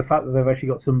mean, the fact that they've actually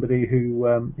got somebody who,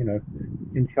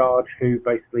 in charge, who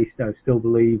basically, still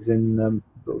believes in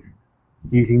sort of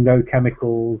using no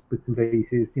chemicals, bits and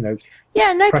pieces,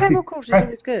 Yeah, no chemicals is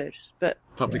always good, but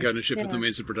public ownership of the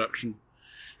means of production.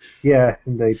 Yes,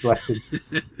 indeed, bless him.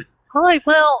 Hi,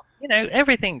 well,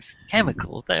 everything's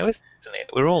chemical, though, isn't it?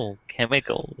 We're all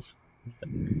chemicals.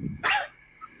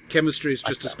 Chemistry is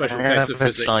just a special case of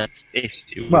physics.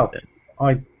 Well,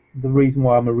 the reason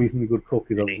why I'm a reasonably good cook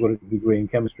is I've got a degree in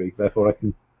chemistry, therefore I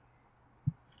can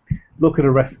look at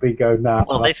a recipe, go, nah.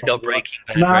 Well, this got Breaking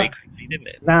Bad very quickly, didn't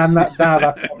it? Nah, that's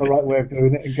not the right way of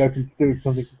doing it, and go to do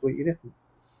something completely different.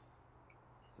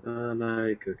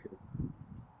 No, cooking.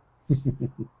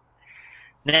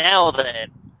 Now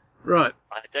then. Right.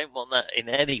 I don't want that in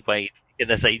any way going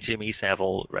to say Jimmy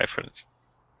Savile reference.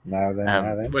 Now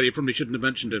then. Well, you probably shouldn't have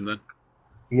mentioned him then.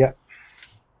 Yeah.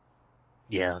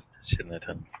 Yeah, I shouldn't have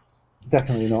done.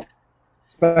 Definitely not.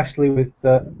 Especially with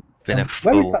the. Been a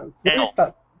where fool. is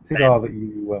that cigar that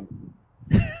you?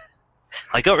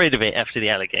 I got rid of it after the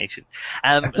allegation.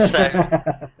 So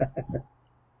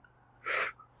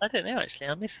I don't know. Actually,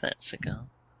 I miss that cigar.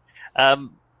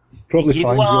 Probably you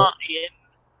find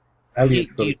are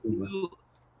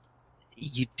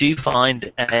you do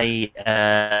find a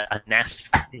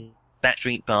nasty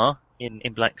backstreet bar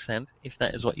in Black Sand, if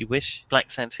that is what you wish. Black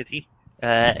Sand City.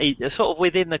 Sort of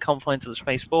within the confines of the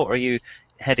spaceport, or are you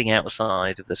heading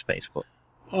outside of the spaceport?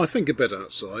 I think a bit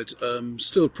outside.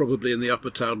 Still probably in the upper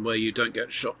town where you don't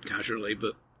get shot casually,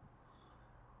 but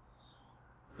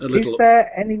a little. Is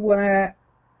there anywhere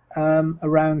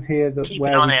around here that Keep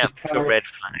where an we eye out could for the red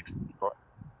flags.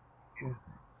 Is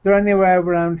there anywhere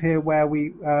around here where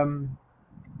we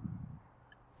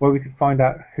could find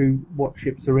out what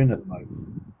ships are in at the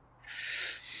moment?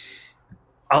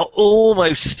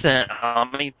 Almost. I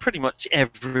mean, pretty much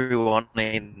everyone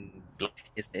in Black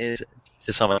is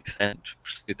to some extent.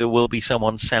 There will be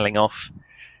someone selling off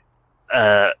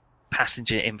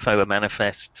passenger info and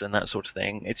manifests and that sort of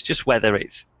thing. It's just whether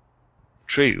it's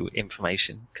true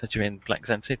information because you're in Black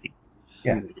Sand City.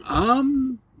 Yeah.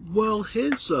 Well,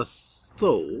 here's a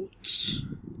thought.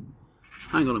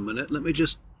 Hang on a minute. Let me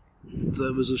just.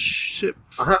 There was a ship.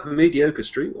 I have mediocre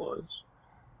streetwise.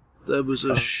 There was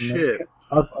a ship.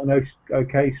 I know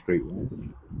okay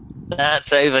streetwise.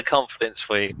 That's overconfidence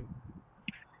for you.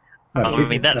 No, I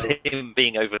mean, that's him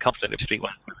being overconfident of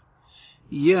streetwise.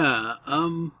 Yeah.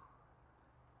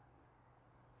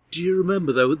 Do you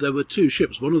remember there were two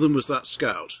ships? One of them was that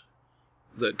scout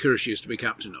that Kurish used to be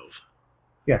captain of.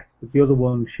 Yes, but the other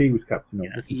one she was captain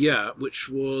of. Yeah, which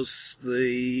was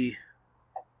the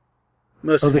The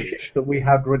Mercifuge. ship that we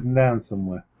had written down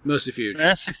somewhere. Mercifuge.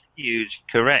 Mercifuge,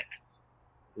 correct.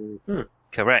 Mm-hmm.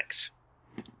 Correct.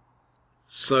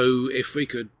 So if we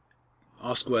could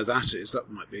ask where that is, that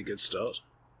might be a good start.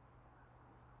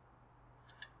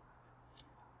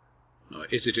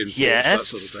 Is it in ports, Yes. that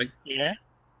sort of thing? Yeah.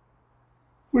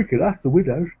 We could ask the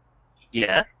widows.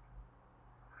 Yeah.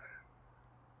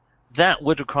 That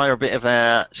would require a bit of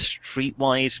a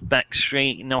streetwise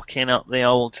backstreet knocking up the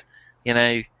old,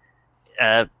 I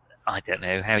don't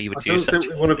know how you would do I such don't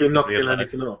think we want to be knocking real life.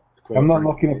 anything up. I'm not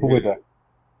knocking up a widow.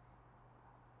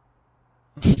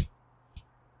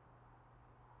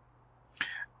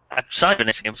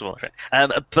 Cybernetics against water.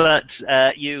 But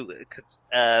you could,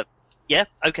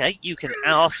 okay, you can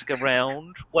ask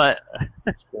around. What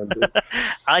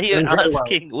are you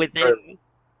asking within?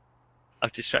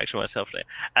 I've distracted myself there.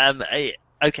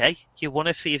 Okay, you want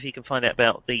to see if you can find out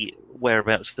about the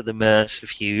whereabouts for the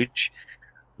Mercifuge.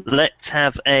 Let's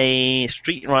have a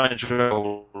streetwise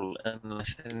roll,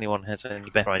 unless anyone has any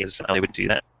better ideas. I would do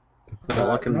that.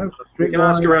 Well, I can ask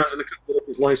streetwise. around in a couple of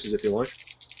places if you like.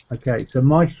 Okay, so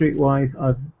my streetwise,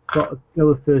 I've got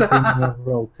still a 13 and I've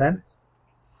rolled 10.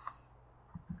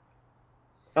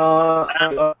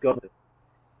 I've got it.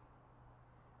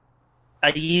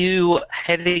 Are you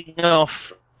heading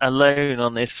off alone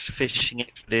on this fishing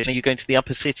expedition? Are you going to the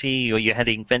upper city, or are you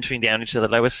venturing down into the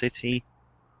lower city?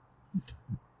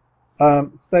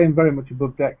 Staying very much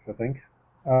above decks, I think.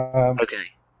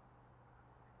 Okay.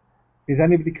 Is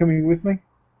anybody coming with me?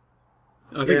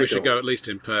 I think we should go at least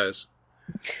in pairs.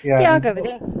 Yeah, I'll go with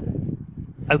you.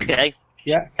 Okay.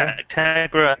 Yeah.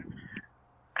 Tagra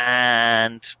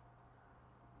and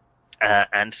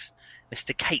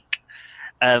Mr. Cake.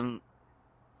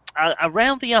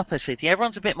 Around the upper city,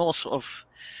 everyone's a bit more sort of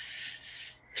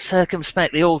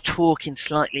circumspect. They all talk in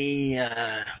slightly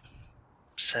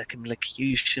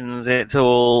circumlocutions. It's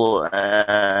all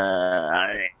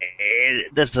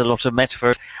there's a lot of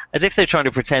metaphor, as if they're trying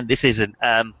to pretend this isn't,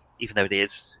 even though it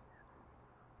is.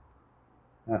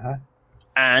 Uh-huh.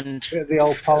 And The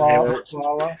old palaver.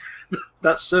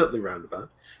 That's certainly roundabout.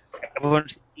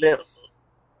 everyone's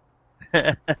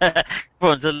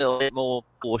a little bit more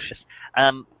cautious.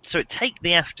 So it take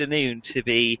the afternoon to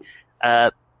be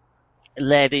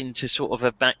led into sort of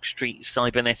a backstreet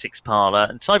cybernetics parlour,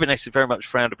 and cybernetics is very much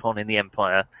frowned upon in the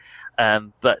Empire,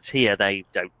 but here they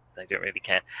don't really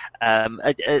care. A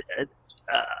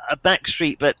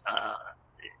backstreet, but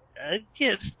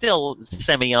still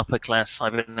semi-upper class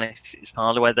cybernetics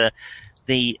parlour, where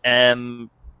the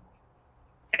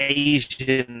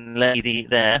Asian lady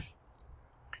there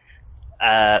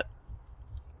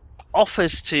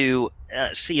offers to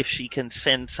see if she can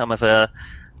send some of her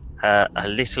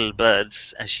little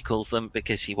birds, as she calls them,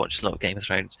 because she watches a lot of Game of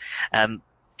Thrones,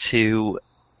 to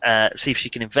see if she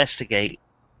can investigate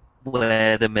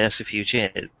where the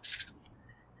Mercifuge is.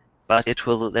 But it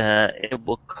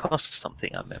will cost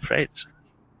something, I'm afraid.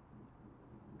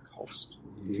 Cost.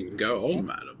 Go on,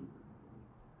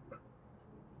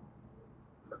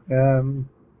 madam.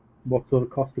 What sort of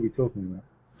cost are we talking about?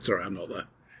 Sorry, I'm not there.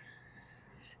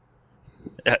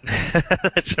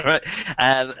 That's all right.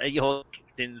 Your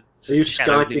captain's Are you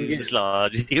shadow Skyping looms in?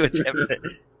 large. You attempt it.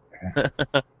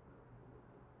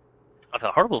 I've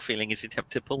a horrible feeling he's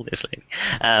attempt to pull this lady.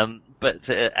 But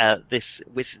this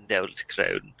Wissendeld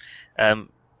crone,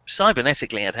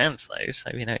 cybernetically enhanced though, so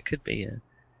it could be.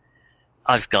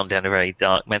 I've gone down a very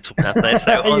dark mental path there,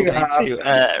 so I'm going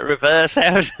to reverse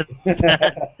out of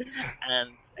that. And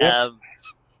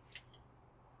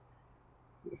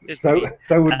so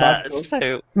would that.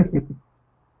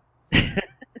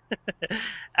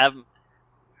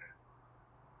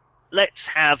 Let's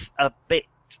have a bit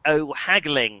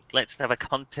haggling. Let's have a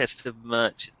contest of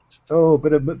merchants. Oh,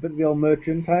 bit of the old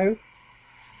merchant house.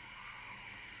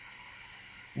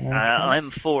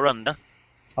 I'm 4 under.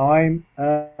 I'm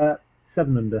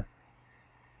 7 under.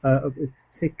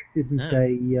 6 isn't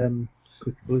a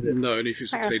critical, is it? No, only if you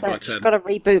succeed by 10. I've got to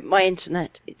reboot my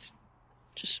internet. It's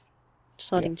just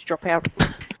deciding to drop out.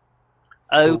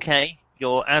 Okay,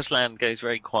 your Aslan goes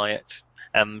very quiet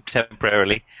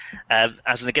temporarily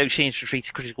as a negotiation retreat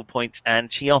to critical points,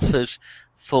 and she offers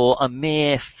for a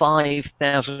mere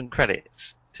 5,000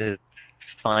 credits to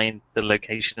find the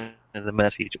location of the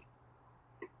Mercy,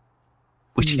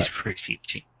 which is pretty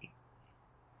cheap.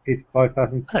 It's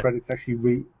 5,000 credits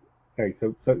actually. Okay,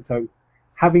 so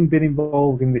having been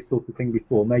involved in this sort of thing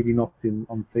before, maybe not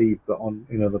on Thieves, but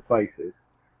in other places,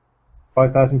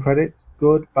 5,000 credits,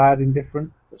 good, bad,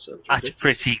 indifferent. That's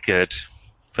pretty good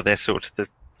for this sort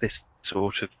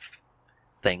of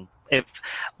thing. It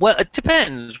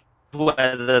depends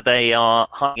whether they are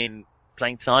hiding in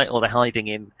plain sight or they're hiding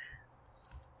in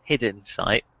hidden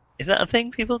sight. Is that a thing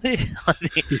people do?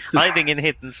 Hiding in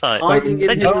hidden sight.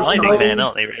 They're just hiding there,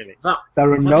 aren't they? Really?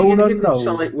 There are known unknowns.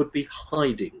 Hidden sight would be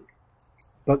hiding.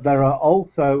 But there are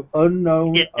also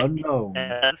unknown unknowns.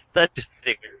 That's just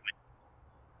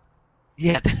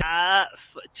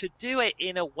to do it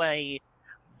in a way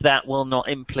that will not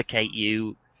implicate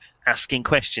you asking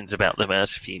questions about the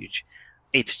Mercifuge,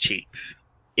 it's cheap.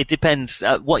 It depends.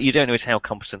 What you don't know is how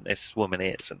competent this woman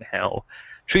is and how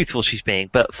truthful she's being.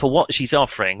 But for what she's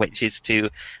offering, which is to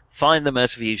find the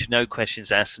Mercifuge, no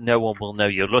questions asked, no one will know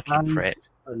you're looking for it.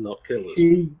 And not kill us.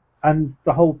 And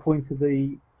the whole point of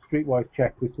the Streetwise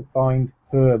check was to find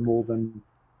her more than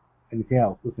anything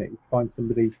else, wasn't it? To find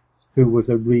somebody who was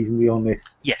a reasonably honest...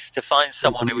 Yes, to find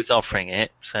someone who was offering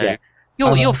it. So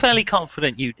you're fairly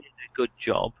confident you did a good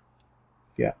job.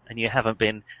 Yeah. And you haven't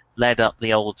been led up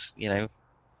the old,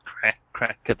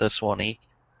 crack of the Swanee.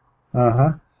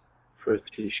 Uh-huh.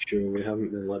 Pretty sure we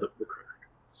haven't been led up the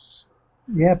cracks.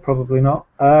 Yeah, probably not.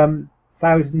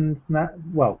 1,000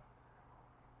 now,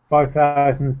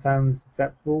 5,000 sounds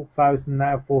acceptable. 1,000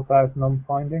 now, 4,000 on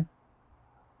finding.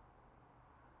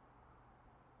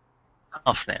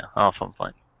 Half now, half on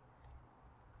finding.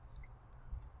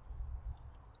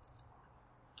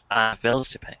 I have bills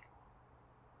to pay.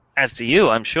 As do you,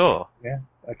 I'm sure. Yeah,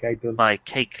 okay, done. My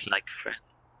cake-like friend.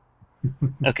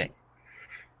 Okay.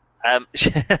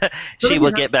 She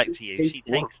will get back to you. She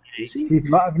takes. She's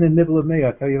not having a nibble of me,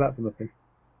 I tell you that for nothing.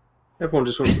 Everyone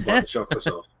just wants to bite the chocolate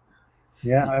off.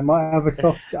 Yeah, I might have a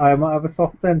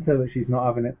soft centre, but she's not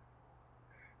having it.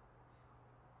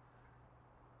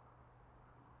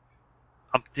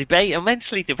 I'm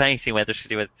mentally debating whether to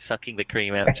do a sucking the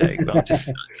cream out joke, but I'm just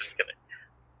gonna.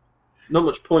 Not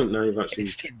much point now you've actually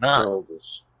told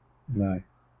us. No.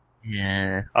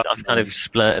 Yeah, I've kind of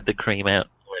splurted the cream out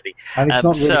already. And it's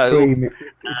not really cream,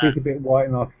 it's a bit white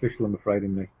and artificial, I'm afraid,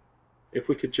 in me. If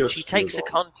we could just... She takes a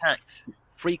contact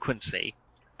frequency.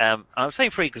 I'm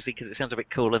saying frequency because it sounds a bit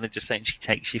cooler than just saying she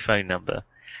takes your phone number.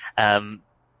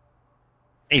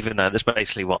 Even though that's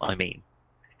basically what I mean.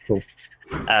 Cool.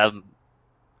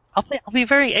 I'll be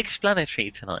very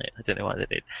explanatory tonight. I don't know why they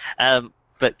did.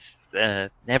 But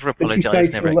never apologise,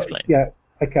 never explain. Yeah,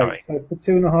 okay. Right. So for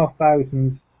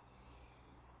 2,500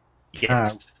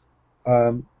 yes.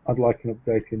 I'd like an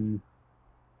update in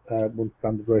one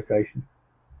standard rotation.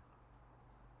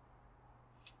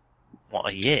 What,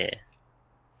 a year?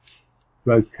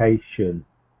 Rotation.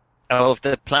 Oh, of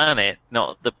the planet,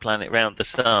 not the planet round the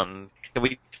sun. Can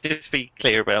we just be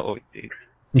clear about what we do?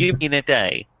 Do you mean a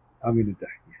day? I mean a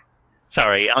day.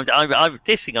 Sorry, I'm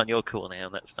dissing on your call now.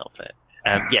 That's not fair.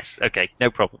 Yes, okay,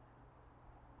 no problem.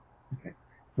 Okay.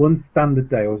 One standard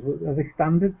day. Are they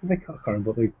standards? I can't remember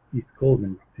what they used to call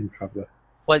them in Traveller.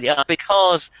 Well, yeah,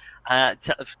 because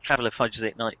Traveller fudges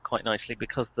it quite nicely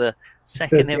because the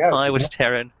second Empire was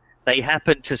Terran They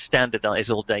happen to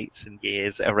standardise all dates and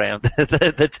years around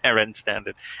the Terran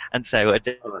standard, and so a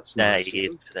day that's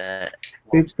is.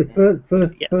 It's the first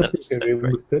period was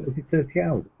it 30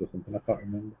 hours or something? I can't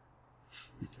remember.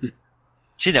 Do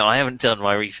you know, I haven't done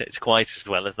my research quite as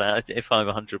well as that, if I'm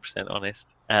 100% honest.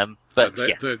 But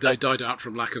they died out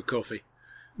from lack of coffee.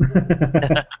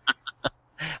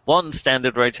 One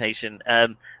standard rotation.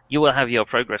 You will have your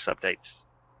progress updates.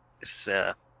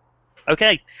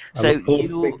 Okay, so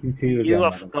you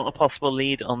have got a possible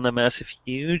lead on the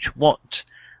Mercifuge.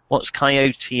 What's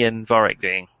Coyote and Vorik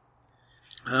doing?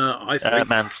 I think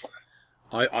Mansell.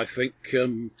 I think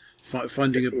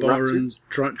finding a bar and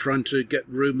trying to get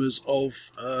rumours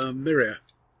of Miria.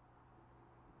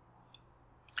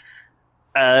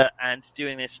 And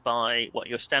doing this by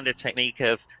your standard technique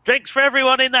of drinks for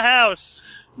everyone in the house.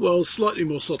 Well, slightly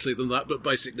more subtly than that, but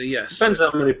basically yes. Depends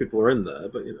how many people are in there,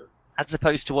 but As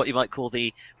opposed to what you might call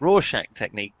the Rorschach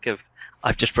technique of,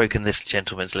 I've just broken this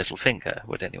gentleman's little finger.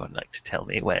 Would anyone like to tell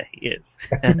me where he is?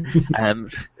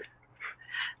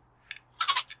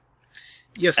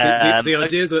 Yes, the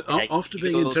idea that after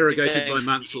being interrogated by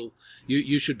Mansell,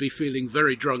 you should be feeling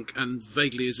very drunk and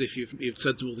vaguely as if you've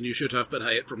said more than you should have, but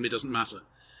hey, it probably doesn't matter.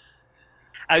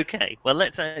 Okay, well,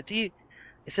 let's.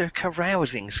 Is there a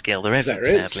carousing skill? There isn't, there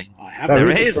is. sadly. I have there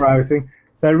is carousing.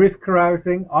 There is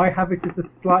carousing. I have it as a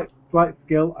slight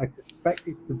skill. I suspect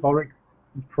it's the Vorik's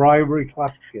primary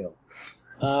class skill.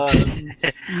 No,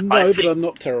 but I'm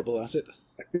not terrible at it.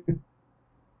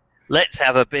 Let's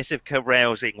have a bit of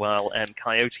carousing while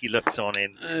Coyote looks on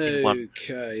in one.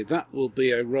 Okay, that will be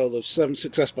a roll of 7,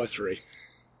 success by 3.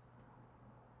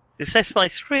 Success by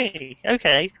 3.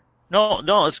 Okay,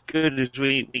 not as good as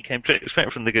we came to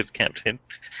expect from the good captain,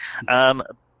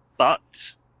 but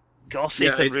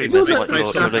gossip and rumours is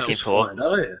what you're looking for.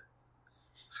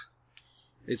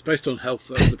 It's based on health.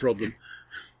 That's the problem.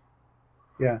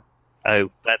 Yeah.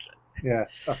 Oh, badly. Yeah,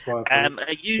 that's why.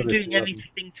 Are you doing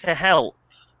anything to help,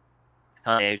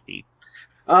 Coyote?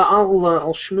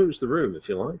 I'll schmooze the room if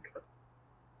you like.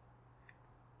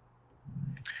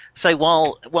 So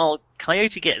while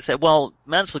Coyote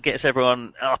Mansell gets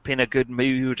everyone up in a good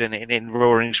mood and in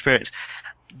roaring spirits,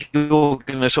 you're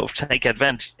going to sort of take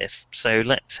advantage of this. So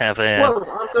let's have a. Well,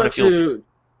 I'm going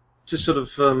to sort of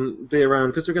be around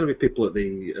because there are going to be people at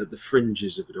the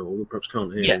fringes of it all who perhaps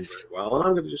can't hear me very well, and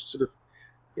I'm going to just sort of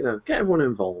get everyone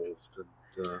involved and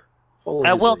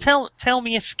follow. Well, tell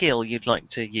me a skill you'd like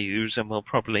to use, and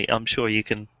I'm sure you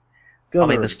can. Gunnery. I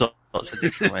mean, there's lots of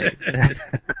different ways.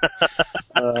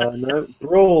 No,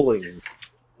 brawling.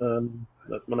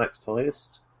 That's my next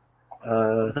highest.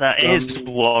 That is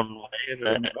one way, isn't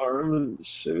it? Environment,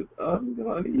 suit. I haven't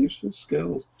got any useful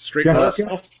skills. Streetwise?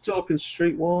 I was talking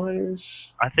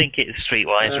streetwise. I think it's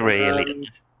streetwise, really.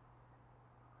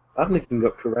 I haven't even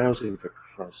got carousing, for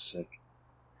Christ's sake.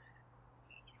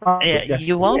 Yeah,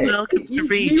 you are welcome to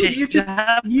read it.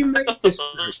 You made this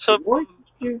person.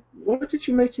 Why did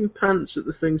you make him pants at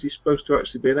the things he's supposed to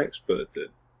actually be an expert in?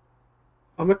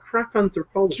 I'm a crap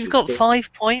anthropologist. You've got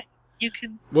 5 points. You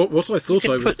can. What I thought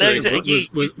I was doing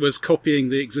was copying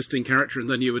the existing character, and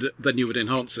then you would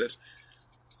enhance it.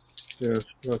 Yeah.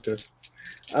 Okay.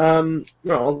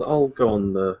 Well, I'll go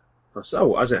on.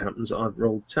 As it happens, I've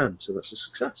rolled 10, so that's a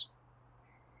success.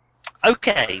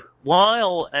 Okay.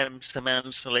 While Sir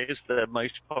Mansell is the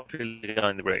most popular guy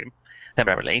in the room,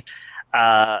 temporarily,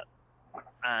 and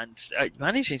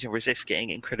managing to resist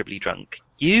getting incredibly drunk,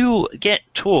 you get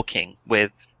talking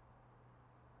with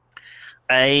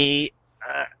a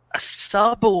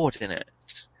subordinate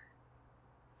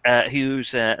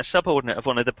who's a subordinate of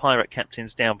one of the pirate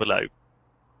captains down below,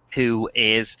 who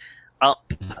is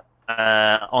up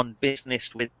on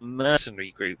business with a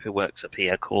mercenary group who works up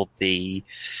here called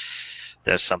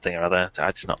there's something or other.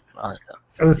 It's not. Hang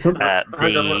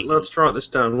on, let's write this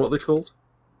down. What are they called?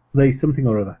 The something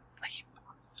or other.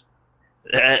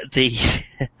 The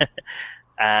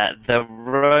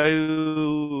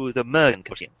Mergen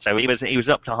Consortium. So he was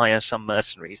up to hire some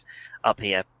mercenaries up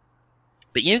here.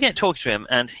 But you get talking to him,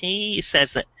 and he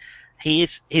says that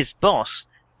his boss,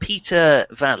 Peter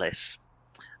Vallis,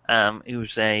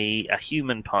 who's a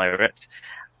human pirate,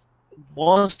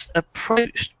 was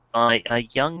approached by a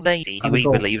young lady who he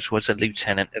believes was a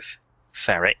lieutenant of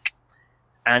Ferric,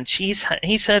 and he's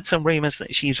heard some rumours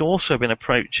that she's also been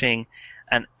approaching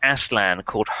an Aslan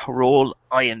called Hral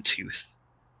Irontooth,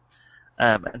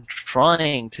 and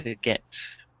trying to get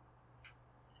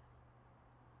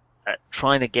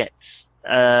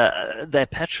their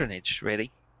patronage.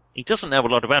 Really, he doesn't know a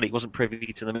lot about it. He wasn't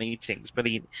privy to the meetings, but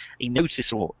he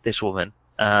noticed this woman,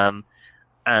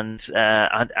 and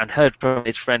heard from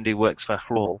his friend who works for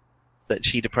Hral that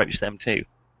she'd approached them too.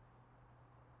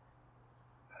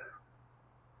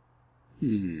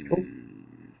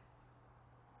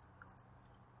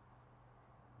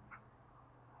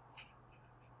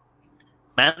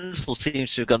 Mansell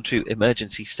seems to have gone to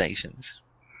emergency stations.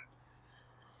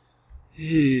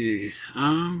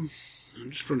 I'm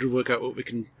just trying to work out what we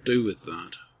can do with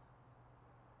that.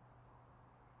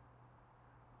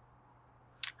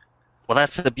 Well,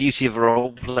 that's the beauty of a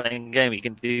role-playing game. You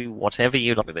can do whatever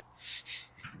you like with it.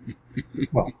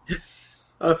 Well,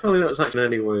 I feel that's not in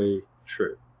any way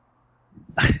true.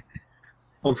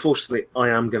 Unfortunately, I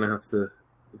am going to have to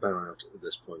bow out at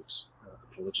this point.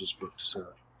 Apologies, but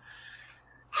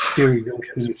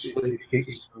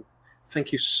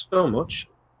thank you so much.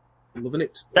 I'm loving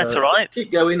it. That's all right.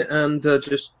 Keep going and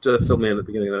just fill me in at the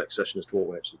beginning of the next session as to what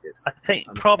we actually did. I think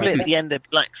probably at the end of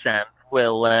Black Sand,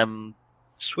 we'll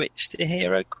switch to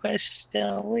Hero Quest,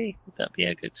 shall we? Would that be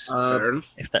a good... Fair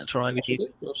enough. If that's all right with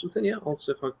you. Or something, yeah. I'll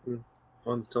see if I can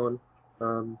find the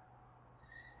time.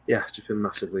 Yeah, it's just been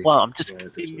massively... Well, I'm just...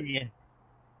 Okay,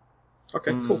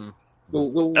 cool.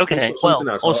 We'll okay, sort something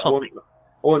out. or something. I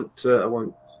won't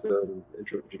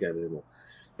interrupt you again anymore.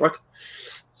 Right.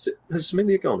 Has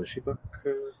Amelia gone? Is she back?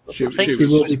 She will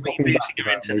be rebooting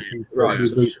her internet. Right,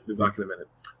 so she'll be back in a minute.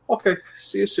 Okay,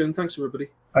 see you soon. Thanks, everybody.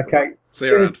 Okay. See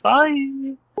you around.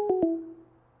 Bye!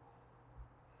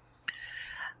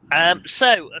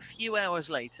 So, a few hours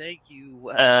later,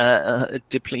 you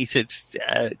depleted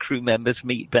crew members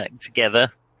meet back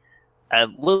together.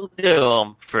 We'll go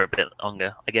on for a bit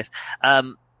longer, I guess,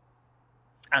 and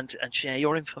share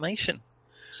your information,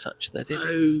 such that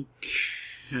it...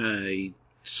 Okay,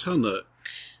 Tunnock.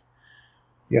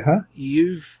 Yeah?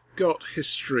 You've got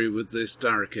history with this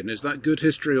Darrikin. Is that good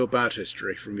history or bad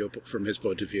history from his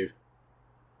point of view?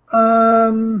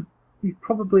 He's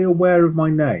probably aware of my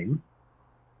name.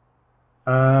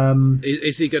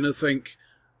 Is he going to think,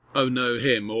 oh no,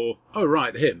 him, or oh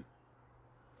right, him?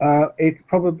 It's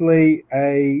probably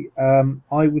I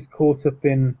was caught up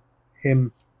in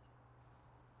him.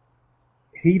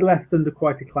 He left under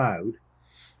quite a cloud.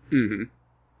 Mm-hmm.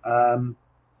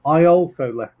 I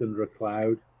also left under a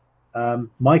cloud.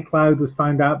 My cloud was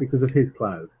found out because of his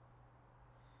cloud.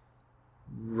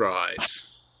 Right.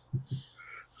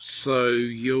 So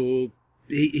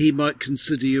he might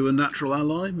consider you a natural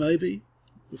ally, maybe,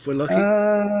 if we're lucky.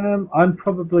 I'm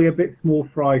probably a bit small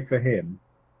fry for him.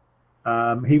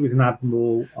 He was an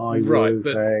admiral. I was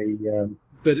a.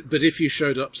 But if you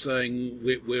showed up saying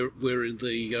we're in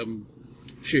the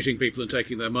shooting people and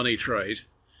taking their money trade,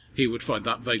 he would find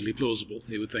that vaguely plausible.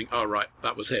 He would think, oh right,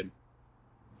 that was him.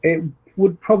 It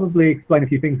would probably explain a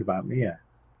few things about me, yeah.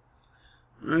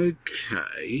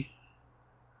 Okay.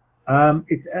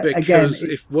 Because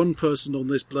if one person on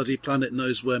this bloody planet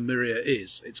knows where Miria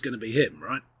is, it's going to be him,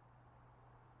 right?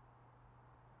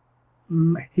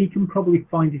 He can probably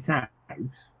find it out.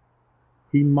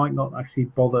 He might not actually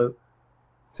bother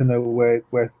to know where.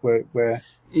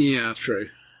 Yeah, true.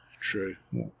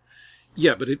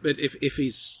 Yeah, but if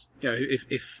he's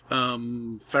if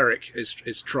Ferric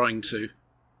is trying to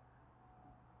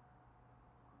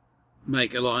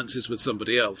make alliances with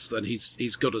somebody else, then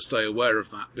he's got to stay aware of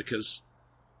that because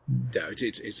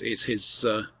it's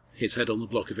his head on the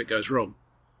block if it goes wrong.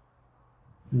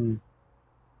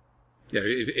 Yeah,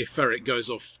 if Ferric goes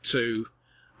off to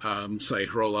say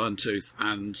Hroll Irontooth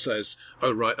and says,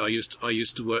 "Oh right, I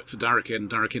used to work for Darrikin.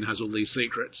 Darrikin has all these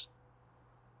secrets."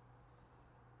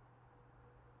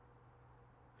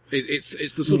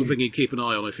 It's the sort of thing you'd keep an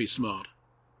eye on if he's smart.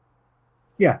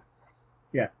 Yeah.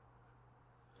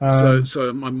 So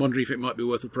I'm wondering if it might be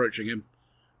worth approaching him,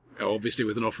 obviously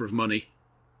with an offer of money.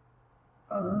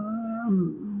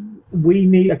 We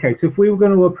need so if we were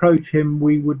going to approach him,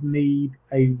 we would need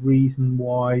a reason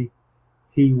why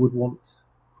he would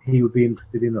be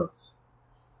interested in us.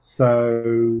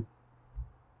 So,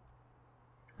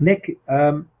 Nick,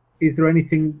 is there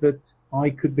anything that I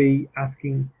could be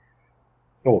asking,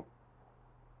 or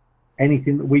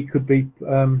anything that we could be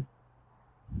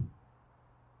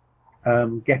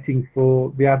getting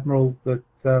for the Admiral that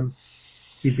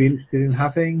he'd be interested in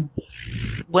having?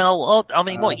 Well, I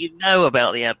mean, what you know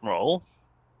about the Admiral,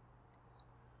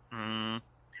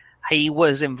 he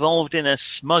was involved in a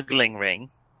smuggling ring.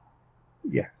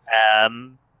 Yeah.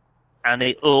 And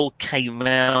it all came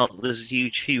out, there was a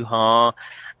huge hoo-ha,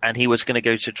 and he was going to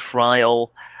go to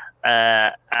trial,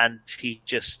 and he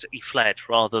fled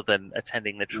rather than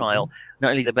attending the trial. Mm-hmm.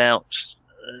 Not only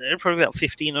probably about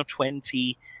 15 or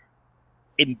 20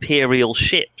 Imperial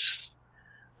ships.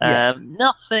 Yeah.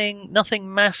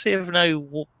 Nothing massive,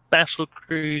 no battle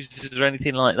cruisers or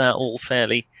anything like that, all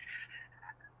fairly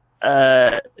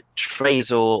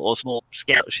trades or small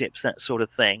scout ships, that sort of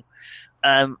thing.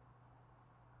 And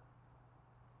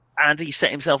he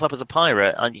set himself up as a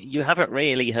pirate, and you haven't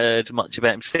really heard much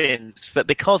about him since. But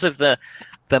because of the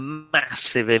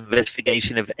massive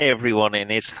investigation of everyone in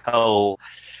his whole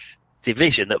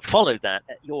division that followed that,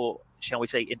 your, shall we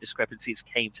say, indiscrepancies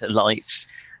came to light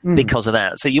because of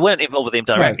that. So you weren't involved with him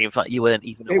directly. No. In fact, you weren't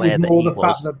even aware that he was. It was more the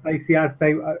was. fact that basically,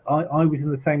 I was in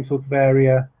the same sort of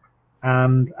area,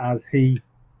 and as he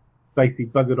basically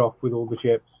buggered off with all the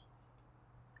ships,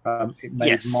 it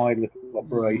made my little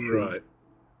operation. Right.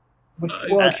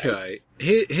 Okay.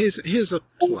 Here's a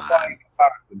plan.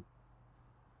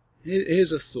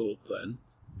 Here's a thought then.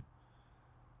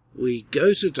 We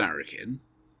go to Darrakin.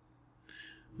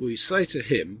 We say to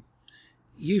him,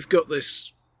 "You've got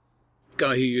this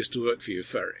guy who used to work for you,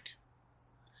 Ferric.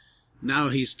 Now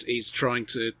he's trying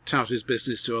to tout his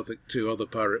business to other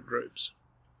pirate groups.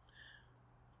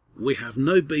 We have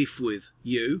no beef with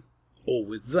you or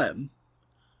with them,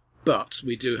 but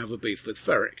we do have a beef with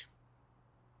Ferric.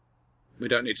 We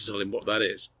don't need to tell him what that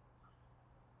is.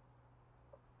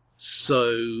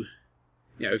 So,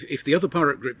 if the other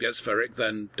pirate group gets Ferric,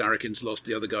 then Darrakin's lost,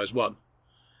 the other guy's won.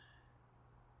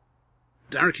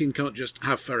 Darrakin can't just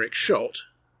have Ferric shot,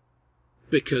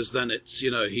 because then it's,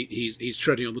 he's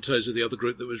treading on the toes of the other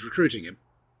group that was recruiting him.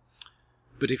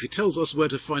 But if he tells us where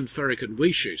to find Ferric and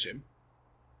we shoot him,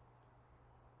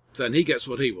 then he gets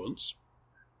what he wants.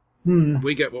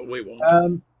 We get what we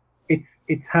want.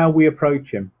 It's how we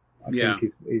approach him. I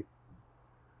think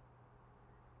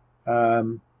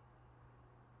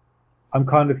I'm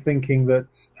kind of thinking that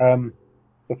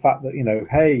the fact that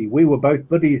hey, we were both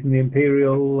buddies in the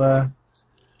Imperial,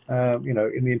 in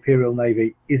the Imperial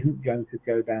Navy, isn't going to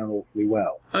go down awfully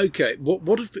well. Okay,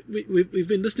 what have we've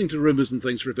been listening to rumours and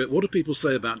things for a bit. What do people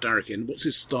say about Darrakin? What's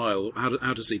his style?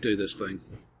 How does he do this thing?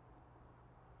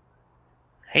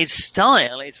 His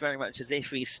style is very much as if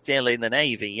he's still in the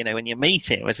Navy. When you meet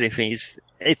him, it's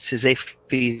as if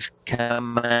he's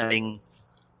commanding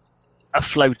a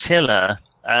flotilla.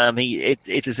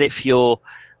 It's as if you're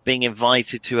being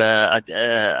invited to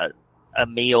a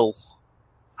meal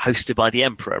hosted by the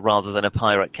Emperor rather than a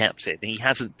pirate captain. He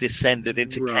hasn't descended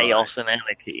into chaos and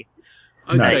anarchy.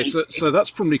 Okay, so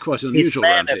that's probably quite unusual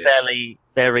around here. He's very,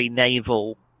 very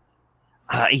naval.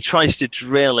 He tries to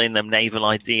drill in them naval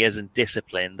ideas and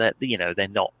discipline that, they're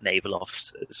not naval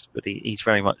officers, but he's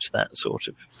very much that sort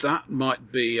of. That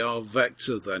might be our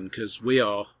vector then, because we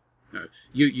are,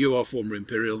 you are former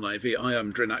Imperial Navy, I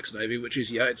am Drinak's Navy, which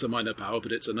is, it's a minor power,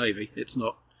 but it's a Navy. It's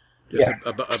not just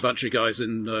a bunch of guys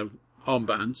in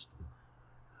armbands.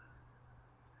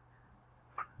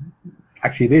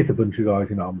 Actually, it is a bunch of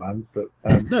guys in armbands, but...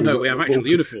 No, we have actual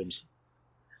uniforms.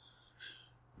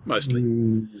 Mostly.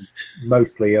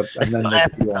 Mostly, and then I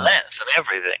have the lance and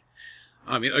everything.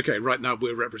 I mean, okay, right now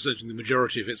we're representing the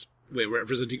majority of its... We're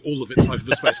representing all of its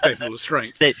hyperspace capable of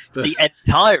strength. The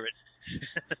entire...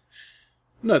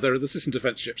 No, there are the system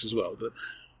defense ships as well, but...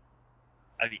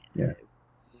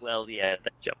 Well, that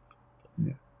jump.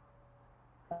 Yeah.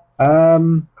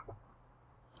 I'm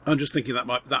just thinking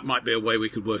that might be a way we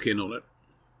could work in on it.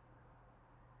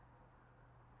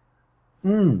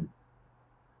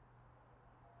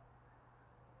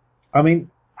 I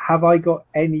mean, have I got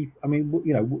any... I mean,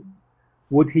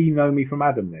 would he know me from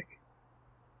Adam, Nick?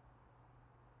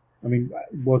 I mean,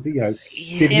 was it,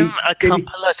 a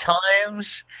couple of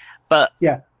times, but...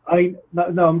 Yeah,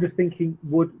 no, I'm just thinking,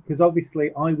 because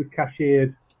obviously I was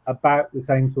cashiered about the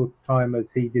same sort of time as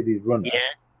he did his runner.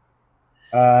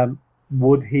 Yeah.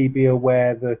 Would he be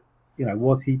aware that,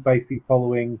 was he basically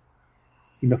following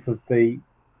enough of the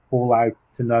fallout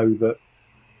to know that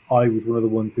I was one of the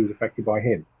ones who was affected by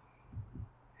him?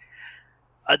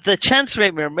 The chance of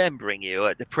him remembering you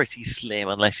are pretty slim,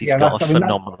 unless he's got a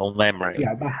phenomenal memory.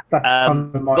 Yeah, that's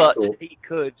kind of my thought. He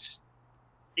could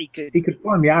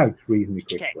find me out reasonably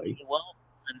quickly.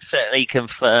 And certainly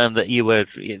confirm that you were.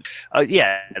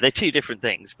 They're two different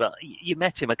things. But you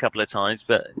met him a couple of times.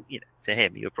 But to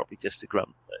him, you were probably just a grunt.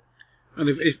 And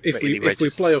if we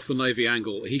play off the Navy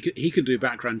angle, he can do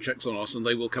background checks on us, and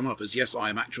they will come up as, yes, I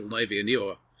am actual Navy, and you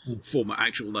are former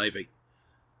actual Navy.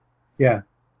 Yeah.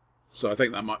 So I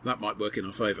think that might work in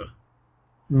our favour.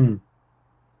 I mean,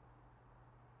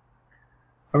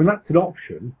 that's an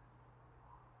option.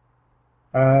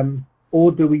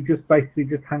 Or do we just basically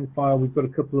just hang fire? We've got a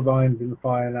couple of irons in the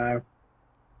fire now,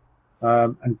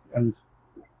 and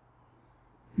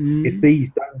if these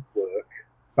don't work,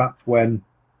 that's when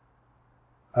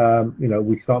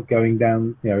we start going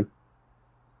down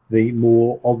the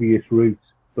more obvious route,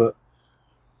 but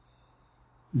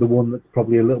the one that's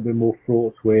probably a little bit more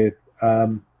fraught with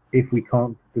if we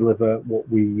can't deliver what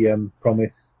we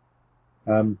promise,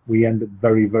 we end up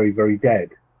very, very, very dead.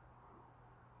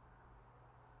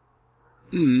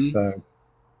 So,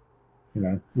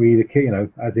 we either kill,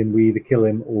 as in we either kill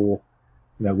him or,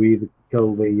 we either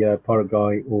kill the pirate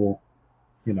guy or,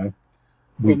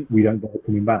 we don't bother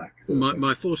coming back.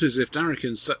 My thought is if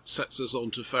Darrakin sets us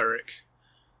on to Ferric,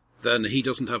 then he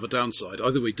doesn't have a downside.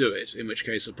 Either we do it, in which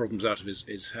case the problem's out of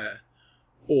his hair,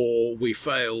 or we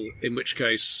fail, in which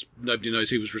case nobody knows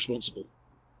he was responsible.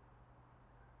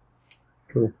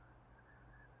 Cool.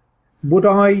 Would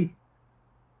I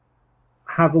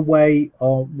have a way,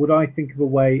 or would I think of a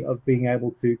way of being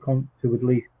able to at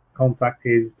least contact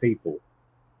his people,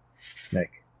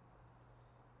 Nick?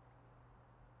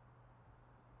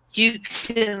 You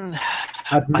can.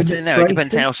 I don't know. It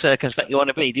depends how circumspect you want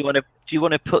to be. Do you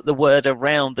want to put the word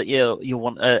around that you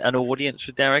want an audience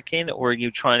for Darrakin, or are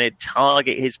you trying to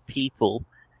target his people?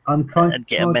 I'm trying and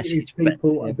to get a message his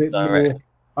people a bit more.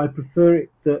 I prefer it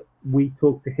that we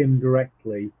talk to him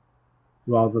directly,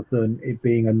 rather than it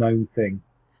being a known thing.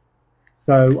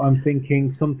 So I'm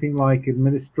thinking something like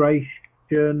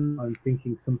administration. I'm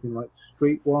thinking something like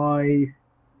Streetwise.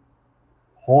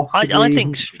 Possibly. I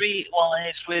think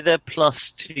Streetwise with a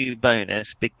 +2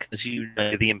 bonus because you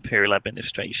know the Imperial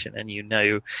administration and you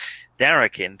know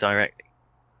Darrakin directly.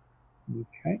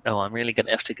 Okay. Oh, I'm really going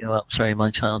to have to go up. Sorry,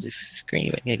 my child is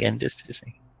screaming again. Just a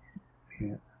second.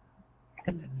 Yeah.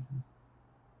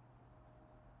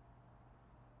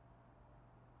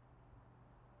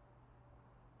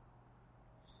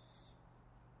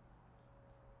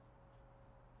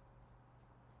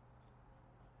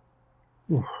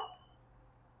 Oof.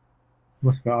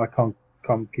 Must admit, I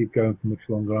can't keep going for much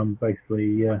longer. I'm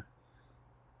basically,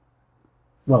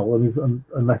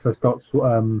 unless I start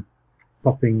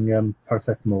popping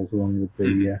paracetamols along with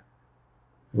the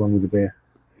beer.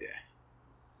 Yeah.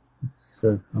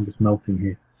 So I'm just melting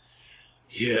here.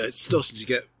 Yeah, it's starting to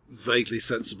get vaguely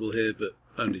sensible here, but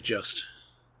only just.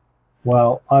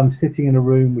 Well, I'm sitting in a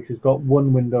room which has got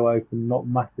one window open, not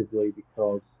massively,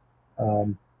 because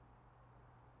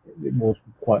it was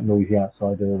quite noisy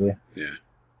outside earlier. Yeah.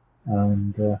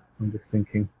 And I'm just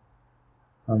thinking,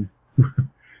 I've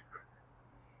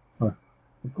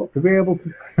got to be able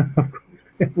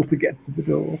to get to the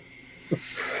door.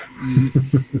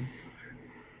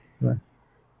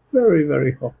 Very,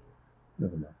 very hot.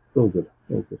 Never mind. It's all good.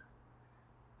 All good.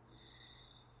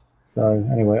 So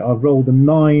anyway, I've rolled a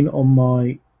 9 on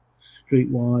my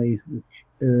Streetwise, which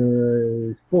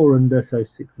is 4 under, so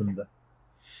 6 under.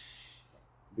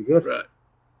 Be good. Right.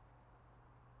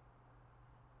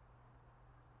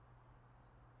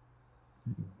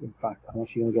 In fact, I'm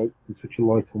actually going to go and switch a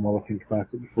light on while I think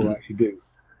about it before I actually do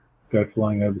go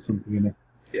flying over something in it.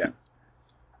 Yeah.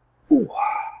 Ooh.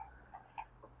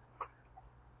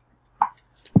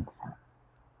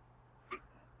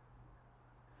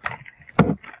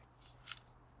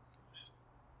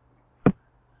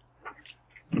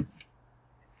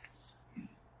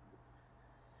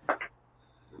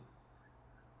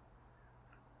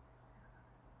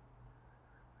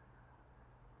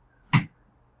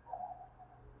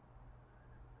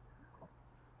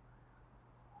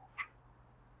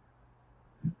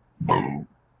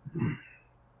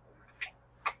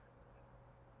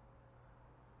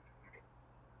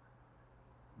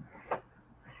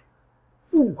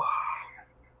 Ooh.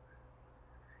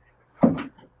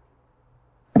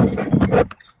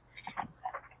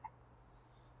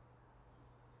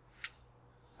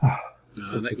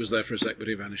 Nick was there for a sec, but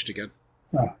he vanished again.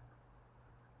 Oh.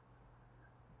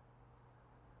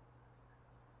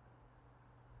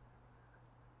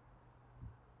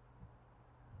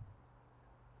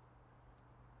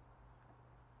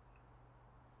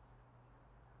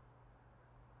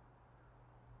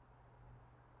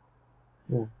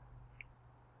 Yeah.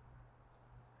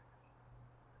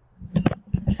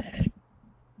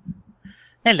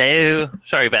 Hello.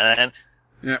 Sorry about that.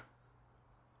 Yeah.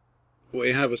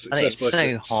 We have a success by 6.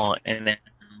 It's so hot in it.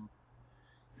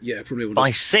 Yeah, probably will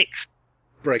By 6.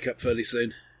 break up fairly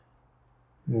soon.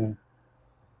 Yeah.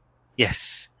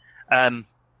 Yes.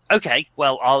 Okay.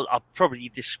 Well, I'll probably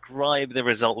describe the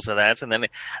results of that, and then.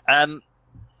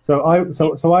 So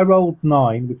I rolled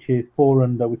 9, which is 4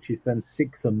 under, which is then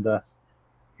 6 under,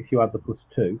 if you add the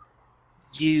 +2.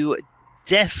 You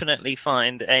definitely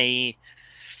find a.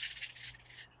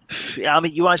 I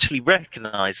mean, you actually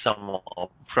recognise someone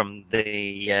from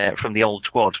the old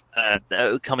squad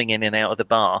coming in and out of the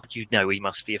bar. You know he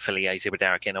must be affiliated with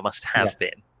Darrakin, or must have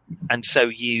been, and so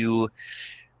you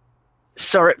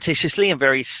surreptitiously and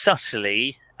very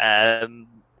subtly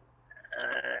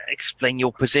explain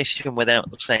your position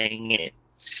without saying it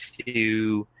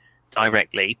to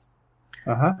directly,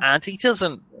 and he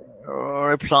doesn't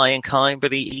reply in kind,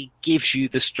 but he gives you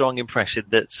the strong impression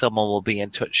that someone will be in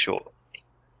touch shortly.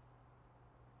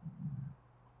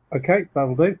 Okay,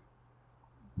 that'll do.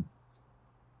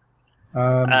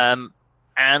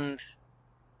 And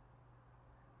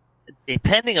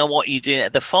depending on what you do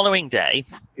the following day,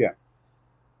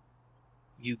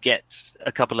 you get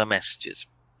a couple of messages.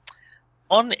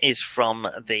 One is from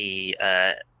the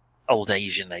old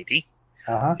Asian lady,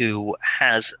 who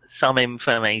has some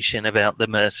information about the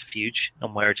Mercifuge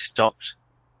and where it's docked.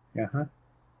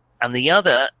 And the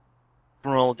other,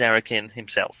 Admiral Derrican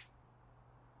himself.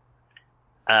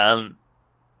 And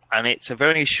it's a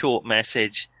very short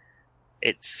message.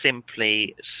 It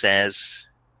simply says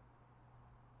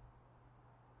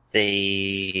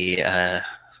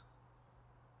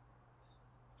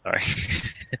sorry.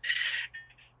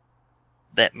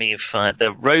 Let me find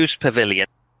the Rose Pavilion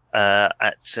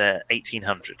at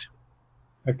 1800.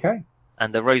 Okay.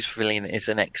 And the Rose Pavilion is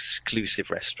an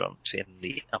exclusive restaurant in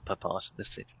the upper part of the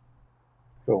city.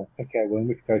 Cool. Okay, well, in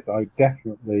which case I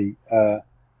definitely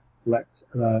let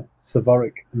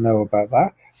Savorik know about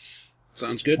that.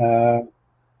 Sounds good.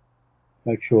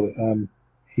 Make sure that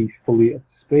he's fully up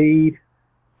to speed.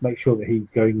 Make sure that he's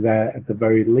going there at the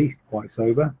very least quite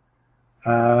sober.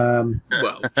 Well,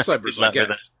 sober as I get.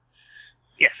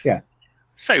 Yes. Yeah.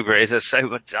 Sober is as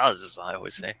sober does, as I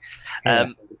always say.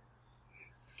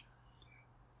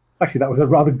 Actually, that was a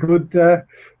rather good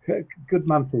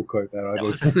Mansell quote there, I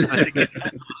believe.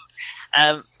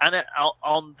 And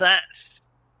on that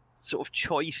sort of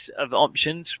choice of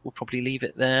options, we'll probably leave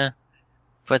it there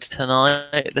for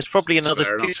tonight. There's probably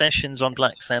another 2 sessions on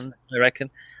Black Sand, I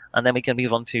reckon, and then we can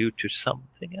move on to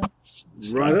something else.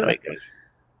 Right.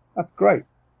 That's great.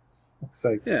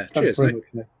 So, yeah, cheers,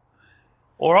 Nick.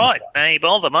 All right, no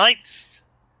bother, mates.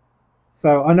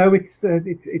 So I know it's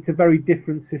a very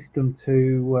different system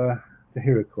to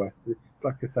HeroQuest. It's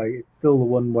like I say, it's still the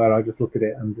one where I just look at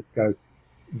it and just go,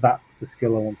 "That's the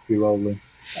skill I want to be rolling."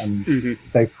 And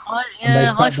I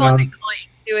find it quite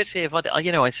intuitive.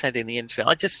 I said in the interview,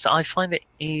 I find it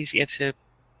easier to.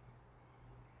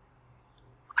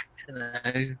 I don't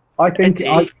know. I think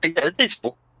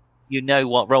you know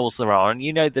what roles there are, and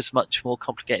you know there's much more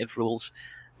complicated rules.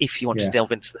 If you want to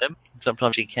delve into them,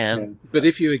 sometimes you can. Yeah. But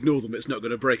if you ignore them, it's not going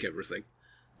to break everything.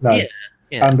 No.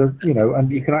 Yeah. And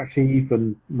and you can actually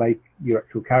even make your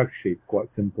actual character sheet quite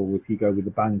simple if you go with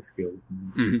the bang skills.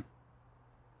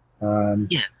 I'm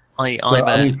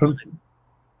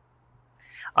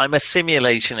a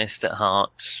simulationist at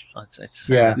heart.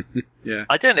 Yeah.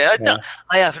 I don't know.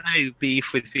 I have no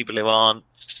beef with people who aren't,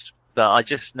 but I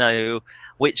just know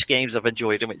which games I've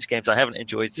enjoyed and which games I haven't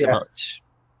enjoyed so much.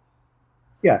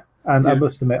 Yeah, and I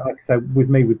must admit, like I said, with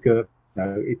GURP,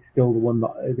 it's still the one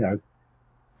that,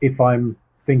 if I'm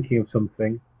thinking of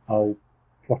something, I'll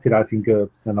plot it out in GURPS,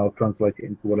 then I'll translate it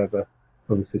into whatever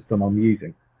other system I'm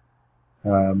using.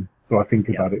 So I think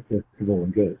about it first of all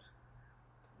in GURPS.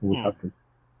 Always happens.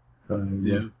 So,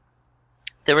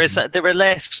 there are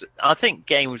less, I think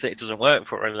games that it doesn't work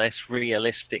for are less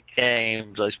realistic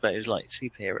games, I suppose, like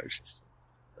superhero systems.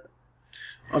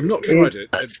 I've not tried it.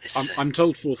 I'm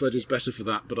told 4th Ed is better for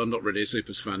that, but I'm not really a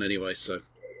Supers fan anyway, so...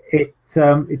 It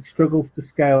struggles to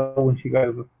scale once you go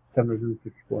over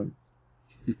 750 points.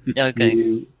 Okay.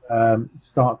 You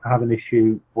start to have an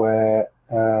issue where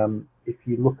if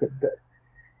you look at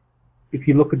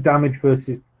damage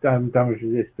versus damage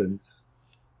resistance,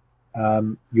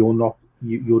 your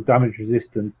damage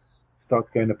resistance starts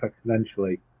going up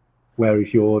exponentially,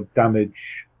 whereas your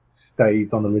damage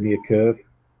stays on a linear curve.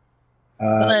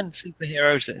 And then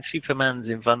Superman's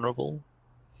invulnerable.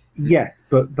 Yes,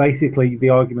 but basically the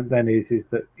argument then is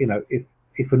that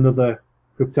if another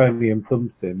Kryptonian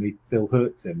thumps him, it still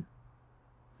hurts him.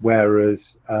 Whereas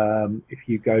if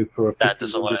you go for that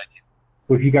doesn't work.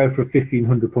 Well, if you go for a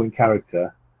 1500 point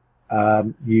character,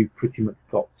 you've pretty much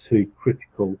got to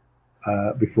critical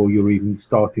before you're even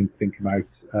starting to think about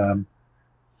sort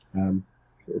of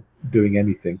doing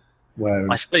anything. Whereas,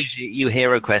 I suppose you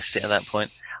HeroQuest it at that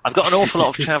point. I've got an awful lot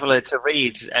of Traveller to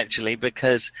read, actually,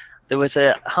 because there was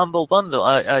a humble bundle,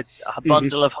 a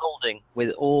bundle of holding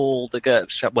with all the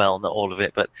GURPS, well, not all of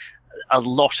it, but a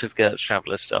lot of GURPS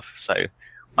Traveller stuff. So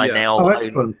I now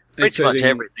own pretty much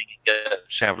everything in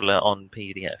GURPS Traveller on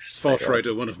PDF. Far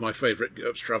Trader, one of my favourite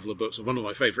GURPS Traveller books, or one of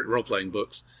my favourite role-playing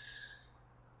books.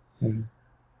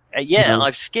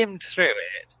 I've skimmed through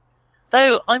it.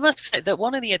 Though I must say that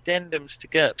one of the addendums to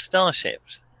GURPS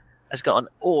Starships has got an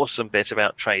awesome bit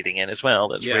about trading in as well.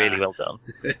 That's really well done.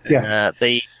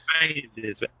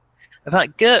 In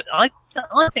fact, GURP, I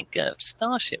think GURP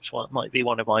Starships might be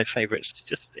one of my favourites.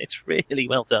 It's really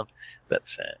well done.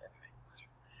 But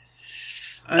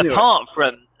Anyway. Apart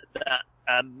from that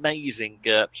amazing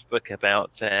GURPS book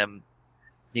about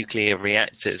nuclear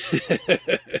reactors,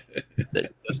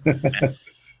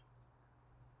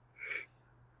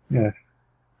 Yes.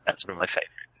 that's one of my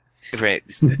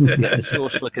favourites. The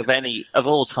source book of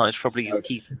all times, probably in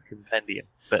Keith Compendium.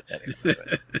 But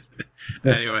anyway.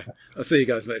 Anyway, I'll see you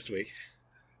guys next week.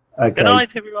 Okay. Good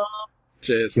night, everyone.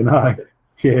 Cheers. Good night.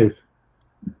 Cheers.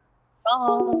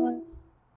 Bye.